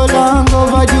so long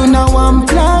overdue. Now I'm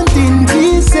planting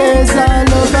pieces.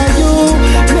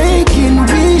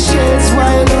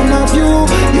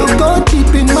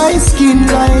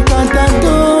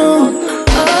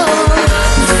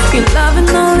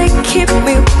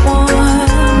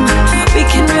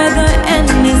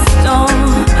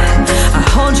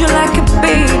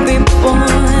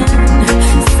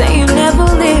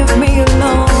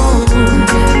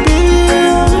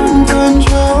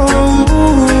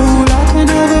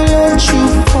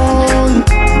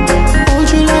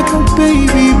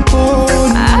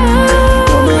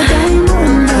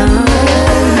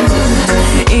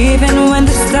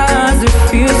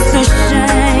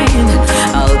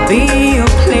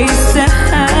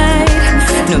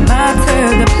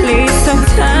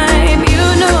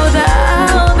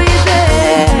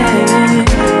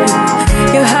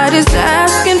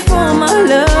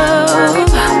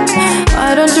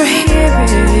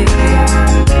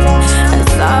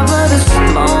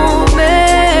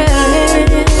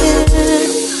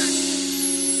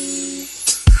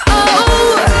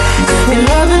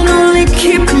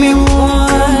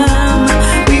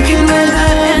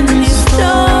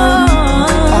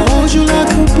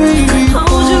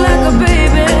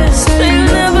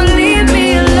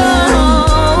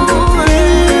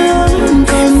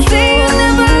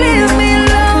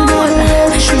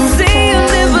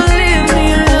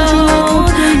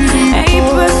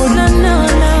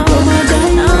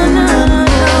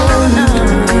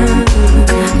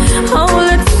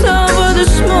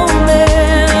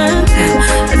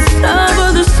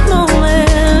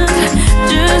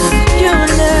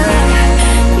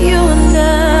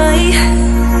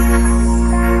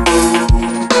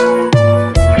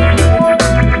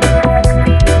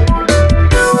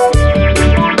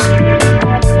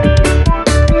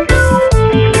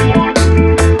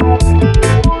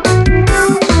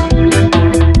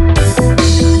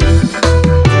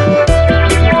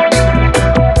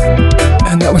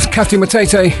 Cathy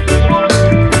Matete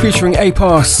featuring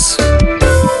A-Pass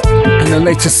and the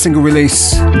latest single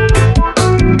release,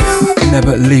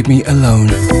 Never Leave Me Alone.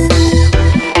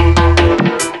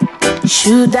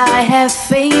 Should I have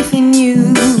faith in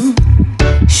you?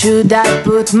 Should I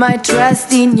put my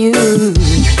trust in you?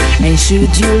 And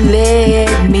should you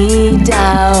let me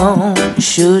down?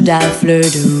 Should I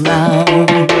flirt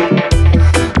around?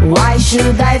 Why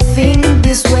should I think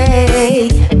this way?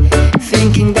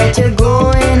 Thinking that you're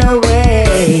going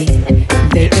away.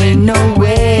 There ain't no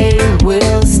way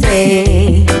we'll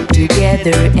stay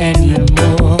together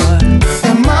anymore.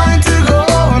 Am I to go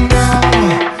now,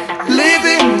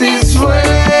 living this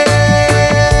way?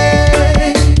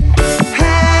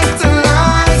 Acting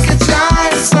like a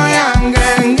child so young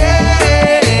and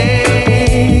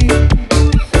gay.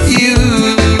 You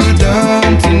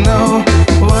don't know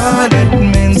what it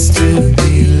means to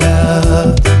be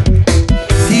loved.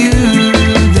 You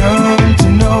don't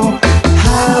know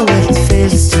how it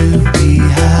feels to be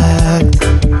hugged.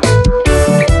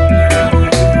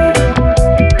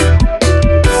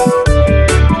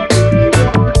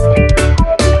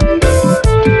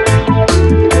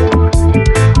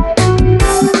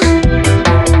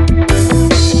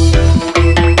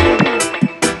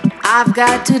 I've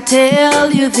got to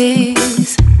tell you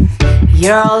this.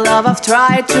 Your love I've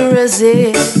tried to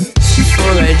resist,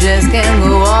 for I just can't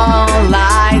go on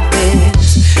like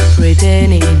this,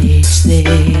 pretending each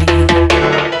day.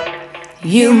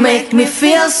 You make me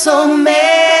feel so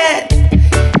mad.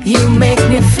 You make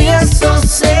me feel so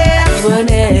sad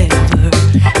whenever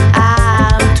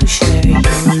I'm to share your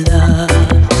love.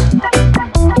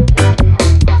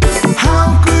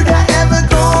 How could I ever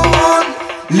go on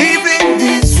living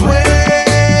this way?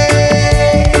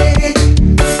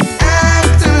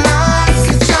 Acting like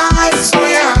a child so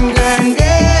young and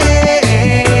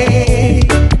gay.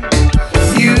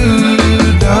 You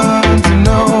don't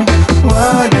know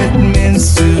what it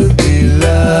means to be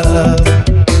loved.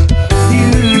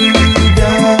 You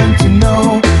don't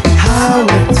know how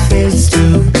it feels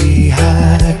to be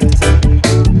hugged.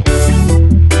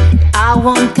 I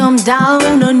won't come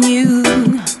down on you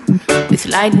with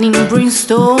lightning,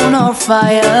 brimstone, or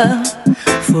fire,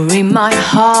 for in my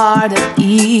heart that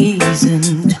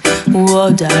isn't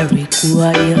what I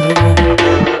require.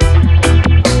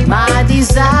 My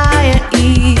desire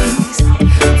is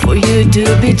for you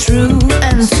to be true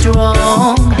and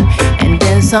strong, and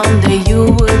then someday you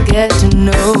will get to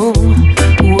know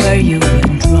where you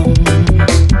went wrong.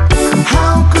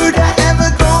 How could I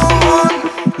ever go on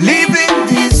living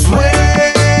this way?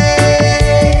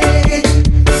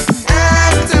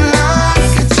 Acting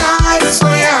like a child so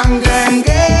young and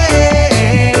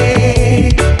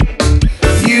gay.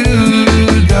 You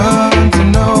don't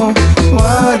know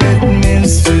what it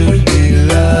means to be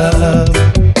loved.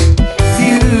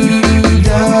 You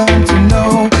don't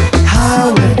know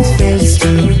how it feels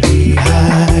to be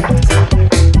hugged.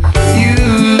 You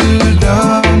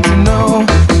don't know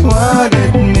what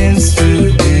it means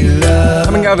to be loved.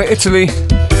 Coming out of Italy,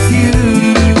 You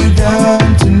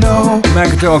don't know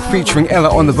Magadog featuring Ella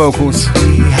on the vocals,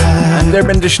 and their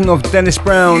rendition of Dennis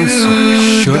Brown's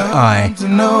Should I? to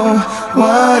know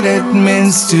what it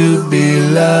means to be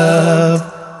loved.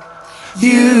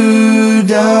 You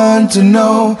don't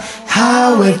know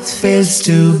how it feels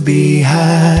to be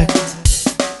hugged.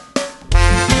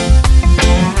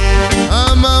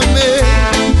 Amame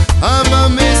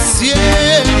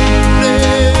siempre.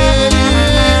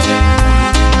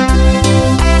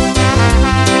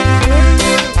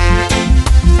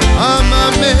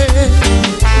 Amame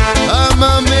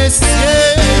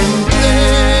siempre.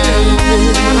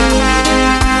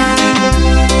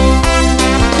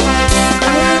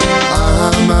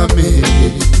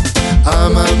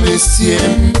 Amame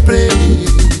siempre.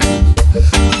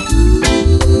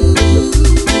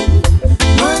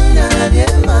 No hay nadie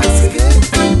más que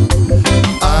tú.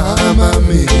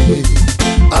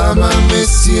 Amame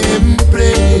siempre.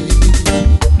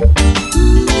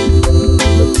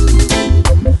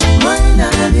 No hay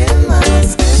nadie más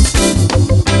que tú.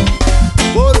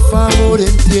 Por favor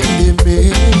entiéndeme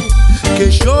que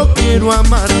yo quiero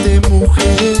amarte,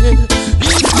 mujer.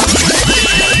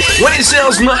 When it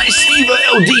sounds nice, Tifa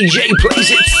LDJ plays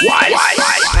it twice.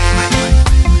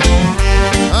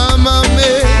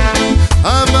 Amame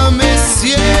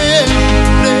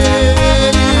siempre.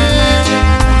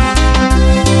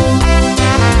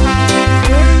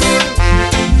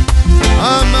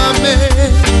 Amame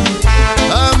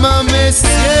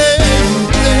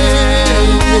siempre.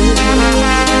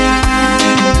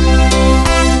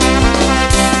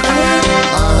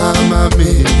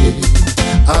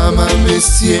 Amame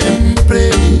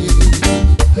siempre.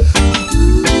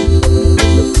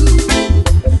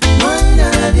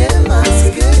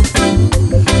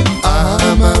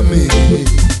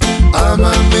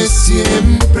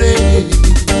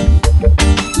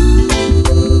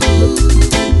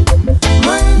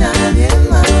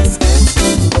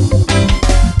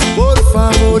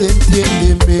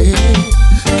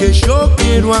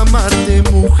 amarte,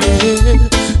 mujer,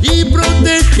 y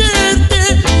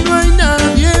protegerte. No hay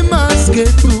nadie más que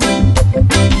tú.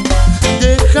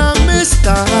 Déjame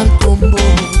estar con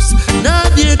vos,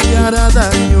 nadie te hará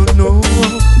daño, no.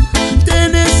 Te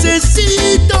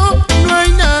necesito, no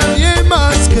hay nadie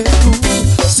más que tú.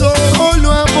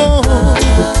 Solo a vos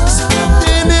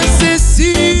te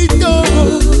necesito.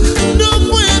 No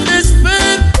puedes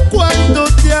ver cuánto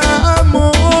te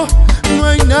amo. No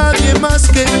hay nadie más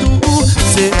que tú.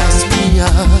 Seas mía.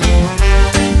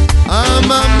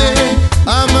 Ámame,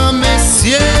 ámame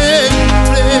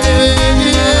siempre.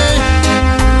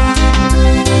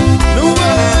 No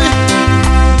way.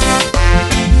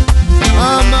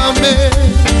 Ámame,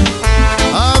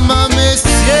 ámame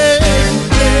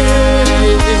siempre.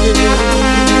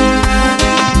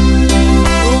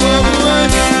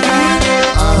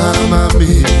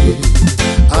 Ámame,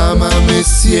 ámame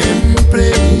siempre.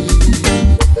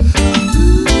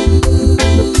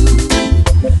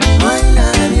 No hay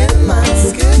nadie más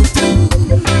que tú.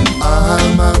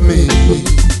 Ámame,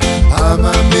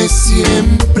 ámame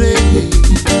siempre.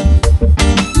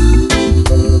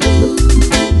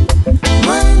 No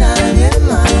hay nadie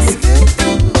más que tú.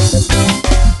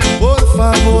 Por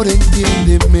favor,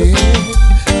 entiéndeme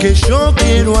que yo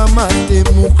quiero amarte,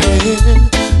 mujer,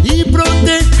 y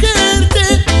protegerte.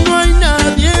 No hay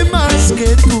nadie más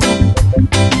que tú.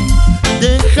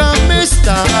 Déjame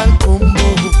estar con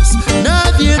vos,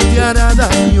 nadie te hará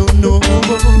daño, no.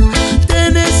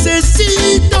 Te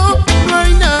necesito, no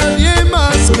hay nadie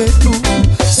más que tú.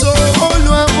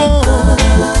 Solo a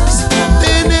vos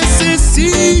te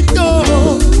necesito.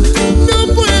 No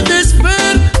puedes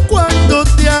ver cuánto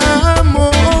te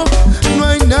amo. No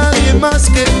hay nadie más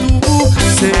que tú.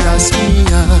 Serás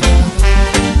mía.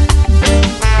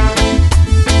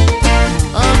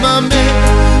 Ámame,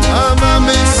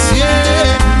 ámame siempre.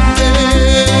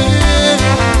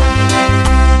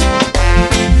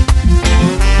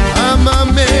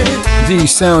 Ámame. The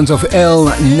sounds of El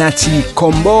Natty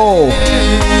Combo,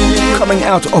 coming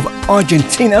out of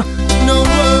Argentina. No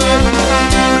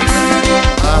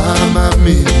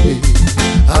ámame,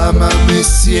 ámame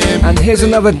siempre. And here's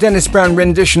another Dennis Brown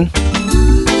rendition.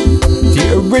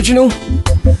 The original,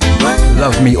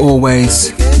 Love Me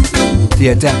Always. The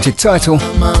adapted title,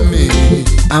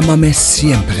 Amame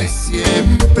Siempre.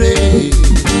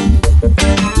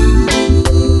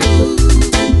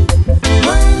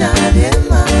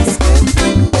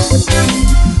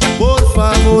 Por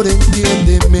favor,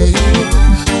 entiéndeme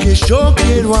que yo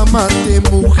quiero amarte,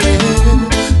 mujer,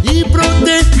 y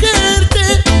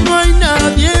protegerte. No hay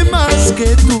nadie más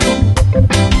que tú.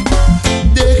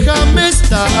 Déjame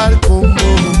estar con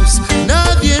vos,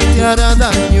 nadie te hará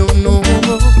daño, no.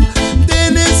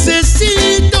 Te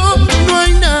necesito, no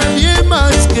hay nadie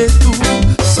más que tú.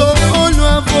 Solo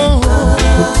a vos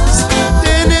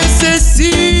te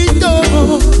necesito.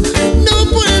 No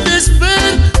puedes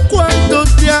ver cuánto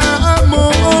te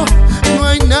amo. No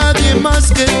hay nadie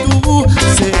más que tú.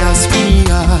 Seas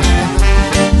mía.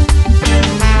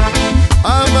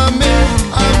 Ámame,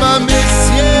 ámame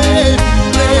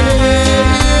siempre.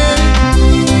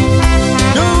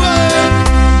 No way.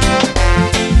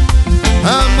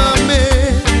 Ámame,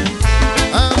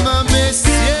 ámame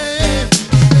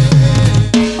siempre.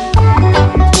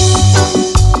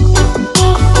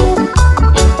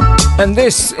 And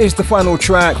this is the final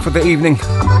track for the evening.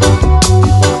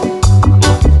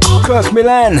 Kirk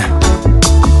Milan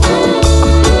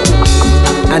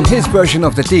and his version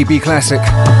of the DB classic,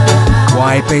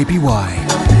 Why Baby Why.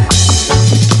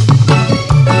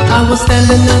 I was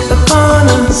standing at the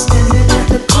corner,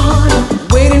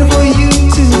 waiting for you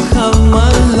to come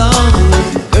along.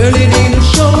 Girl, it ain't a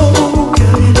show.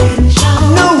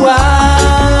 No, I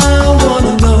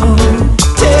wanna know.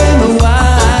 Tell me why.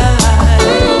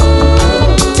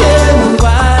 Tell me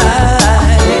why.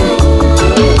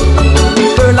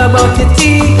 Girl, I bought your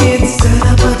tickets.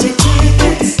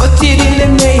 But you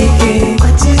didn't make it.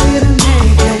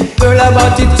 Girl, I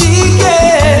bought your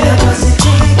tickets.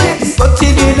 But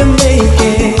you didn't make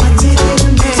it.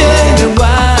 Tell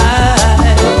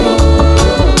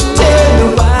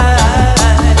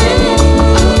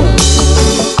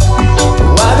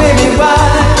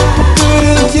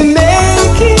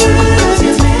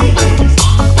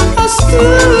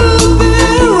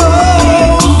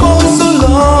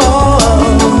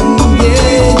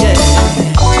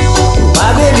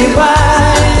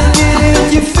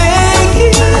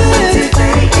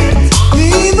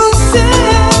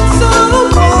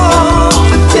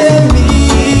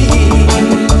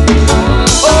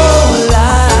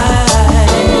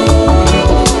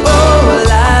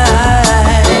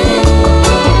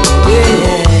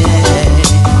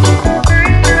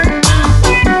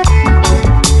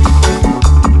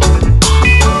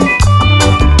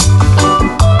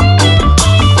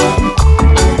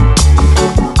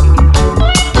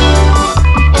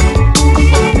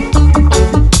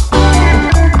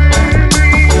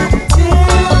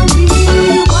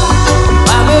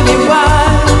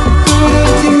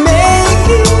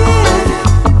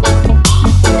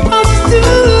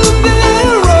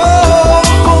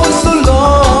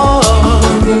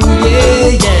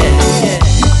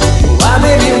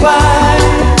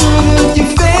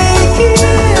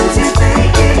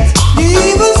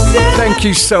Thank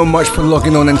you so much for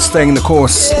logging on and staying the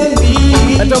course.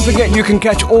 And don't forget, you can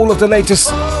catch all of the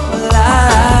latest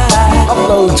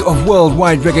uploads of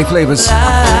worldwide reggae flavors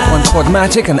on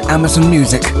Podmatic and Amazon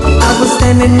Music.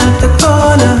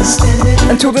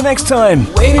 Until the next time,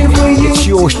 it's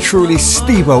yours truly,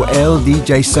 Steve-O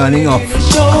LDJ signing off.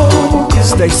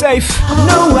 Stay safe.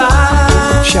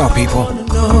 Ciao, people.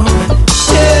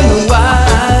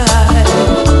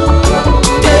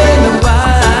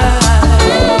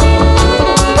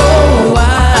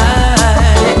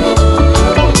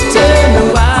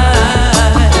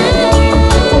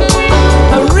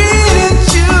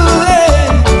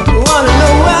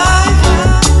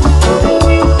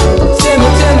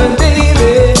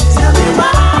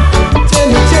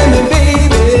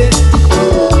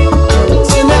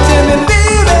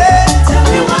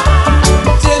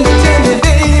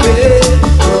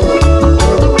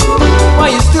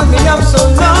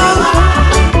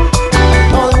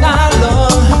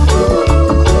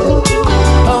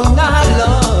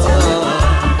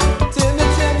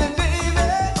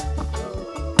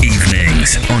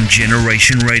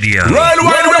 Generation Radio.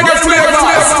 Worldwide Reggae Flavors.